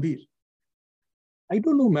for Gambhir? I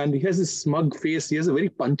don't know, man. He has this smug face. He has a very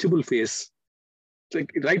punchable face. It's like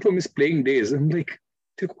right from his playing days. I'm like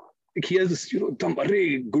he has this,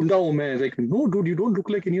 gunda man. Like, no, dude, you don't look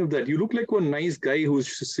like any of that. You look like one nice guy who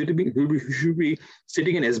should be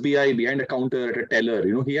sitting in SBI behind a counter at a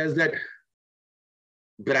teller. He has that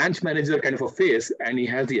branch manager kind of a face, and he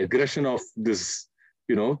has the aggression of this,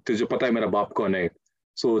 tujhe pata hai mera baap kaun hai.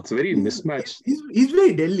 So it's very mismatched. He's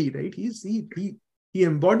very Delhi, right? He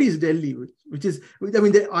embodies Delhi, which is, I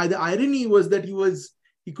mean, the irony was that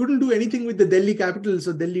he couldn't do anything with the Delhi Capitals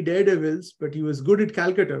or Delhi Daredevils, but he was good at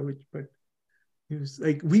Calcutta, but he was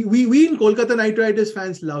like, we in Kolkata Knight Riders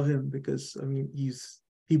fans love him because, I mean,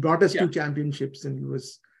 he brought us 2 championships, and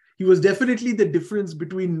he was definitely the difference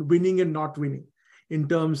between winning and not winning in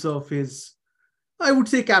terms of his, I would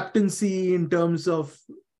say, captaincy, in terms of,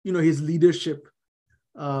 his leadership.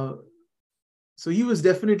 So he was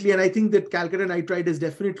definitely, and I think that Calcutta Knight Riders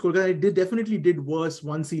definitely did worse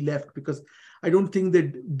once he left, because I don't think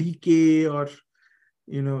that DK or,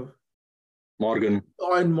 Morgan,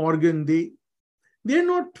 they're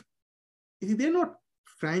not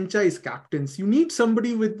franchise captains. You need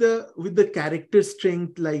somebody with the character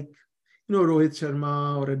strength like, Rohit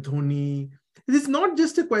Sharma or a Dhoni. It's not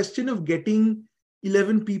just a question of getting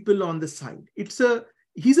 11 people on the side.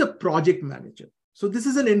 He's a project manager. So this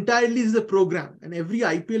is a program, and every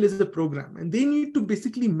IPL is a program, and they need to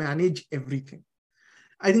basically manage everything.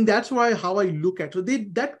 I think that's how I look at it. So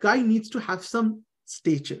that guy needs to have some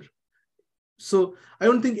stature. So I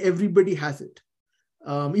don't think everybody has it.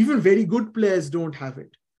 Even very good players don't have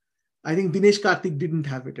it. I think Dinesh Karthik didn't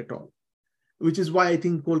have it at all, which is why I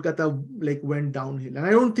think Kolkata went downhill. And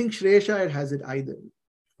I don't think Shreyas Iyer has it either,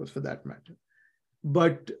 for that matter.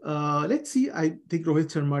 But let's see. I think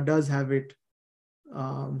Rohit Sharma does have it.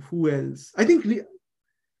 Who else? I think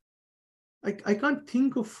I can't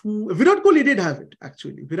think of who. Virat Kohli did have it,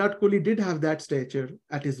 actually. Virat Kohli did have that stature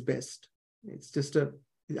at his best. It's just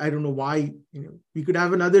I don't know why. We could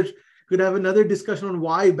have another discussion on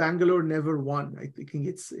why Bangalore never won. I think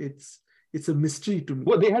it's a mystery to me.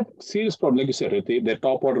 Well, they had serious problem, like you said. Right? Their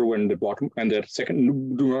top order went the bottom, and their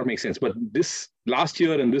second do not make sense. But this last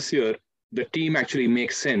year and this year, the team actually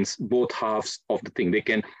makes sense. Both halves of the thing,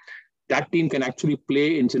 that team can actually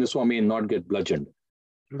play in Chinnaswamy and not get bludgeoned.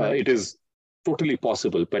 Right. It is totally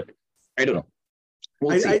possible, but I don't know.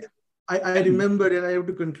 We'll see. I remember, and I have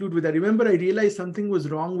to conclude with that. I remember I realized something was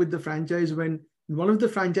wrong with the franchise when one of the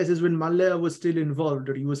franchises, when Mallya was still involved,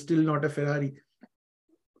 or he was still not a Ferrari.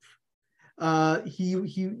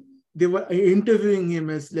 They were interviewing him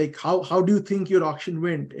as like, how do you think your auction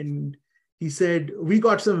went? And he said, we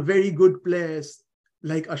got some very good players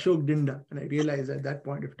like Ashok Dinda. And I realized at that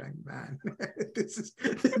point of time, man, there's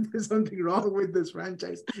something wrong with this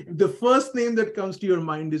franchise. The first name that comes to your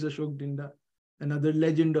mind is Ashok Dinda, another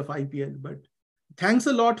legend of IPL. But thanks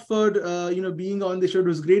a lot for being on the show. It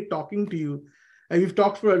was great talking to you. And we've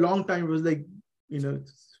talked for a long time. It was like,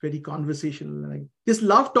 it's very conversational. And I just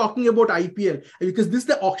love talking about IPL, because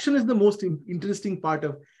the auction is the most interesting part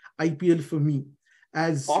of IPL for me.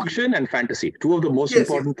 As auction and fantasy, 2 of the most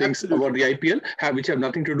important things about the IPL, which have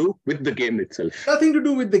nothing to do with the game itself. Nothing to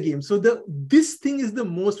do with the game. So this thing is the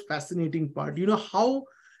most fascinating part. How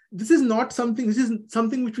this is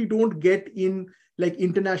something which we don't get in like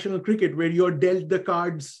international cricket, where you're dealt the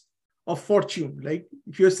cards of fortune. Like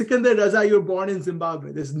if you're Sikandar Raza, you're born in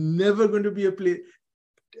Zimbabwe. There's never going to be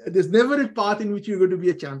there's never a path in which you're going to be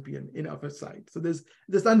a champion in our side. So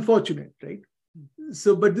that's unfortunate, right?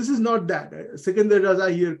 So, but this is not that. Sikandar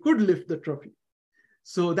Raza here could lift the trophy.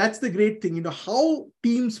 So that's the great thing, how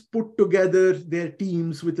teams put together their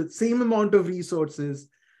teams with the same amount of resources,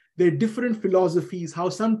 their different philosophies, how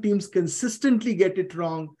some teams consistently get it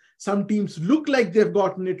wrong. Some teams look like they've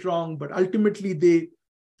gotten it wrong, but ultimately they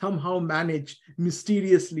somehow manage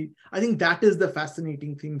mysteriously. I think that is the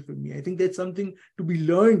fascinating thing for me. I think there's something to be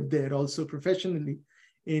learned there also professionally,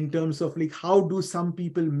 in terms of like how do some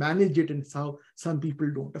people manage it and how some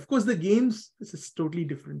people don't. Of course, the games is a totally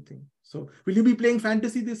different thing. So will you be playing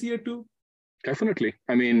fantasy this year too? Definitely.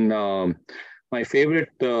 I mean, my favorite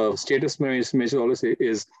status message always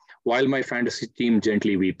is, while my fantasy team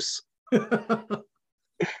gently weeps.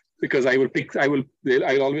 Because I'll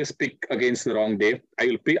always pick against the wrong day.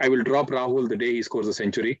 I will drop Rahul the day he scores a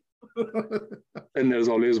century. And there's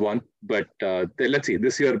always one. But let's see,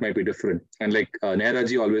 this year might be different. And like Nehra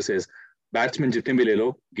ji always says, batsmen jitne bhi le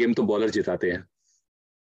lo, game to bowler jitate hain.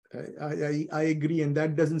 I agree, and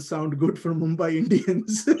that doesn't sound good for Mumbai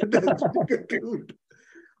Indians. That's conclude.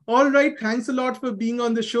 All right, thanks a lot for being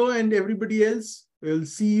on the show, and everybody else. We'll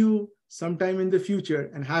see you sometime in the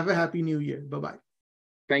future, and have a happy new year. Bye-bye.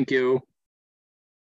 Thank you.